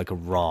something like a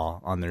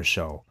Raw on their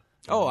show.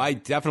 Oh, I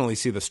definitely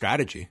see the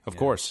strategy. Of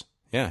course.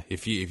 Yeah,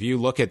 if you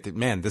look at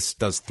this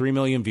does 3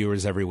 million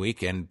viewers every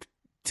week, and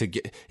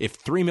if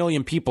 3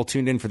 million people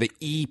tuned in for the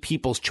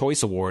People's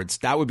Choice Awards,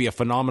 that would be a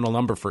phenomenal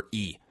number for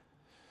E.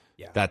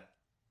 Yeah, that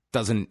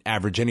doesn't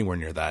average anywhere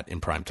near that in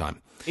prime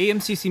time.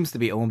 AMC seems to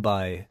be owned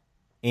by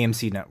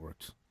AMC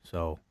Networks,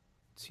 so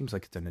it seems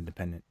like it's an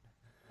independent.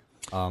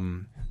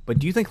 But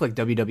do you think like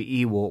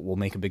WWE will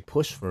make a big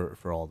push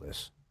for all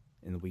this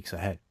in the weeks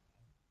ahead?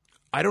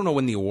 I don't know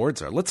when the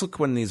awards are. Let's look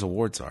when these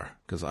awards are,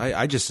 because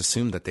I just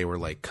assumed that they were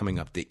like coming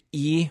up. The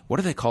E, what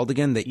are they called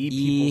again? The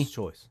People's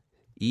Choice.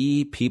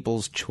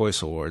 People's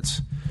Choice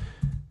Awards.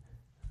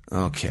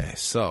 Okay,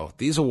 so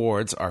these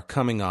awards are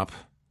coming up.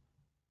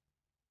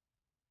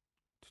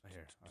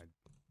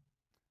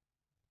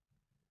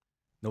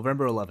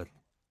 November 11th.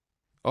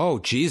 Oh,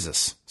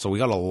 Jesus. So we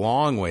got a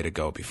long way to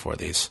go before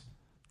these.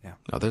 Yeah.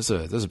 Oh, there's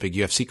a big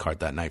UFC card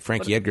that night.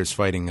 Frankie Edgar's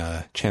fighting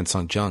Chan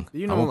Sung Jung.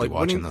 You know, I won't like be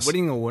watching this.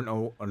 Winning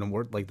an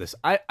award like this,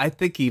 I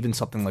think even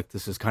something like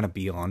this is kind of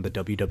beyond the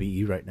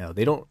WWE right now.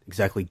 They don't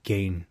exactly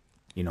gain,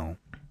 a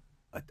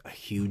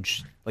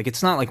huge, like,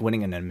 it's not like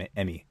winning an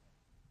Emmy.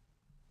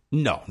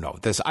 No.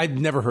 I've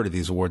never heard of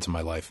these awards in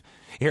my life.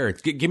 Here,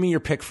 give me your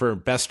pick for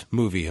best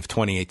movie of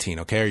 2018.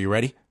 Okay, are you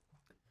ready?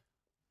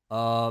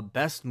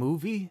 Best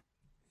movie?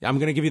 I'm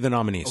going to give you the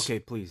nominees. Okay,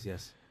 please,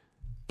 yes.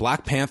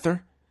 Black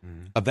Panther,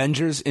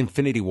 Avengers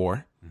Infinity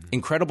War,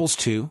 Incredibles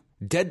 2,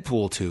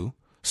 Deadpool 2,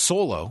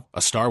 Solo,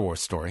 a Star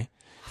Wars story,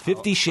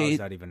 50 Shades... How is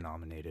that even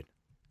nominated?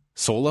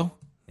 Solo?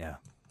 Yeah.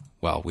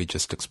 Well, we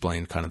just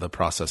explained kind of the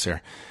process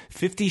here.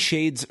 50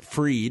 Shades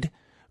Freed,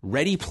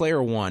 Ready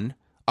Player One,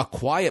 A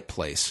Quiet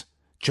Place,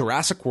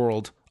 Jurassic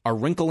World, A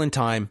Wrinkle in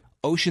Time,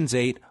 Ocean's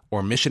 8,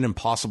 or Mission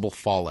Impossible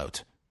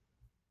Fallout.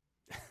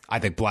 I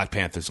think Black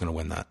Panther's going to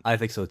win that. I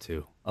think so,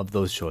 too. Of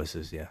those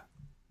choices, yeah.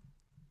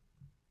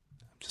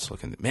 Just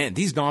looking, man,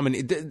 these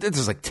nominees,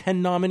 there's like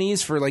 10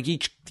 nominees for like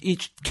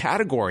each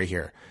category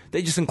here.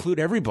 They just include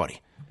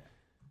everybody.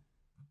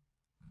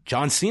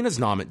 John Cena's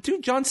nominated.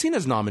 Dude, John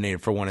Cena's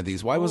nominated for one of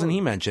these. Why wasn't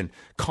he mentioned?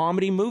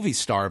 Comedy movie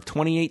star of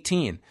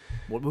 2018.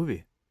 What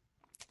movie?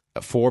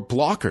 For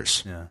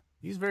Blockers. Yeah.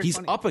 He's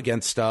funny. Up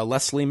against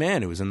Leslie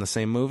Mann, who was in the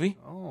same movie.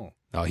 Oh.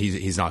 No,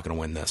 he's not going to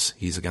win this.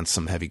 He's against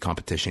some heavy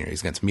competition here. He's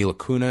against Mila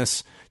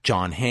Kunis,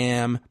 John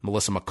Hamm,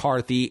 Melissa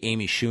McCarthy,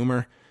 Amy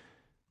Schumer.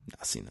 No,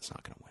 Cena's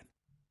not going to win.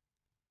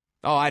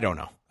 Oh, I don't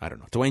know.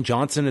 Dwayne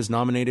Johnson is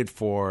nominated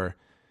for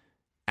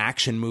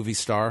action movie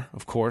star,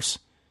 of course.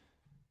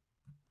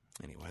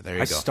 Anyway, there you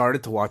go. I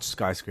started to watch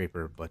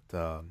Skyscraper, but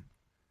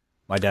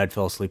my dad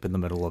fell asleep in the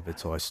middle of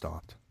it, so I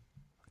stopped.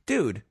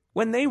 Dude,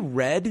 when they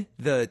read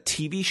the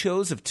TV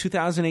shows of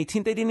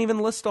 2018, they didn't even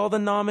list all the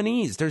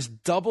nominees. There's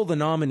double the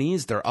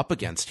nominees they're up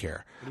against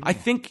here. I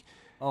think...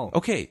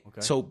 Okay,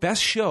 so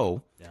best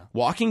show,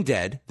 Walking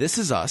Dead, This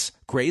Is Us,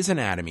 Grey's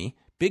Anatomy,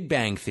 Big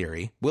Bang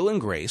Theory, Will and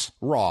Grace,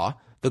 Raw,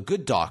 The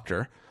Good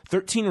Doctor,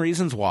 13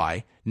 Reasons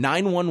Why,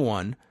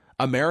 911,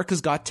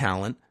 America's Got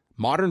Talent,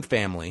 Modern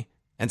Family,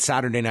 and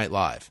Saturday Night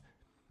Live.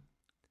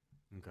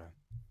 Okay.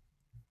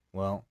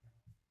 Well,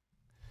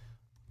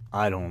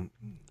 I don't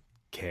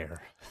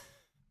care.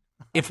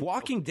 If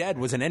Walking Dead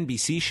was an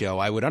NBC show,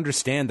 I would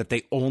understand that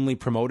they only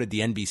promoted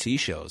the NBC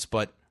shows,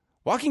 but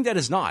Walking Dead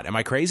is not. Am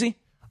I crazy?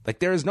 Like,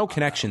 there is no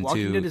connection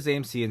Walking Dead is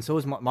AMC, and so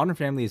is Modern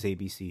Family is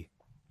ABC.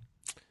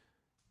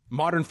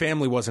 Modern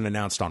Family wasn't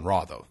announced on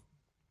Raw, though.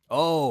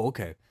 Oh,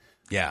 okay.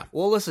 Yeah.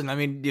 Well, listen, I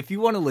mean, if you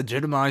want to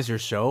legitimize your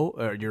show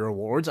or your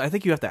awards, I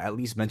think you have to at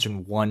least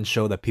mention one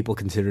show that people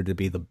consider to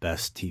be the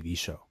best TV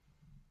show.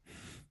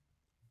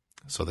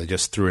 So they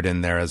just threw it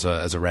in there as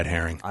a red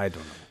herring. I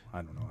don't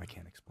know. I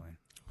can't explain.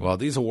 Well,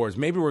 these awards,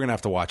 maybe we're going to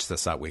have to watch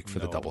this that week for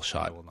the double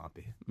shot. I will not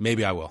be.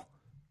 Maybe I will.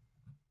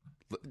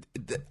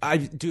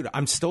 Dude,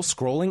 I'm still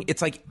scrolling.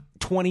 It's like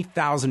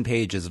 20,000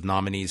 pages of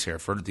nominees here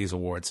for these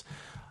awards.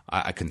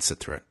 I couldn't sit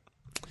through it.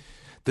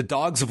 The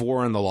Dogs of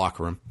War in the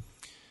locker room.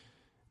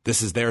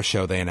 This is their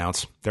show, they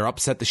announce. They're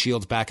upset the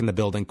Shield's back in the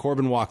building.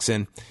 Corbin walks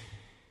in.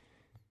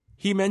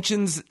 He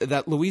mentions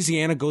that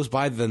Louisiana goes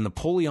by the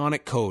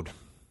Napoleonic Code.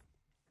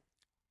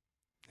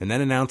 And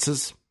then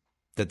announces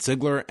that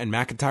Ziggler and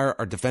McIntyre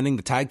are defending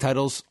the tag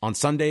titles on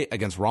Sunday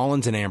against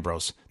Rollins and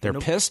Ambrose. They're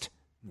pissed.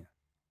 Yeah.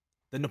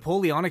 The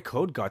Napoleonic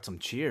Code got some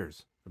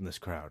cheers from this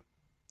crowd.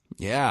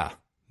 Yeah.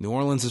 New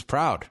Orleans is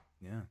proud.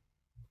 Yeah.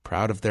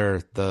 Proud of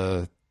their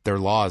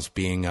laws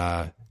being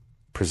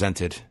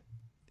presented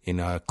in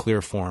a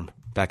clear form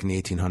back in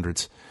the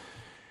 1800s.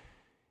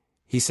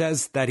 He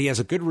says that he has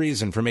a good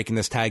reason for making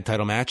this tag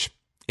title match.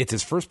 It's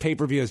his first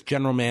pay-per-view as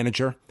general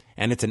manager,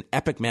 and it's an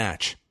epic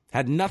match.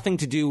 Had nothing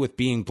to do with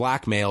being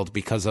blackmailed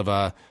because of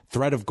a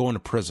threat of going to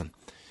prison.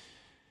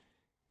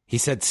 He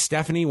said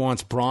Stephanie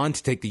wants Braun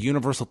to take the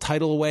Universal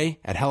title away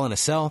at Hell in a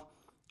Cell,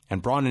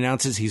 and Braun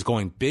announces he's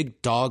going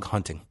big dog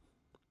hunting.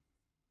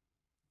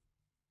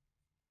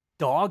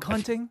 Dog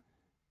hunting?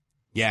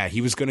 Yeah,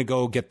 he was going to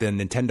go get the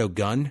Nintendo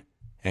gun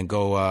and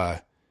go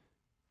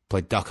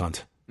play duck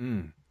hunt.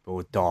 But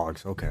with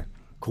dogs. Okay,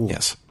 cool.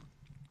 Yes.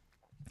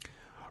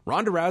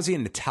 Ronda Rousey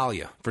and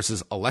Natalya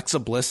versus Alexa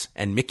Bliss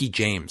and Mickie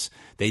James.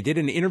 They did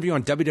an interview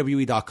on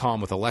WWE.com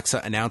with Alexa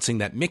announcing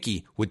that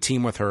Mickie would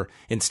team with her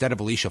instead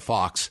of Alicia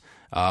Fox.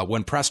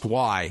 When pressed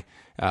why,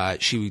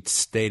 she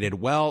stated,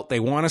 well, they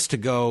want us to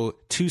go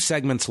 2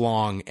 segments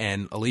long,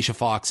 and Alicia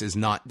Fox is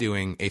not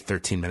doing a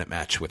 13-minute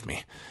match with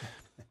me.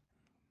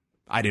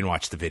 I didn't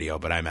watch the video,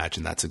 but I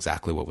imagine that's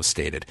exactly what was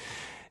stated.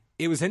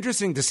 It was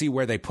interesting to see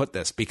where they put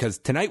this, because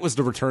tonight was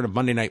the return of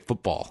Monday Night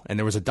Football, and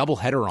there was a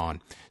doubleheader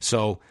on.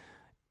 So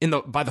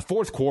by the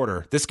fourth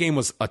quarter, this game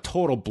was a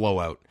total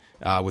blowout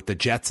with the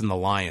Jets and the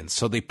Lions.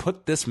 So they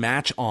put this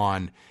match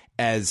on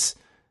as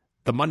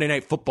the Monday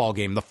Night Football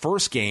game. The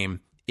first game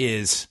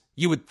is,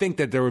 you would think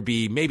that there would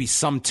be maybe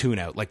some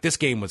tune-out. Like, this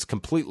game was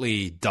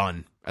completely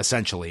done,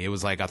 essentially. It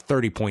was like a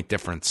 30-point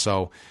difference.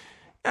 So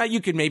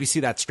you could maybe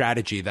see that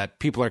strategy that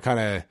people are kind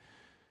of,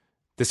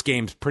 this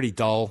game's pretty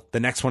dull.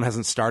 The next one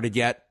hasn't started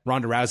yet.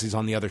 Ronda Rousey's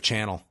on the other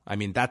channel. I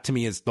mean, that to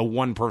me is the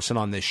one person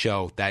on this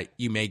show that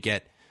you may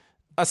get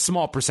a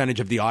small percentage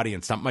of the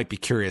audience that might be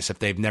curious if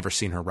they've never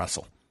seen her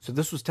wrestle. So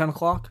this was 10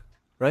 o'clock,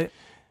 right?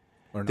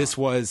 This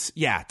was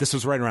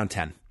right around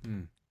 10.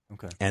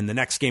 Okay. And the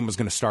next game was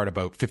going to start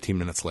about 15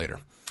 minutes later.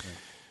 Right.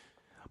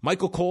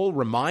 Michael Cole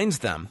reminds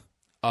them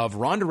of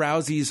Ronda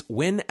Rousey's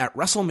win at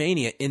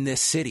WrestleMania in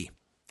this city.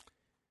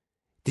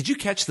 Did you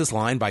catch this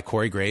line by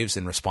Corey Graves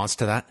in response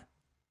to that?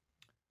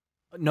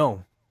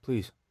 No,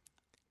 please.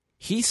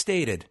 He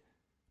stated,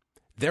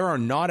 there are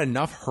not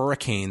enough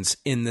hurricanes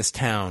in this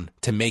town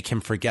to make him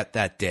forget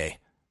that day.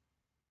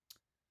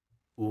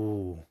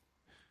 Ooh.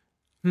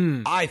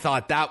 I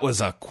thought that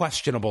was a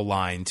questionable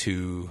line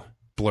to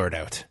blurt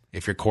out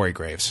if you're Corey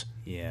Graves.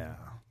 Yeah.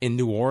 In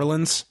New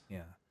Orleans?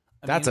 Yeah.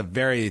 That's a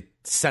very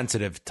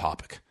sensitive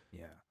topic.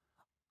 Yeah.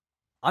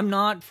 I'm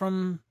not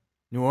from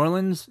New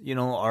Orleans. You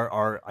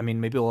know,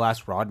 maybe we'll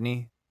ask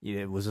Rodney.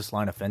 Was this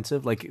line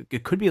offensive? Like,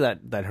 it could be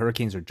that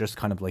hurricanes are just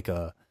kind of like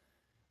a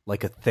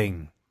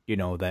thing, you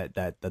know, that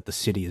the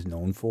city is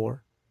known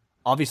for.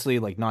 Obviously,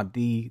 like not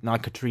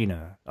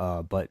Katrina,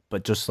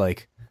 but just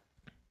like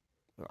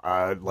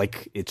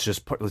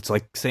it's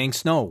like saying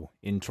snow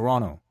in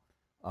Toronto.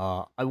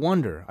 I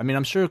wonder. I mean,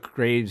 I'm sure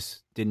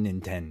Graves didn't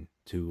intend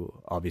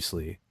to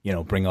obviously, you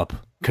know, bring up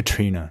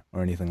Katrina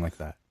or anything like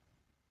that.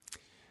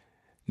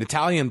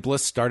 Natalya and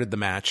Bliss started the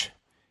match,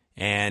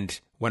 and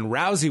when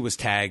Rousey was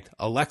tagged,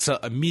 Alexa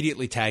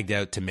immediately tagged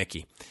out to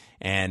Mickie.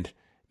 And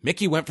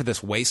Mickie went for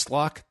this waist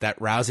lock that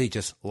Rousey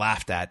just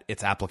laughed at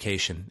its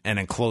application and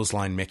then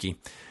clotheslined Mickie.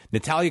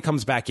 Natalya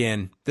comes back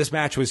in. This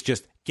match was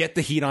just get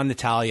the heat on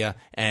Natalya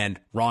and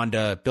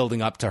Ronda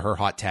building up to her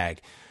hot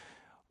tag.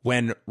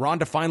 When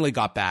Ronda finally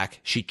got back,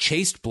 she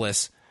chased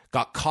Bliss,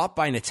 got caught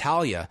by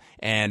Natalya,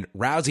 and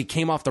Rousey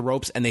came off the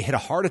ropes and they hit a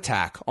heart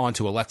attack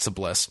onto Alexa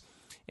Bliss.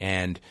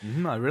 And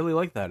I really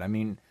like that. I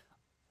mean,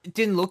 it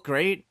didn't look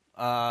great,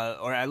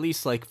 or at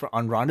least like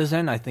on Ronda's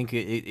end, I think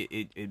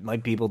it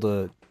might be able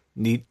to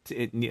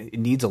it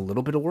needs a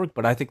little bit of work,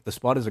 but I think the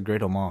spot is a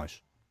great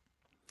homage.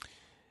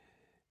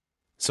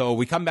 So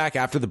we come back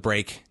after the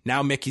break.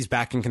 Now Mickey's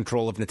back in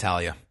control of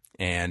Natalya,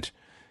 and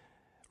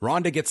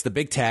Ronda gets the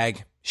big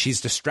tag.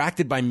 She's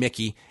distracted by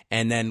Mickie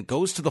and then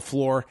goes to the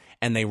floor,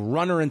 and they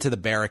run her into the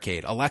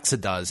barricade. Alexa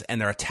does, and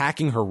they're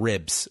attacking her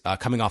ribs,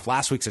 coming off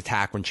last week's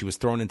attack when she was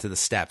thrown into the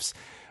steps.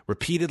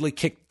 Repeatedly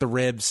kicked the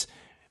ribs.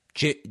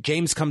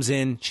 James comes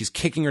in. She's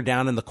kicking her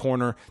down in the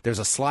corner. There's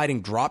a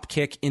sliding drop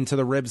kick into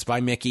the ribs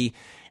by Mickie,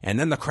 and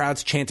then the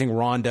crowd's chanting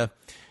Ronda.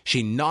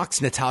 She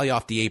knocks Natalya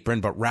off the apron,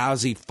 but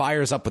Rousey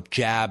fires up with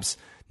jabs,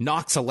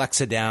 knocks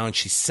Alexa down.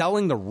 She's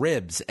selling the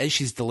ribs as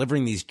she's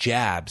delivering these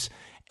jabs,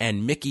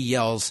 and Mickie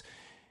yells,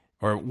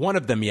 or one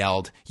of them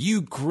yelled,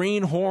 "You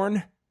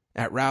greenhorn,"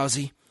 at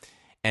Rousey.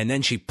 And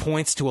then she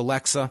points to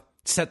Alexa,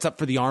 sets up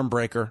for the arm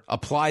breaker,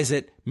 applies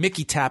it.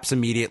 Mickie taps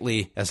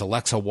immediately as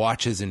Alexa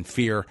watches in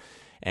fear.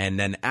 And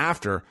then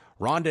after,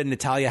 Ronda and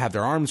Natalya have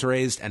their arms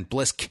raised, and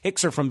Bliss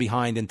kicks her from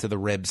behind into the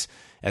ribs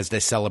as they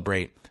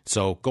celebrate.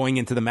 So going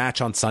into the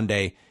match on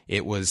Sunday,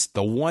 it was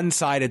the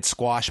one-sided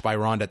squash by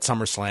Ronda at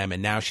SummerSlam,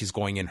 and now she's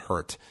going in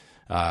hurt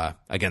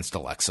against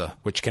Alexa,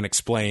 which can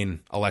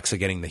explain Alexa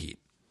getting the heat.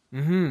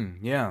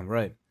 Yeah,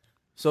 right.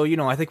 So, you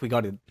know, I think we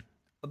got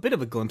a bit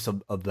of a glimpse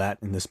of that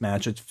in this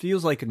match. It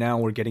feels like now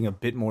we're getting a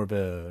bit more of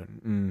a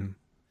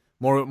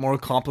more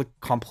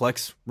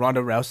complex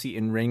Ronda Rousey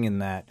in ring, in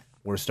that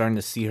we're starting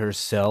to see her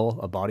sell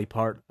a body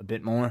part a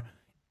bit more.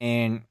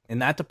 And in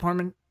that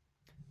department,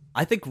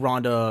 I think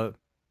Ronda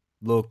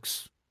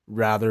looks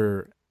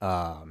rather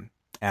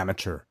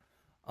amateur,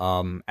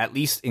 at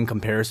least in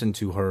comparison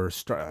to her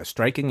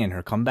striking and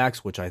her comebacks,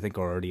 which I think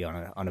are already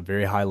on a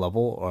very high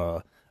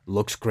level.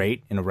 looks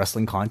great in a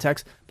wrestling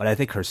context, but I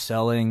think her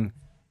selling,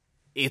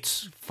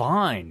 it's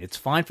fine. It's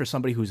fine for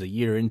somebody who's a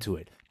year into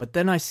it. But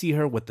then I see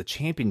her with the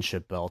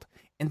championship belt,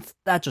 and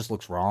that just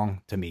looks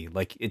wrong to me.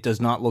 Like, it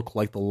does not look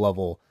like the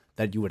level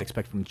that you would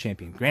expect from the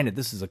champion. Granted,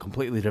 this is a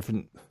completely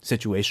different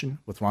situation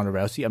with Ronda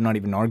Rousey. I'm not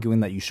even arguing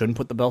that you shouldn't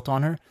put the belt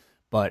on her,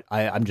 but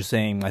I'm just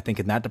saying I think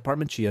in that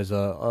department she has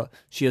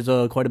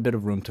quite a bit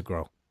of room to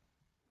grow.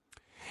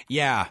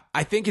 Yeah,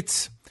 I think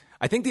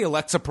the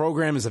Alexa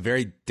program is a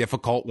very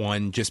difficult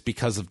one just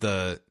because of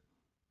the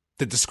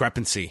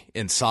discrepancy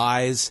in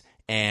size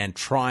and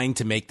trying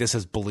to make this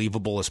as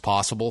believable as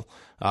possible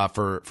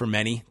for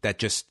many that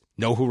just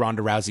know who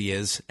Ronda Rousey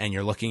is, and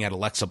you're looking at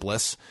Alexa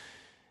Bliss.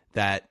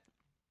 That,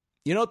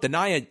 you know, the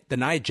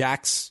Nia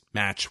Jax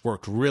match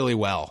worked really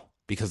well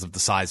because of the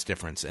size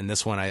difference, and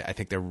this one I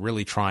think they're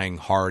really trying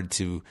hard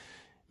to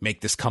make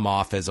this come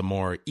off as a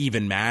more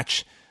even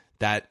match.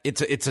 That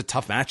it's a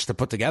tough match to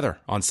put together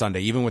on Sunday,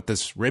 even with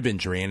this rib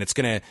injury, and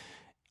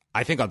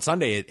I think on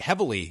Sunday it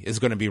heavily is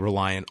going to be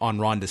reliant on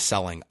Ronda's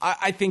selling.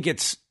 I think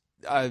it's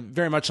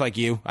very much like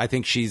you. I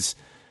think she's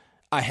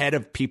ahead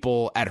of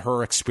people at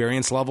her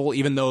experience level,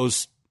 even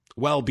those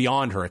well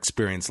beyond her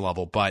experience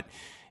level. But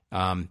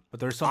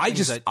there's some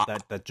things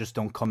that just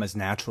don't come as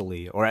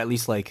naturally, or at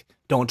least like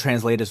don't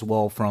translate as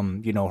well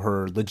from, you know,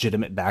 her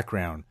legitimate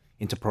background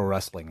into pro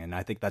wrestling. And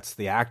I think that's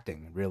the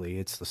acting, really.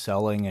 It's the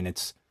selling, and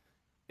it's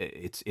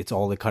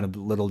all the kind of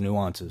little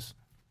nuances.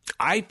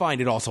 I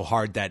find it also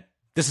hard that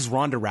this is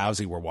Ronda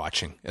Rousey we're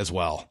watching as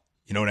well.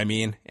 You know what I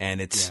mean? And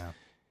it's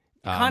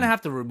you kind of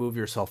have to remove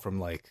yourself from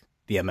like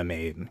the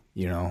MMA,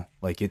 you know,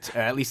 like it's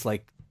at least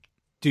like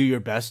do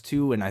your best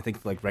to, and I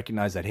think like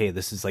recognize that, hey,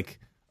 this is like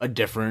a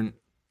different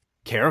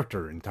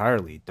character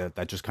entirely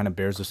that just kind of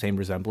bears the same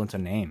resemblance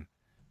and name.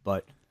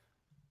 But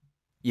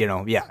you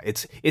know, yeah,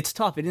 it's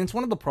tough, and it's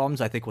one of the problems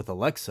I think with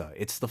Alexa.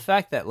 It's the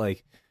fact that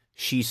like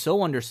she's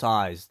so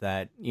undersized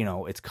that, you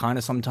know, it's kind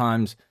of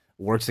sometimes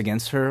works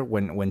against her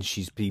when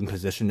she's being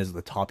positioned as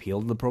the top heel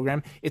of the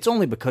program. It's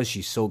only because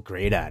she's so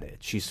great at it.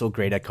 She's so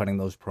great at cutting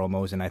those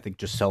promos, and I think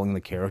just selling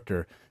the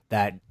character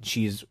that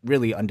she's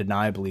really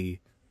undeniably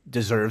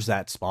deserves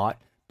that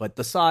spot. But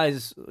the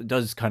size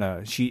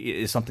she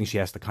is something she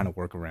has to kind of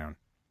work around.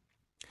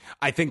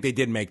 I think they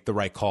did make the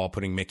right call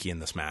putting Mickie in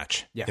this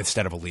match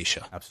instead of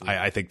Alicia. Absolutely.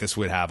 I think this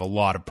would have a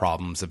lot of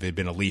problems if it had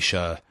been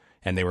Alicia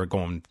and they were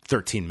going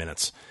 13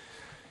 minutes.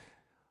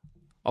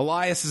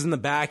 Elias is in the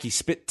back. He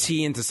spit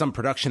tea into some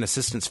production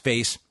assistant's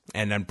face,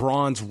 and then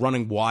Braun's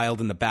running wild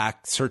in the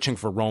back, searching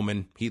for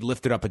Roman. He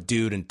lifted up a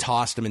dude and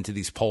tossed him into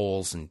these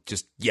poles and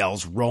just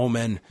yells,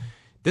 "Roman."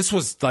 This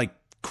was like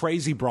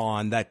crazy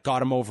Braun that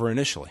got him over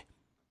initially.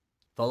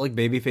 Felt like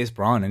babyface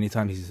Braun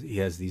anytime he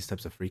has these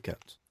types of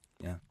freakouts.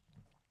 Yeah.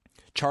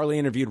 Charlie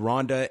interviewed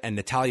Ronda and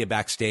Natalya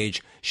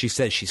backstage. She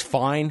says she's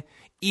fine.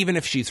 Even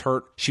if she's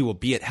hurt, she will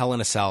be at Hell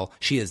in a Cell.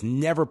 She has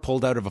never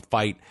pulled out of a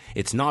fight.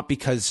 It's not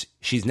because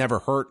she's never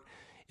hurt.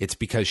 It's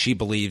because she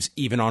believes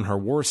even on her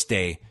worst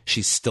day,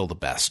 she's still the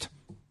best.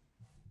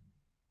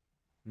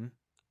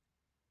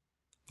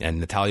 And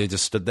Natalya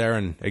just stood there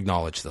and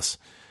acknowledged this.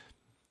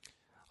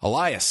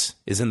 Elias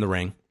is in the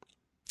ring.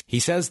 He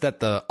says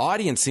that the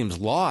audience seems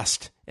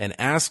lost and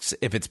asks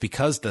if it's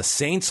because the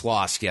Saints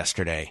lost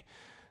yesterday.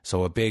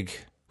 So a big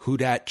 "Who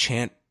Dat"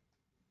 chant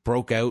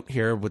broke out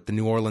here with the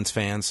New Orleans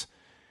fans.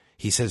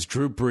 He says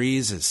Drew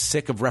Brees is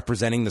sick of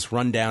representing this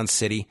rundown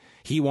city.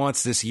 He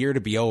wants this year to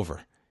be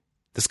over.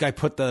 This guy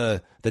put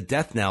the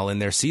death knell in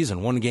their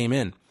season, one game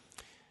in,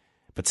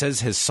 but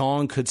says his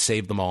song could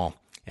save them all.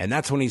 And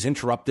that's when he's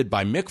interrupted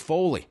by Mick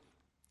Foley.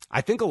 I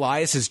think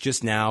Elias is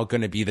just now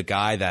going to be the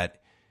guy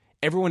that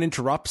everyone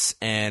interrupts,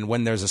 and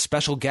when there's a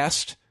special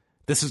guest,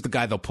 this is the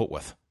guy they'll put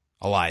with,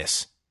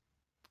 Elias.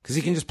 Because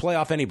he can just play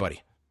off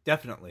anybody.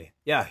 Definitely.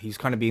 Yeah, he's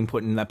kind of being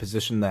put in that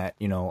position that,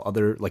 you know,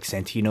 other, like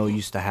Santino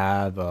used to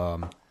have,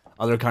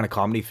 other kind of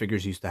comedy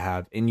figures used to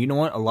have. And you know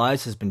what?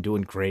 Elias has been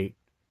doing great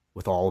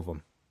with all of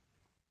them.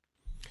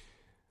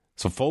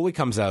 So Foley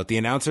comes out. The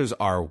announcers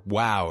are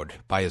wowed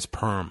by his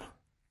perm.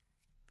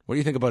 What do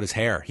you think about his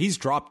hair? He's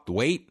dropped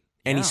weight,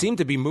 and he seemed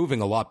to be moving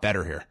a lot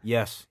better here.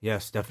 Yes,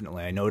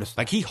 definitely. I noticed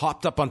that. Like, he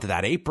hopped up onto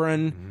that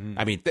apron. Mm-hmm.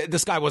 I mean,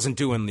 this guy wasn't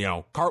doing, you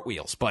know,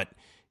 cartwheels, but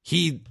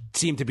he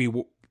seemed to be...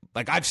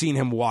 Like, I've seen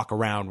him walk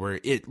around where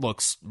it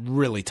looks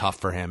really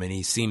tough for him, and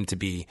he seemed to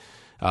be,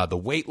 the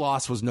weight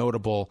loss was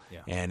notable,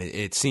 and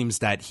it seems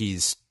that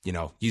he's, you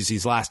know, used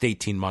these last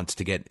 18 months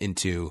to get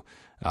into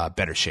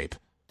better shape.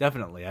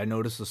 Definitely. I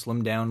noticed the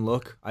slim down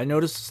look. I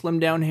noticed the slim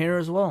down hair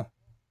as well.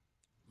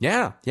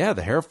 Yeah,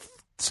 the hair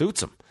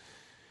suits him.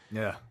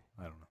 Yeah,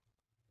 I don't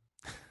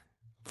know.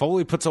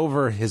 Foley puts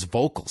over his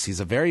vocals. He's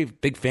a very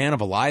big fan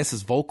of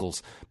Elias's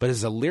vocals, but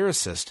as a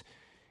lyricist,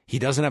 he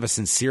doesn't have a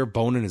sincere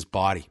bone in his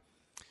body.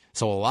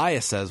 So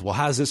Elias says, well,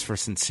 how's this for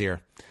sincere?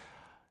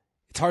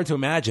 It's hard to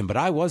imagine, but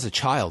I was a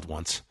child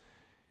once,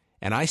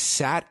 and I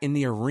sat in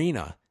the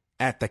arena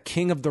at the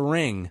King of the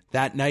Ring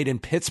that night in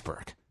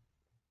Pittsburgh.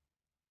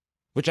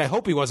 Which I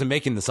hope he wasn't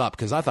making this up,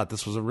 because I thought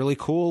this was a really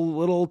cool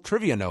little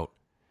trivia note.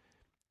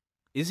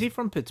 Is he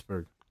from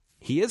Pittsburgh?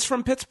 He is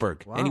from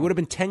Pittsburgh, Wow. and he would have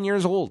been 10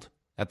 years old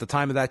at the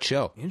time of that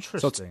show.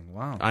 Interesting.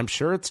 Wow. I'm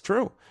sure it's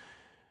true.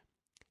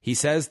 He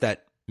says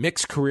that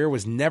Mick's career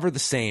was never the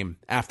same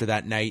after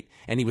that night,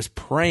 and he was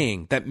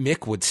praying that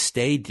Mick would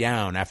stay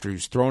down after he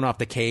was thrown off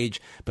the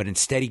cage, but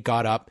instead he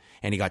got up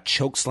and he got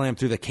chokeslammed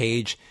through the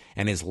cage,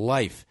 and his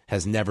life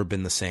has never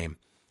been the same.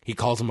 He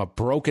calls him a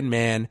broken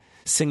man,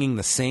 singing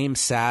the same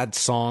sad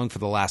song for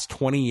the last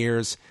 20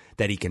 years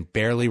that he can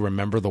barely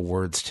remember the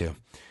words to.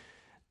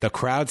 The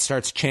crowd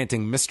starts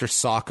chanting Mr.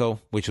 Socko,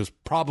 which was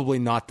probably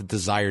not the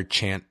desired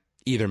chant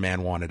either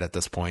man wanted at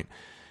this point.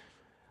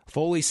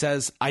 Foley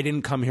says, I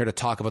didn't come here to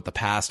talk about the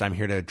past. I'm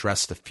here to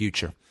address the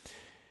future.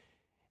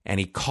 And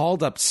he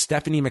called up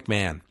Stephanie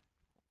McMahon.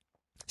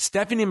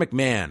 Stephanie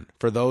McMahon,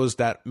 for those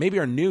that maybe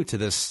are new to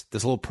this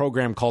little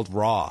program called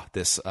Raw,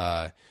 this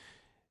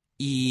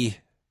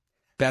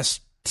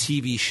best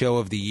TV show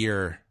of the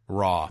year,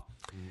 Raw.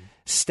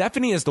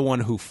 Stephanie is the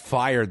one who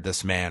fired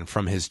this man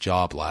from his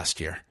job last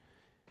year.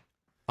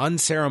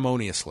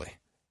 Unceremoniously.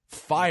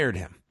 Fired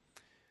him.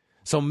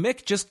 So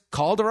Mick just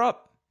called her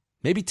up,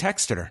 maybe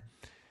texted her,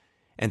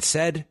 and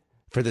said,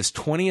 for this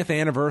 20th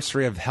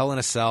anniversary of Hell in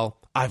a Cell,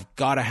 I've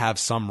got to have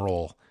some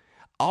role.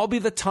 I'll be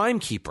the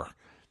timekeeper.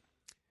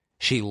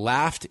 She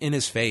laughed in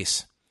his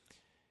face.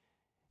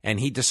 And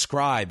he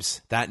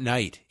describes that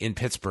night in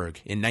Pittsburgh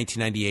in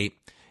 1998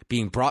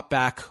 being brought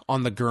back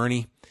on the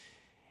gurney,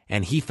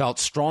 and he felt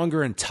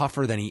stronger and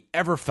tougher than he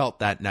ever felt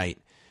that night.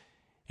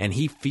 And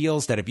he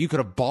feels that if you could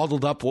have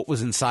bottled up what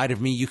was inside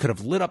of me, you could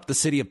have lit up the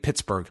city of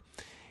Pittsburgh.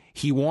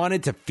 He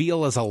wanted to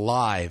feel as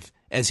alive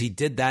as he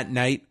did that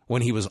night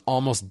when he was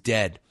almost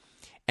dead.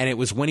 And it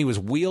was when he was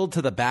wheeled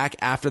to the back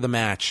after the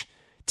match.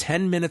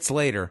 10 minutes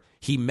later,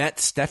 he met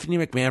Stephanie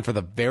McMahon for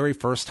the very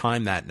first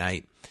time that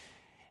night.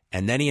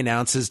 And then he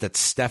announces that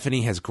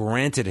Stephanie has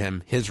granted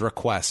him his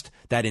request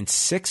that in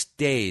 6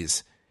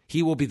 days,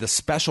 he will be the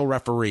special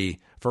referee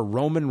for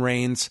Roman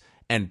Reigns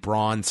and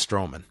Braun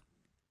Strowman.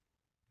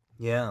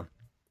 Yeah.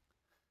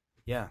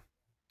 Yeah.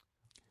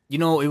 You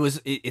know,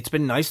 it's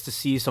been nice to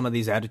see some of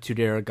these Attitude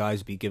Era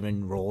guys be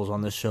given roles on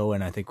this show,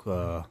 and I think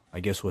I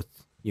guess with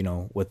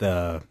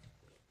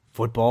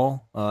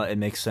football, it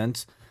makes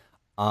sense.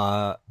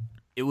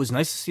 It was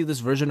nice to see this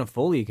version of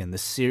Foley again,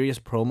 this serious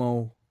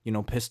promo,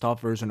 pissed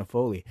off version of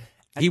Foley.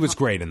 He was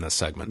great in this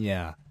segment.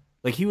 Yeah.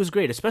 Like, he was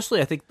great,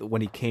 especially I think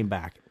when he came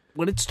back.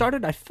 When it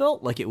started, I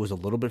felt like it was a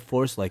little bit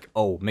forced, like,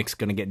 oh, Mick's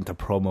going to get into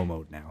promo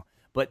mode now.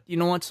 But you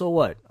know what? So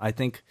what? I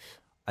think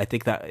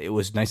that it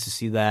was nice to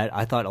see that.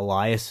 I thought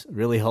Elias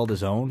really held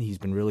his own. He's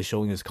been really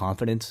showing his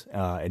confidence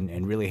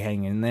and really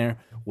hanging in there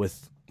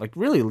with, like,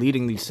 really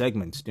leading these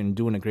segments and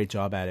doing a great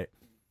job at it.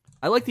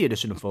 I like the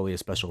addition of Foley as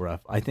special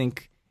ref. I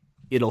think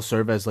it'll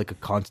serve as, like, a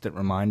constant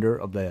reminder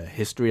of the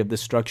history of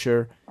this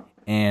structure,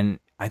 and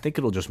I think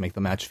it'll just make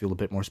the match feel a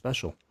bit more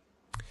special.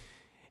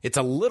 It's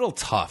a little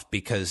tough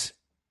because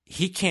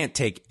he can't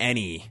take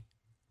any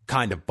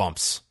kind of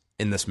bumps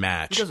in this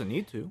match. He doesn't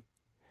need to.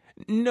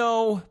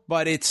 No,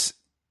 but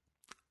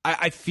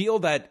I feel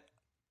that,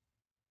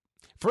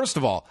 first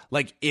of all,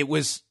 like, it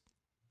was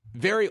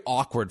very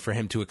awkward for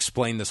him to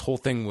explain this whole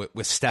thing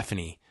with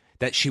Stephanie,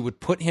 that she would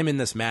put him in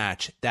this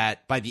match,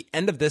 that by the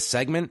end of this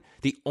segment,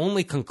 the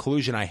only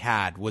conclusion I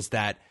had was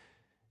that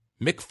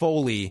Mick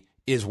Foley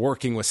is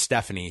working with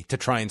Stephanie to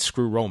try and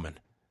screw Roman.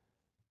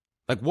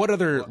 Like, what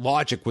other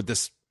logic would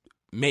this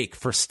make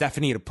for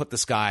Stephanie to put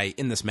this guy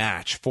in this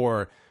match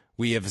for,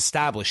 we have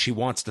established she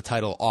wants the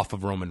title off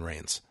of Roman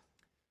Reigns?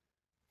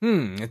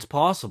 It's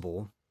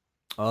possible.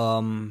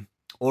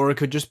 Or it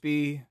could just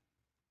be...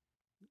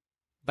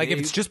 Like, if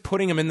it's just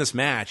putting him in this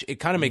match, it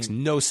kind of makes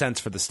no sense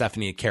for the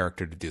Stephanie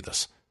character to do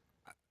this.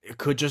 It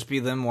could just be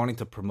them wanting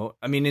to promote...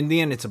 I mean, in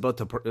the end, it's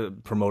about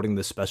promoting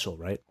this special,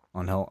 right?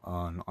 On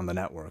the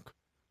network.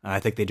 And I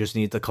think they just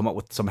need to come up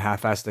with some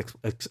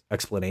half-assed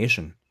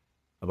explanation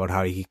about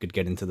how he could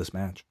get into this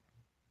match.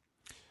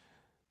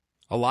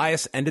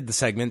 Elias ended the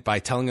segment by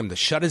telling him to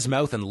shut his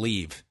mouth and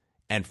leave.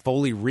 And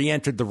Foley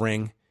re-entered the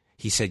ring.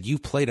 He said, "You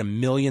play to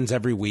millions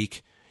every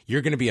week.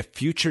 You're going to be a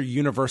future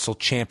Universal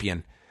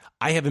Champion.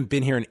 I haven't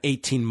been here in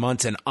 18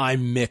 months, and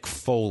I'm Mick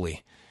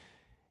Foley."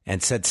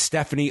 And said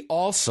Stephanie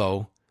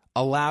also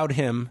allowed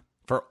him,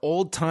 for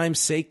old time's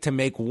sake, to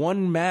make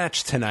one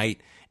match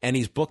tonight, and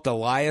he's booked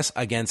Elias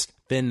against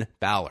Finn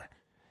Balor.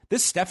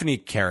 This Stephanie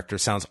character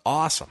sounds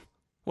awesome.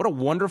 What a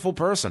wonderful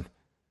person.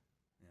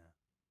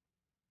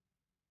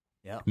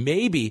 Yeah.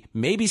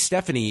 Maybe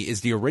Stephanie is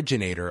the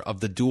originator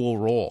of the dual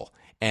role.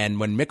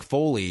 And when Mick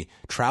Foley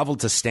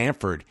traveled to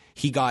Stamford,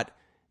 he got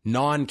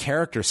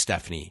non-character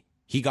Stephanie.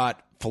 He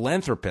got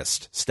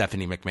philanthropist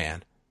Stephanie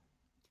McMahon.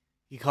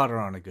 He caught her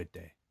on a good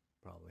day,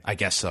 probably. I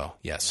guess so,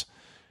 yes.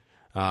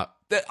 I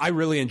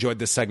really enjoyed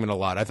this segment a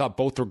lot. I thought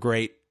both were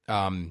great.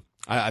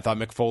 I thought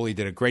Mick Foley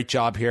did a great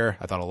job here.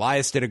 I thought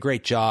Elias did a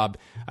great job.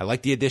 I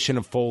like the addition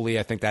of Foley.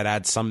 I think that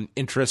adds some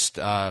interest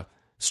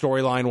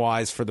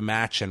storyline-wise for the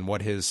match and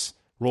what his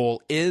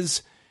role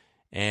is.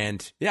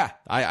 And, yeah,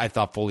 I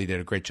thought Foley did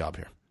a great job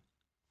here.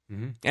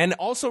 And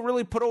also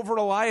really put over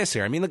Elias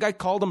here. I mean, the guy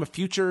called him a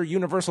future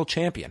Universal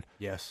Champion.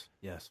 Yes.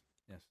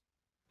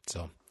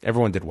 So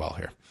everyone did well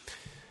here.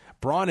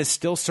 Braun is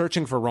still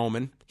searching for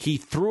Roman. He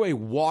threw a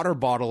water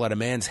bottle at a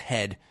man's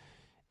head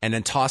and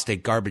then tossed a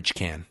garbage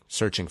can,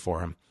 searching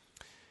for him.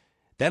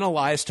 Then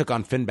Elias took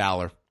on Finn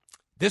Balor.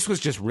 This was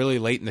just really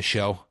late in the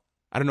show.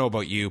 I don't know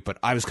about you, but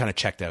I was kind of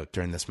checked out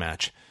during this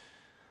match.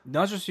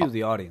 Not just you,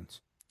 the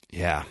audience.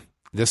 Yeah,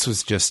 this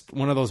was just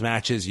one of those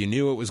matches. You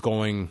knew it was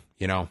going,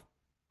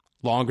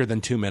 longer than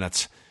 2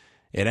 minutes.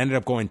 It ended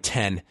up going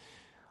 10.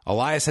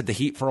 Elias had the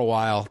heat for a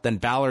while. Then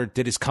Balor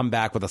did his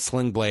comeback with a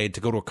sling blade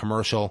to go to a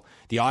commercial.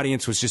 The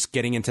audience was just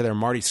getting into their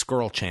Marty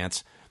Scurll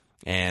chants.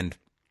 And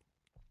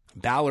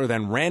Balor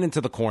then ran into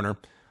the corner,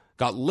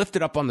 got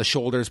lifted up on the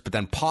shoulders, but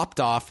then popped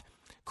off.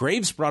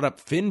 Graves brought up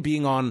Finn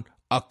being on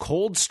a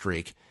cold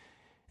streak.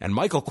 And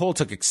Michael Cole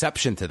took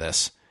exception to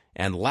this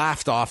and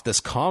laughed off this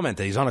comment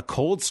that he's on a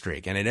cold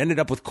streak. And it ended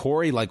up with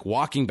Corey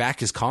walking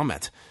back his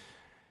comment.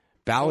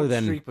 Balor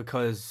then streak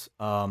because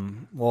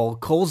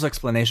Cole's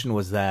explanation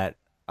was that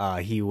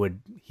he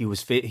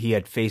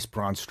had faced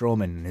Braun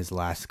Strowman in his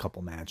last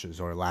couple matches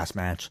or last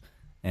match,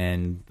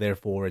 and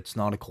therefore it's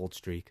not a cold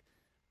streak.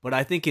 But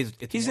I think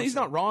he's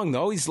not wrong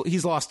though.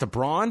 He's lost to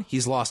Braun,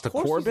 he's lost to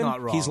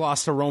Corbin, he's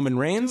lost to Roman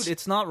Reigns. Dude,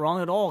 it's not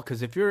wrong at all,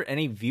 because if you're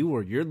any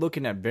viewer, you're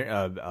looking at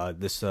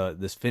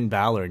this Finn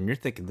Balor and you're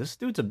thinking this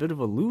dude's a bit of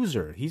a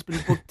loser. He's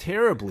been booked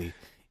terribly.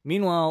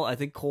 Meanwhile, I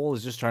think Cole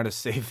is just trying to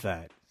save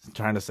that.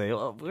 Trying to say,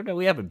 oh,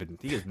 we haven't been.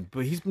 He's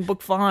been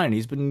booked fine.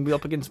 He's been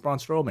up against Braun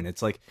Strowman.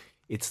 It's like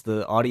it's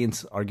the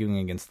audience arguing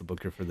against the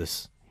booker for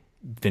this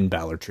Finn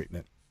Balor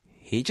treatment.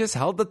 He just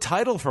held the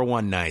title for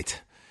one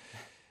night.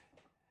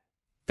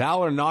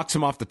 Balor knocks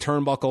him off the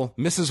turnbuckle,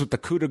 misses with the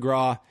coup de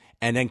grace,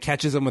 and then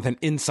catches him with an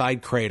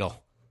inside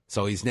cradle.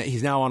 So he's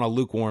now on a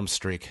lukewarm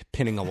streak,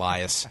 pinning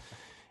Elias.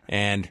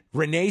 And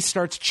Renee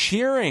starts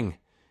cheering,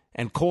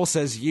 and Cole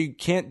says, "You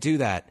can't do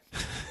that."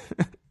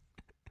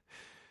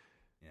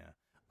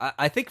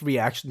 I think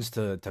reactions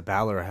to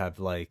Balor have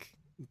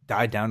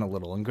died down a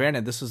little. And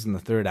granted, this is in the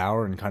third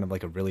hour and kind of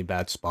a really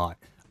bad spot.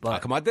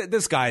 But come on,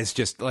 this guy's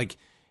just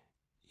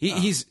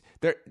he's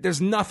there.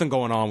 There's nothing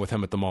going on with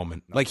him at the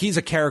moment. He's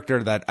a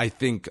character that I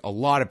think a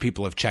lot of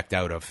people have checked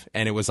out of,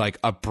 and it was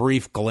a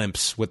brief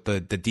glimpse with the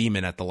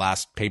demon at the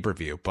last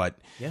pay-per-view. But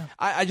yeah.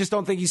 I just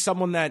don't think he's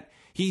someone that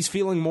he's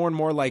feeling more and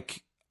more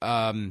like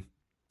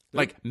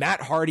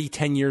Matt Hardy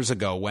 10 years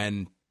ago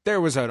when there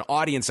was an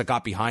audience that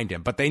got behind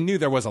him, but they knew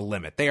there was a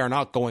limit. They are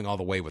not going all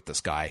the way with this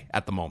guy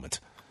at the moment.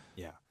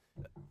 Yeah,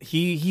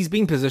 he's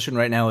being positioned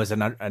right now as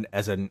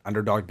an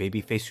underdog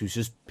babyface who's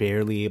just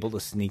barely able to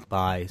sneak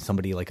by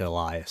somebody like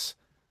Elias.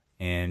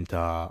 And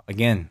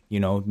again,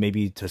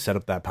 maybe to set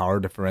up that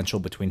power differential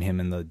between him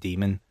and the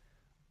Demon.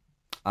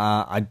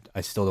 I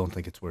still don't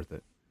think it's worth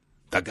it.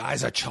 The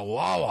guy's a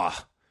chihuahua.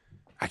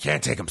 I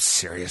can't take him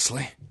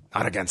seriously.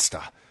 Not against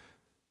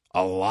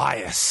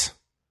Elias,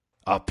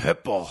 a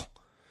pit bull.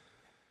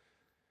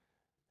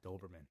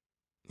 Doberman.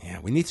 Yeah,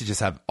 we need to just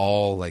have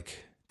all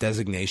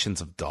designations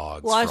of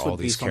dogs for all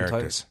these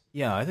characters.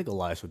 Yeah, I think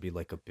Elias would be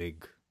a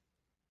big,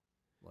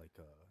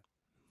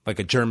 like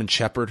a German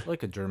Shepherd,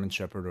 like a German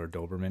Shepherd or a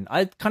Doberman.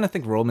 I kind of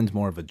think Roman's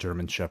more of a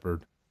German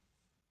Shepherd.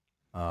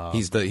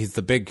 He's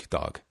the big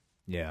dog.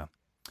 Yeah,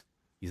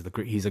 he's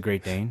a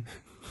Great Dane.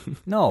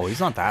 No,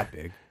 he's not that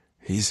big.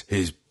 He's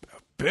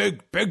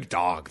big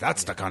dog.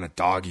 That's the kind of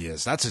dog he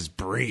is. That's his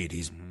breed.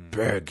 He's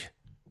big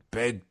dog.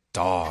 Big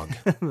dog.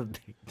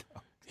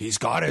 He's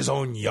got his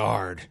own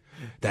yard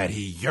that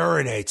he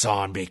urinates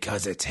on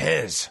because it's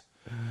his.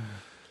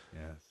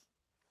 Yes.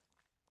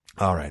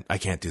 All right. I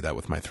can't do that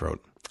with my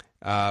throat.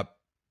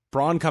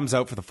 Braun comes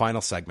out for the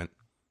final segment.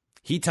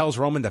 He tells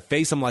Roman to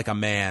face him like a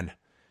man.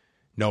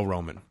 No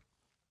Roman.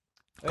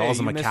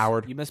 Calls him a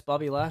coward. You missed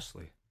Bobby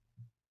Lashley.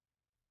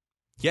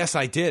 Yes,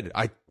 I did.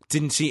 I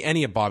didn't see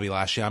any of Bobby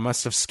Lashley. I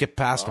must have skipped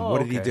past him.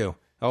 What did he do?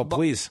 Oh,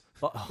 please.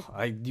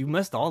 You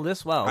missed all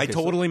this? Wow. Okay, I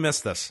totally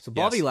missed this. So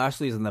Bobby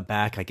Lashley's in the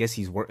back. I guess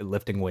he's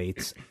lifting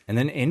weights. And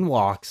then in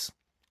walks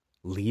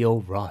Lio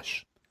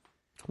Rush.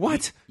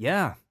 What?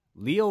 Yeah.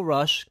 Lio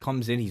Rush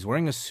comes in. He's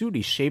wearing a suit.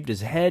 He shaved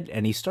his head.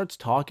 And he starts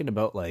talking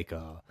about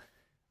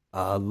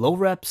low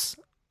reps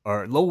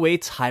or low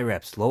weights, high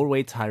reps. Lower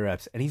weights, high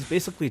reps. And he's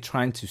basically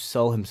trying to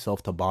sell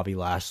himself to Bobby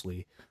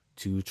Lashley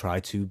to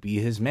try to be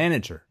his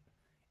manager.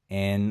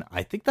 And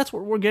I think that's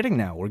what we're getting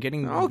now. We're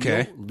getting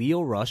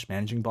Lio Rush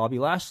managing Bobby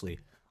Lashley.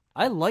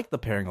 I like the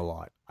pairing a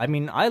lot. I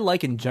mean, I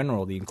like in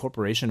general the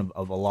incorporation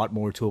of a lot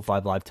more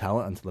 205 Live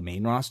talent onto the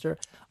main roster.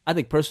 I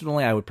think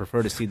personally I would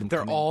prefer to see them.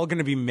 They're all going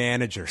to be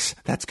managers.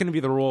 That's going to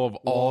be the role of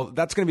all.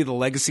 That's going to be the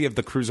legacy of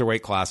the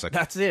Cruiserweight Classic.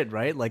 That's it,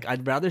 right?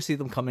 I'd rather see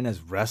them come in as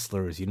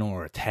wrestlers,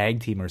 or a tag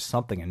team or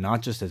something, and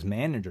not just as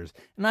managers.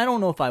 And I don't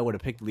know if I would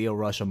have picked Lio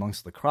Rush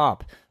amongst the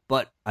crop,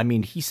 but I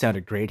mean, he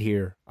sounded great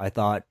here, I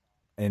thought.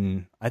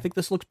 And I think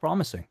this looks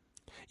promising.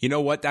 You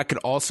know what? That could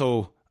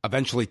also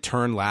eventually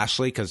turn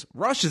Lashley, because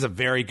Rush is a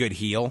very good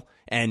heel,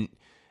 and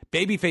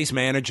babyface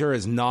manager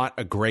is not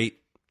a great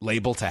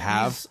label to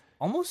have. He's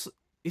almost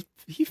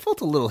he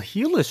felt a little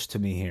heelish to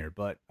me here,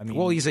 but I mean,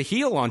 Well, he's a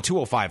heel on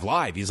 205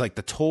 Live. He's like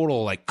the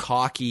total like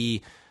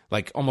cocky,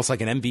 like almost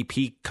like an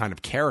MVP kind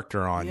of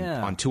character on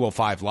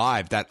 205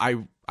 Live. That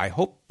I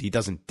hope he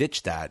doesn't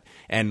ditch that.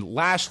 And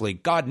Lashley,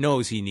 God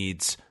knows he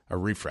needs a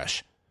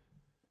refresh.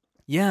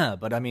 yeah,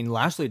 but I mean,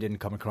 Lashley didn't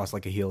come across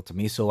like a heel to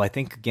me, so I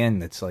think again,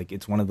 it's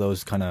one of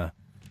those kind of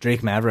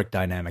Drake Maverick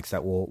dynamics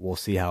that we'll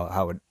see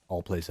how it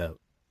all plays out.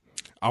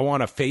 I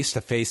want a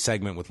face-to-face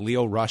segment with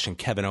Leo Rush and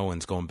Kevin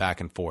Owens going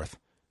back and forth.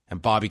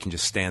 And Bobby can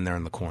just stand there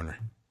in the corner.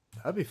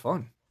 That'd be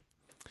fun.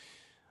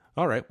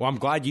 All right. Well, I'm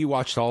glad you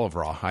watched all of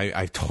Raw.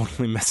 I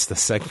totally missed the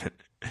segment.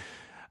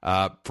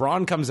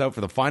 Braun comes out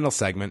for the final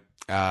segment.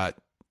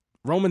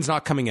 Roman's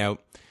not coming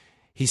out.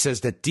 He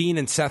says that Dean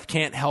and Seth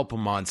can't help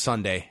him on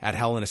Sunday at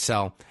Hell in a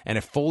Cell. And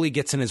if Foley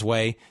gets in his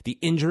way, the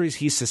injuries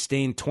he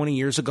sustained 20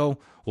 years ago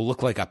will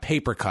look like a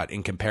paper cut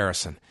in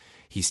comparison.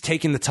 He's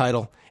taking the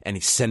title, and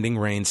he's sending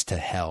Reigns to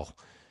hell.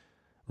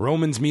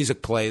 Roman's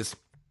music plays,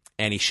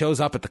 and he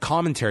shows up at the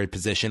commentary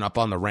position up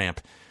on the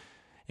ramp.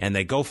 And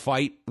they go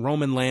fight.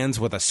 Roman lands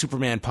with a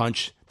Superman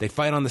punch. They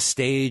fight on the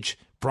stage.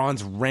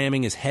 Braun's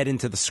ramming his head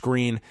into the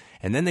screen.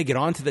 And then they get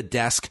onto the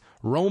desk.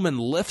 Roman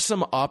lifts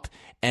him up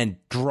and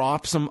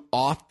drops him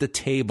off the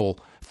table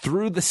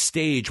through the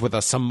stage with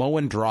a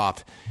Samoan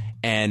drop.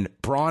 And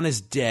Braun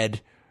is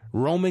dead.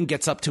 Roman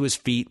gets up to his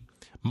feet.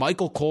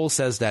 Michael Cole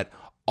says that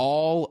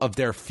all of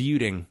their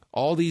feuding,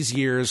 all these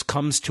years,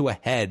 comes to a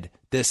head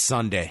this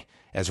Sunday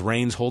as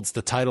Reigns holds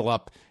the title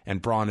up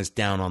and Braun is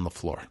down on the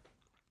floor.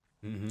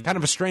 Mm-hmm. Kind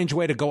of a strange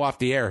way to go off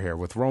the air here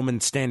with Roman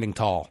standing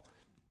tall.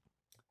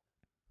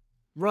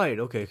 Right,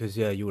 okay, because,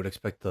 you would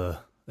expect the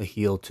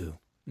heel to.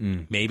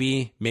 Mm.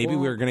 Maybe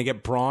we're going to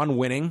get Braun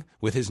winning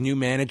with his new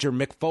manager,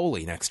 Mick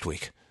Foley, next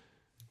week.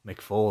 Mick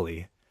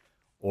Foley.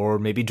 Or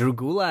maybe Drew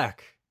Gulak.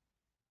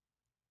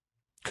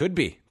 Could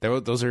be.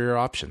 Those are your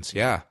options,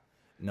 yeah.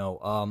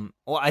 No,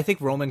 well, I think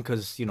Roman,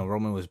 because,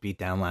 Roman was beat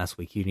down last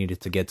week. He needed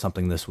to get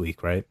something this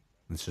week, right?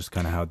 That's just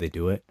kind of how they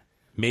do it.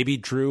 Maybe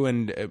Drew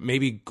and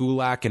maybe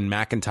Gulak and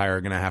McIntyre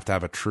are going to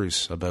have a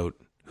truce about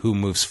who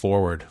moves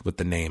forward with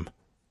the name.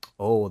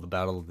 Oh, the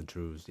Battle of the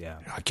Drews, yeah.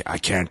 I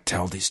can't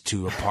tell these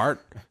two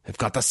apart. They've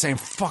got the same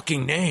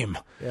fucking name.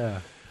 Yeah.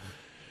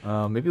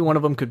 Maybe one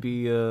of them could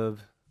be...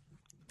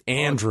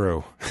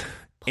 Andrew.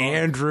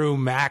 Andrew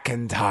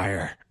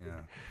McIntyre.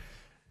 Yeah.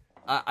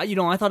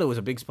 I thought it was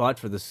a big spot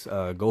for this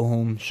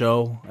go-home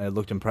show. It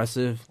looked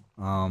impressive.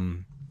 I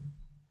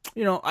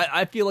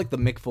feel like the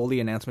Mick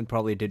Foley announcement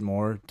probably did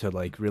more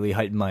to, really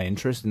heighten my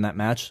interest in that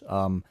match.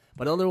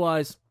 But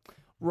otherwise,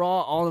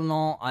 Raw, all in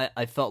all,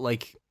 I felt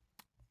like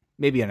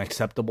maybe an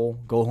acceptable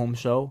go-home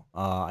show.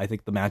 I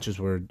think the matches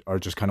are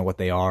just kind of what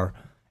they are.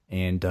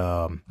 And,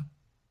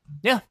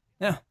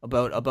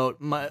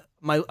 about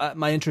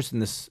my interest in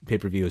this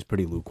pay-per-view is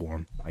pretty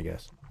lukewarm, I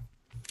guess.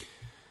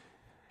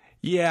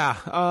 Yeah,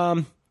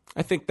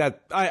 I think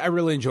that I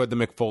really enjoyed the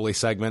Mick Foley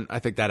segment. I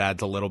think that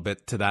adds a little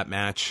bit to that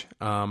match.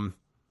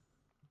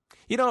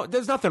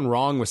 There's nothing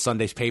wrong with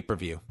Sunday's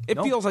pay-per-view.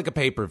 It feels like a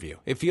pay-per-view.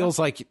 It feels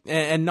like,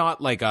 and not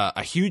like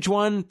a huge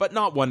one, but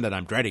not one that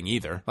I'm dreading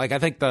either. Like, I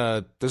think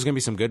there's going to be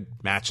some good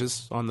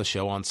matches on the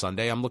show on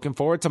Sunday. I'm looking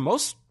forward to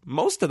most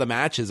of the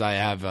matches I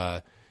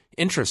have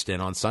interest in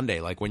on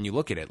Sunday. Like, when you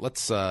look at it,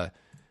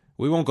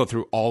 we won't go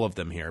through all of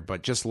them here,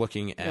 but just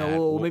looking at... Yeah,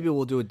 well, maybe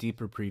we'll do a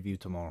deeper preview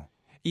tomorrow.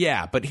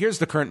 Yeah, but here's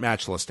the current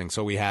match listing.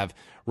 So we have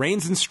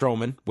Reigns and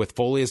Strowman with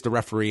Foley as the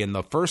referee in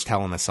the first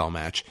Hell in a Cell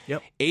match.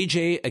 Yep.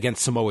 AJ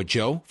against Samoa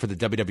Joe for the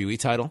WWE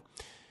title.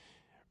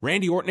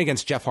 Randy Orton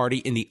against Jeff Hardy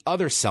in the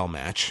other Cell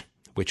match,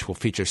 which will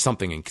feature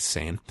something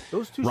insane.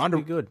 Those two should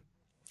be good.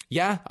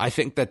 Yeah, I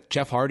think that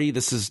Jeff Hardy,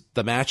 this is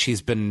the match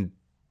he's been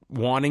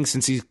wanting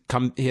since he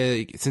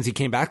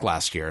came back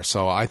last year.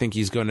 So I think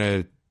he's going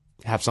to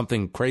have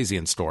something crazy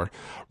in store.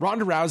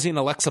 Ronda Rousey and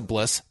Alexa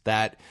Bliss,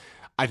 that...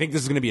 I think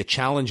this is going to be a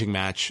challenging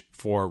match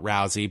for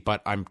Rousey,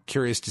 but I'm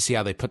curious to see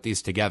how they put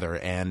these together.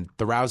 And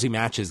the Rousey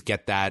matches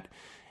get that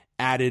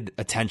added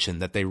attention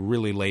that they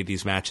really lay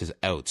these matches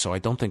out. So I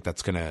don't think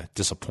that's going to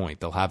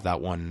disappoint. They'll have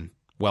that one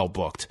well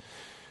booked.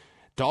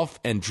 Dolph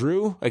and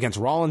Drew against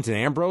Rollins and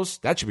Ambrose.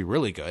 That should be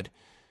really good.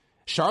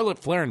 Charlotte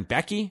Flair and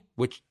Becky,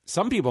 which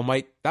some people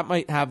might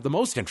have the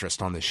most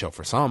interest on this show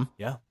for some.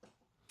 Yeah.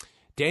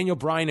 Daniel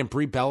Bryan and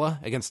Brie Bella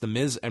against The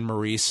Miz and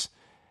Maurice.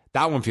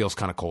 That one feels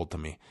kind of cold to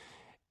me.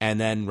 And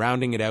then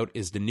rounding it out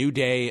is the New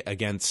Day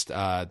against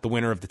the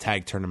winner of the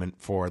tag tournament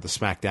for the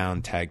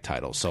SmackDown tag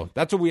title. So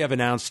that's what we have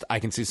announced. I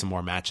can see some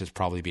more matches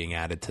probably being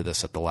added to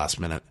this at the last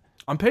minute.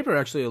 On paper,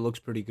 actually, it looks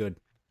pretty good.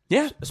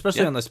 Yeah.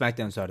 Especially on the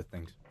SmackDown side of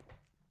things.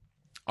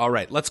 All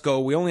right, let's go.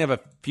 We only have a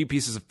few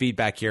pieces of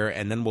feedback here,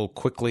 and then we'll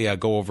quickly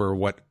go over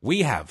what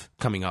we have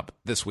coming up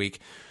this week.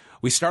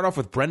 We start off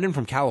with Brendan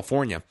from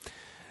California.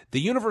 The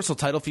Universal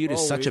title feud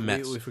is such a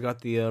mess. We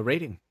forgot the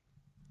rating.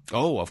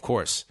 Oh, of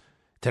course.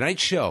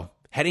 Tonight's show,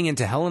 heading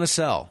into Hell in a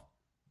Cell,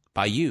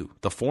 by you,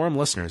 the forum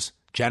listeners,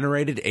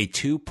 generated a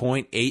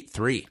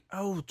 2.83.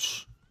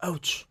 Ouch.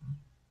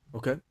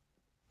 Okay.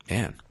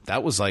 Man,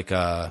 that was like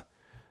I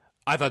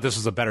thought this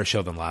was a better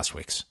show than last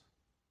week's.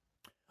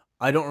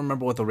 I don't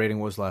remember what the rating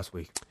was last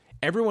week.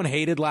 Everyone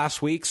hated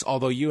last week's,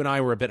 although you and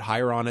I were a bit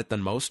higher on it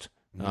than most.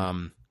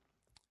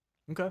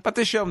 Okay. But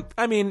this show,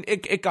 I mean,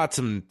 it got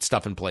some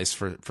stuff in place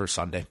for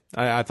Sunday.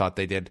 I thought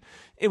they did.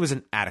 It was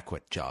an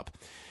adequate job.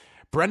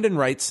 Brendan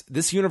writes,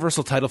 this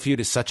Universal title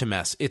feud is such a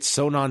mess. It's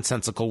so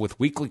nonsensical, with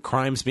weekly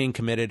crimes being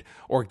committed,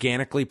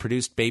 organically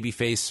produced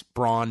babyface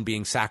Braun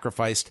being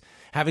sacrificed,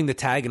 having the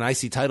tag and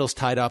IC titles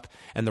tied up,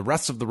 and the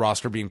rest of the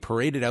roster being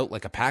paraded out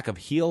like a pack of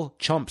heel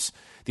chumps.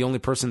 The only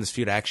person in this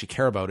feud I actually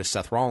care about is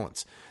Seth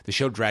Rollins. The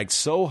show dragged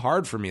so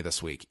hard for me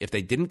this week. If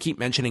they didn't keep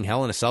mentioning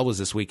Hell in a Cell was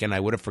this weekend, I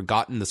would have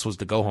forgotten this was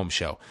the go-home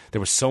show.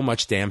 There was so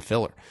much damn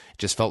filler. It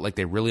just felt like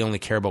they really only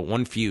care about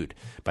one feud.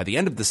 By the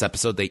end of this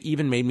episode, they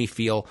even made me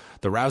feel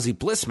the Rousey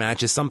Bliss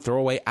match is some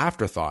throwaway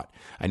afterthought.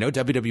 I know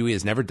WWE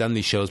has never done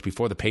these shows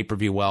before the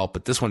pay-per-view well,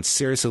 but this one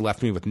seriously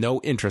left me with no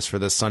interest for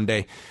this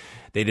Sunday.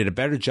 They did a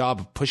better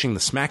job of pushing the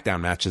SmackDown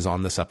matches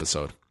on this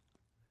episode.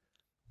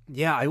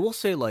 Yeah, I will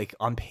say, like,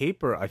 on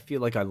paper, I feel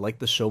like I like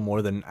the show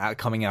more than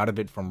coming out of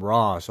it from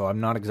Raw, so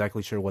I'm not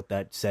exactly sure what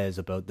that says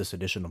about this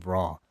edition of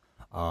Raw,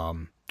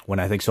 when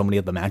I think so many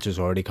of the matches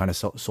already kind of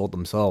sold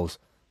themselves.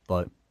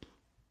 But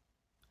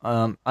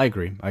I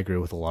agree. I agree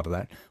with a lot of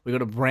that. We go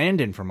to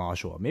Brandon from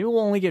Oshawa. Maybe we'll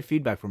only get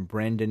feedback from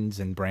Brandons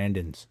and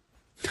Brandons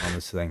on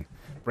this thing.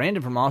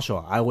 Brandon from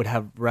Oshawa. I would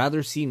have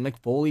rather seen Mick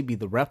Foley be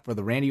the ref for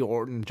the Randy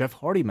Orton-Jeff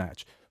Hardy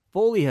match.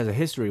 Foley has a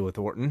history with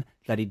Orton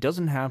that he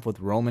doesn't have with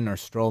Roman or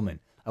Strowman.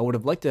 I would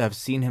have liked to have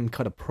seen him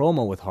cut a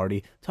promo with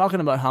Hardy, talking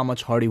about how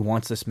much Hardy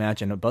wants this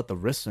match and about the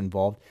risks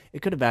involved.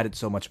 It could have added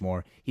so much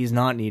more. He's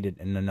not needed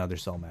in another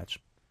Cell match.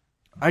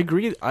 I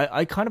agree.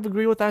 I kind of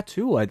agree with that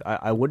too.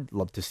 I would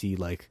love to see,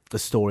 like, the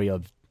story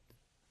of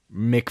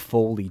Mick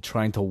Foley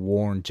trying to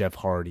warn Jeff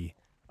Hardy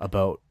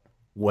about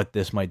what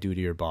this might do to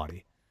your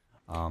body.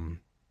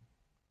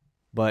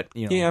 But,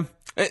 you know. Yeah.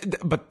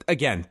 But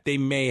again, they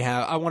may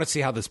have, I want to see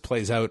how this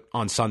plays out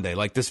on Sunday.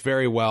 Like, this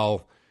very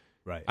well,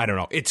 right. I don't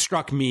know. It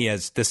struck me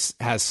as this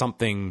has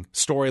something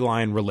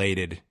storyline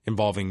related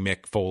involving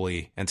Mick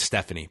Foley and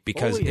Stephanie.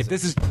 Because Foley if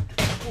this is...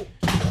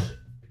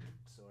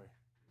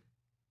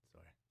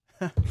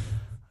 Sorry.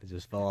 I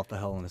just fell off the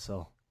Hell in a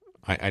Cell.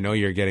 I know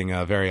you're getting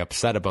very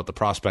upset about the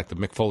prospect of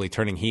Mick Foley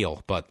turning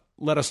heel, but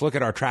let us look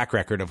at our track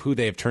record of who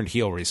they have turned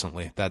heel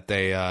recently. That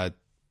they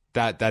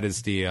that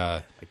is the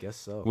I guess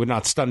so. would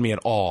not stun me at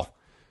all.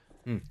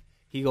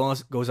 He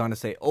goes on to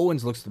say,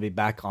 Owens looks to be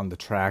back on the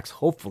tracks.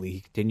 Hopefully, he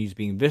continues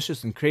being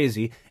vicious and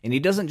crazy, and he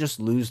doesn't just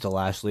lose to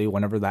Lashley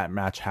whenever that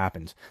match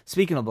happens.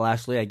 Speaking of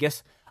Lashley, I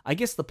guess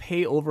the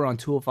pay over on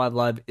 205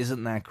 Live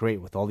isn't that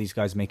great with all these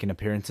guys making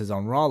appearances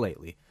on Raw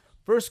lately.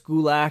 First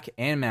Gulak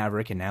and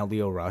Maverick, and now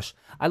Lio Rush.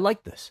 I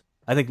like this.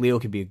 I think Lio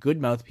could be a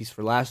good mouthpiece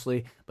for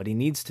Lashley, but he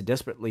needs to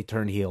desperately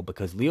turn heel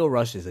because Lio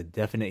Rush is a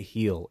definite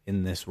heel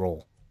in this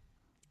role.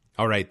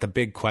 All right, the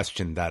big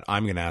question that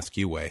I'm going to ask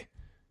you, Wei,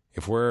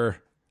 if we're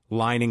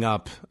lining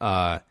up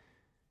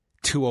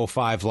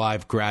 205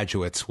 Live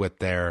graduates with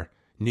their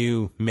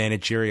new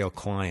managerial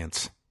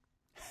clients,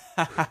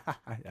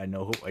 I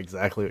know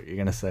exactly what you're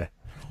going to say.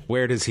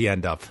 where does he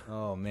end up?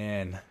 Oh,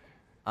 man.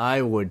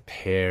 I would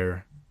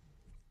pair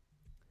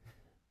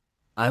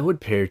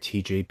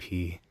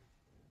TJP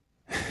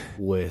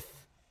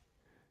with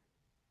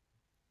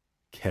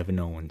Kevin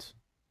Owens.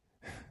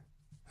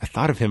 I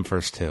thought of him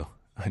first, too.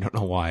 I don't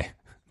know why.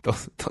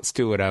 Those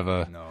two would have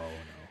a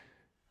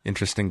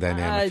interesting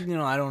dynamic.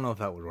 I don't know if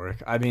that would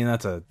work. I mean,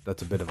 that's a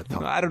bit of a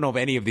tough. I don't know if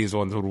any of these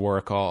ones would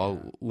work all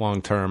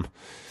long term.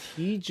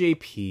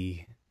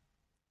 TJP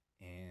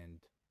and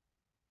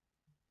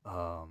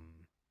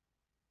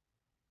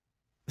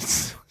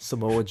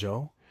Samoa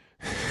Joe.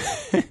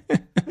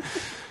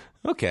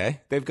 Okay,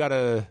 they've got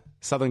a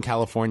Southern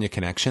California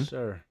connection.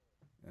 Sure.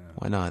 Yeah.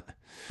 Why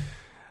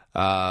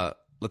not?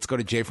 Let's go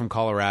to Jay from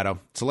Colorado.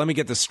 So let me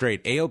get this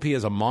straight. AOP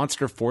is a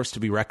monster force to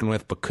be reckoned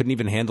with, but couldn't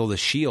even handle the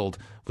Shield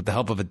with the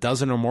help of a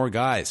dozen or more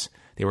guys.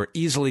 They were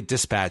easily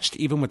dispatched,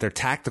 even with their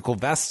tactical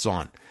vests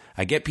on.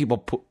 I get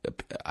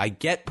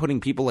putting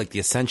people like the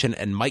Ascension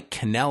and Mike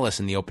Kanellis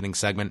in the opening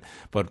segment,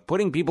 but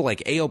putting people like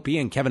AOP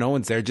and Kevin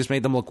Owens there just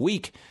made them look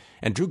weak.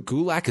 And Drew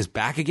Gulak is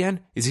back again?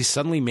 Is he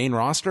suddenly main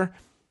roster?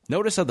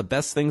 Notice how the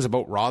best things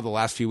about Raw the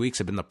last few weeks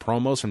have been the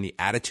promos from the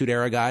Attitude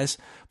Era guys.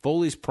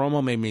 Foley's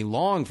promo made me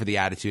long for the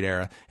Attitude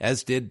Era,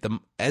 as did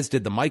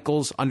the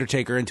Michaels,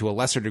 Undertaker, and to a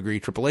lesser degree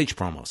Triple H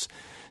promos.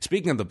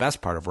 Speaking of the best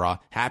part of Raw,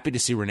 happy to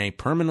see Renee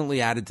permanently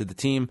added to the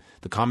team.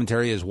 The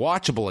commentary is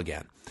watchable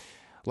again.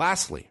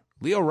 Lastly,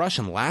 Lio Rush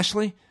and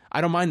Lashley?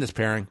 I don't mind this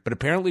pairing, but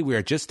apparently we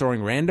are just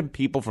throwing random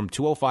people from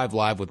 205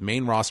 Live with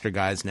main roster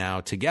guys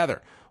now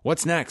together.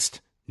 What's next?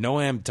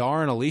 Noam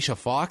Dar and Alicia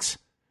Fox?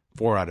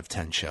 4 out of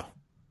 10 show.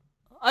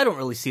 I don't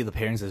really see the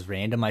pairings as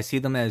random. I see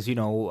them as,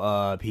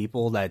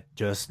 people that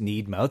just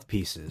need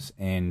mouthpieces.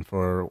 And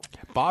for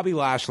Bobby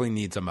Lashley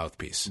needs a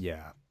mouthpiece.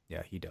 Yeah,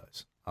 he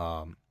does.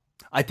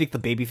 I think the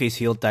babyface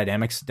heel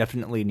dynamics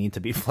definitely need to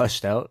be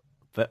fleshed out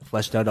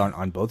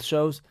on both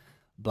shows.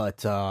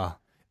 But I'm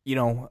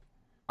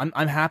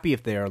happy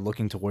if they are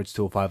looking towards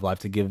 205 Live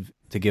to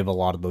give a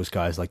lot of those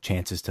guys like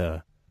chances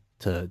to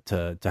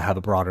to have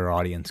a broader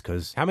audience.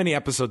 Because How many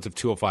episodes of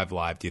 205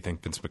 Live do you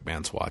think Vince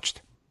McMahon's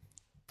watched?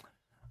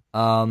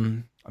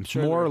 I'm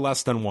sure More or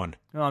less than one.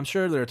 No, I'm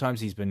sure there are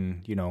times he's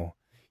been, he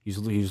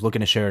was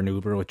looking to share an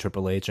Uber with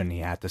Triple H and he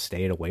had to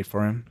stay to wait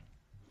for him.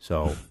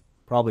 So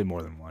probably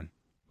more than one.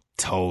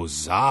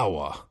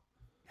 Tozawa.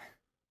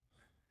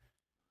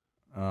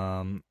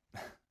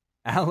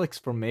 Alex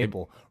from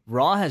Maple.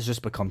 Raw has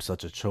just become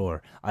such a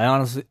chore. I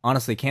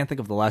honestly can't think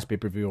of the last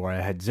pay-per-view where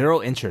I had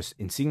zero interest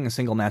in seeing a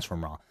single match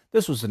from Raw.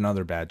 This was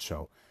another bad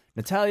show.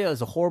 Natalya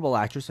is a horrible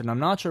actress, and I'm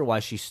not sure why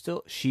she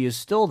is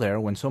still there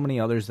when so many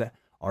others that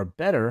are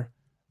better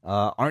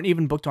aren't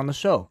even booked on the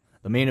show.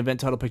 The main event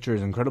title picture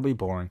is incredibly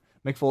boring.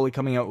 Mick Foley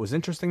coming out was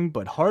interesting,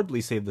 but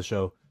hardly saved the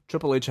show.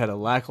 Triple H had a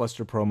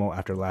lackluster promo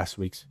after last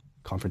week's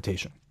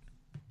confrontation.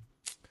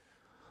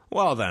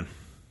 Well then,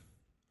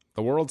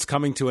 the world's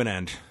coming to an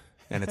end,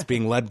 and it's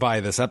being led by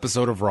this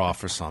episode of Raw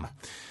for some.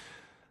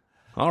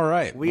 All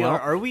right,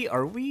 Are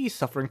we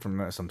suffering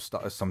from some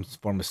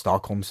form of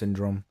Stockholm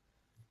syndrome?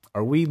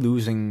 Are we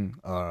losing?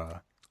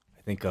 I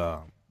think,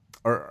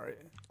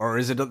 or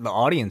is it the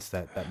audience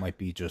that might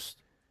be just?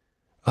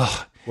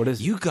 What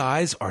is? You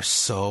guys are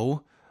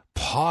so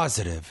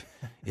positive.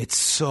 It's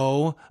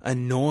so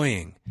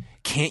annoying.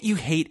 Can't you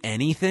hate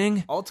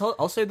anything?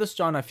 I'll say this,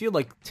 John. I feel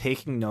like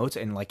taking notes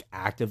and like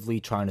actively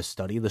trying to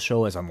study the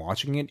show as I'm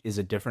watching it is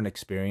a different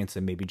experience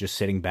than maybe just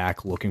sitting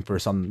back looking for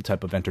some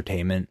type of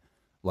entertainment.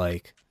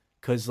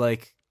 Because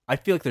I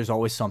feel like there's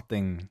always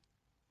something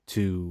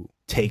to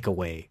take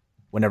away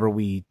whenever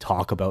we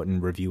talk about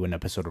and review an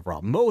episode of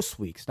Raw. Most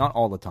weeks, not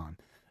all the time,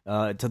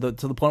 to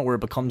the point where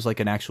it becomes like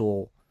an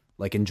actual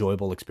like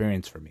enjoyable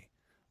experience for me.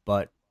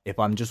 But if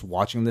I'm just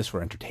watching this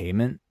for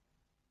entertainment,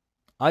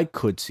 I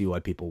could see why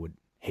people would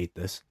hate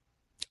this.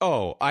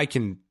 Oh, I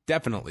can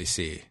definitely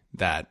see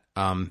that.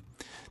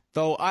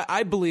 Though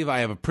I believe I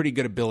have a pretty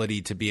good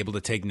ability to be able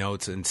to take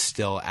notes and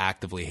still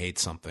actively hate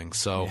something.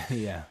 So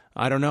Yeah.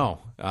 I don't know.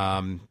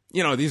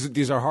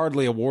 These are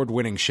hardly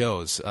award-winning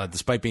shows,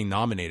 despite being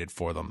nominated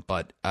for them.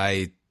 But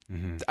I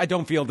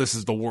don't feel this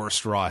is the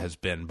worst Raw has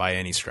been by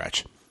any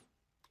stretch.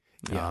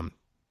 Yeah.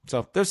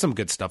 So there's some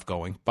good stuff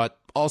going, but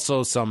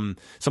also some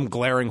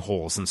glaring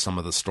holes in some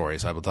of the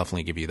stories. I will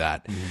definitely give you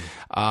that.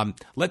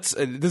 This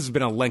has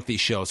been a lengthy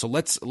show, so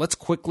let's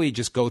quickly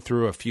just go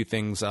through a few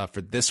things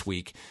for this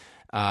week.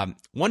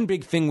 One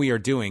big thing we are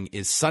doing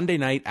is Sunday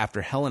night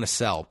after Hell in a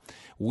Cell,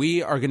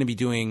 we are going to be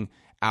doing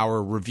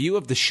our review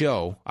of the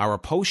show, our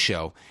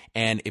post-show,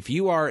 and if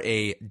you are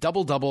a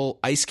Double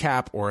Ice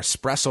Cap or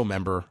Espresso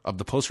member of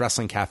the Post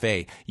Wrestling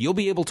Cafe, you'll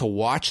be able to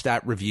watch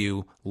that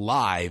review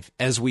live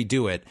as we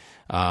do it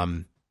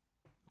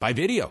by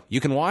video. You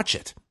can watch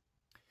it.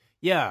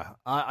 Yeah,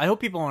 I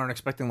hope people aren't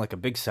expecting like a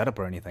big setup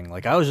or anything.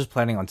 Like I was just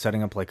planning on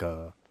setting up like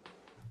a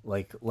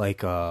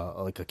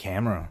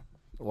camera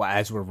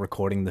as we're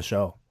recording the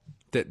show.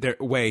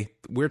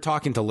 We're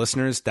talking to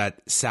listeners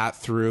that sat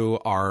through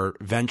our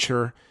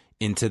venture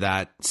into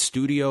that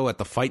studio at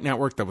the Fight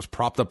Network that was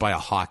propped up by a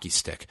hockey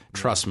stick.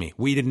 Trust me,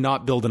 we did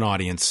not build an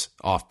audience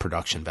off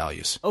production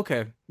values.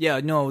 Okay. Yeah,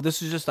 no,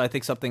 this is just, I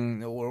think,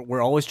 something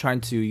we're always trying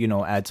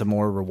to, add some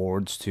more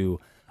rewards to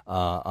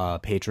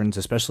patrons,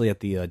 especially at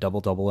the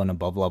double and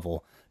above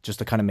level, just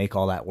to kind of make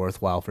all that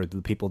worthwhile for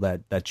the people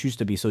that choose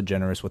to be so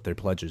generous with their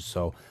pledges.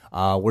 So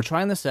we're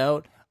trying this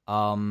out.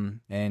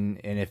 And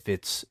if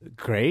it's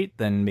great,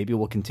 then maybe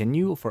we'll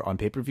continue on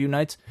pay-per-view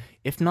nights.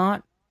 If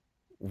not,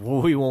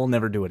 we will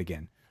never do it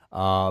again.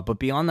 But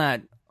beyond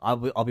that,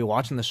 I'll be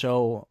watching the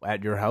show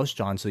at your house,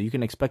 John, so you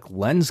can expect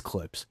lens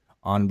clips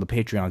on the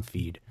Patreon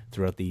feed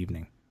throughout the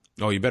evening.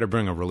 Oh, you better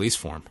bring a release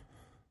form.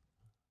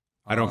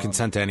 I don't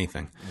consent to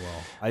anything.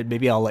 Well,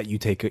 maybe I'll let you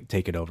take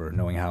it over,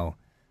 knowing how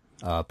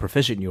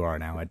proficient you are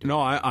now at doing.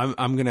 No,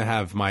 I'm gonna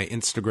have my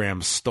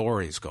Instagram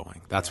stories going.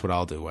 That's what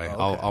I'll do.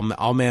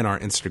 I'll man our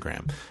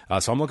Instagram.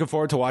 So I'm looking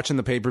forward to watching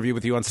the pay-per-view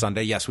with you on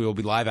Sunday. Yes, we will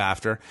be live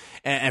after.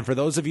 And for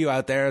those of you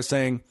out there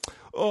saying,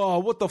 "Oh,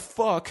 what the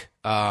fuck?"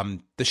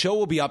 The show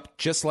will be up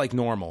just like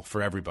normal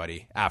for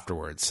everybody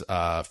afterwards.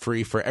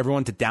 Free for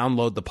everyone to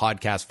download the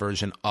podcast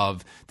version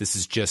of This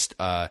Is Just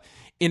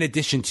in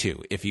addition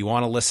to, if you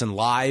want to listen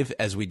live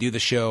as we do the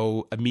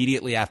show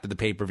immediately after the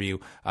pay-per-view,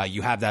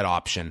 you have that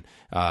option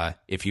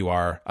if you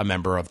are a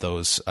member of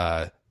those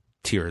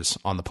tiers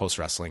on the Post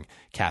Wrestling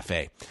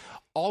Cafe.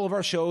 All of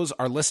our shows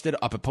are listed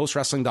up at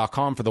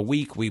postwrestling.com for the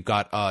week. We've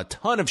got a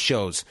ton of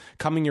shows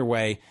coming your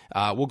way.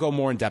 We'll go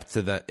more in depth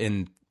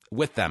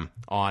with them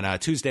on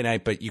Tuesday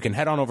night, but you can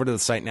head on over to the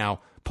site now,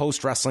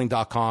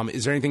 postwrestling.com.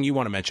 Is there anything you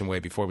want to mention,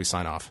 Wade, before we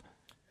sign off?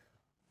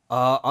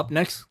 Up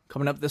next,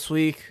 coming up this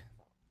week,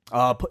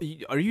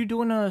 are you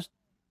doing a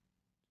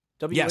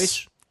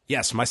WH?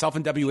 Yes, myself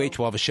and WH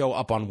will have a show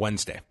up on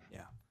Wednesday.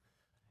 Yeah.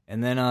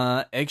 And then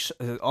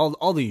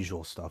all the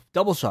usual stuff.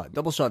 Double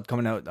shot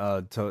coming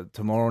out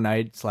tomorrow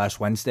night /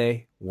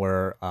 Wednesday,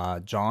 where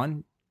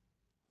John.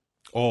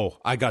 Oh,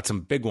 I got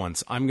some big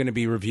ones. I'm going to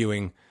be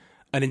reviewing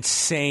an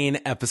insane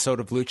episode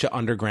of Lucha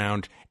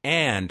Underground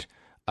and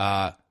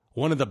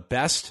one of the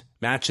best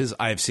matches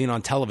I have seen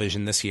on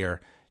television this year.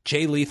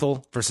 Jay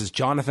Lethal versus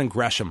Jonathan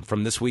Gresham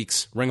from this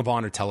week's Ring of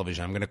Honor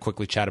television. I'm going to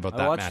quickly chat about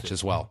that match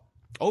as well.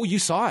 Oh, you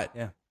saw it?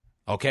 Yeah.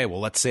 Okay, well,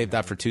 let's save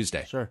that for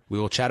Tuesday. Sure. We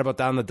will chat about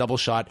that on the Double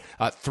Shot.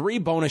 3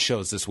 bonus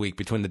shows this week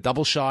between the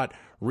Double Shot,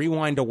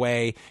 Rewind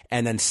Away,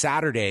 and then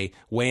Saturday,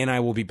 Way and I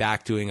will be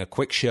back doing a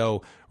quick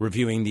show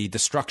reviewing the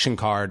Destruction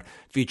card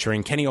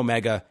featuring Kenny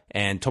Omega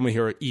and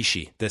Tomohiro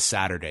Ishii this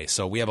Saturday.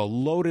 So we have a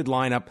loaded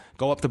lineup.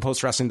 Go up to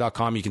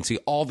postwrestling.com. You can see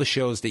all the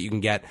shows that you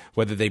can get,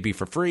 whether they be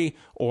for free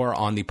or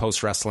on the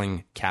Post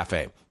Wrestling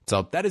Cafe.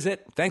 So that is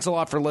it. Thanks a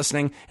lot for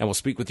listening, and we'll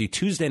speak with you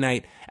Tuesday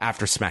night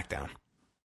after SmackDown.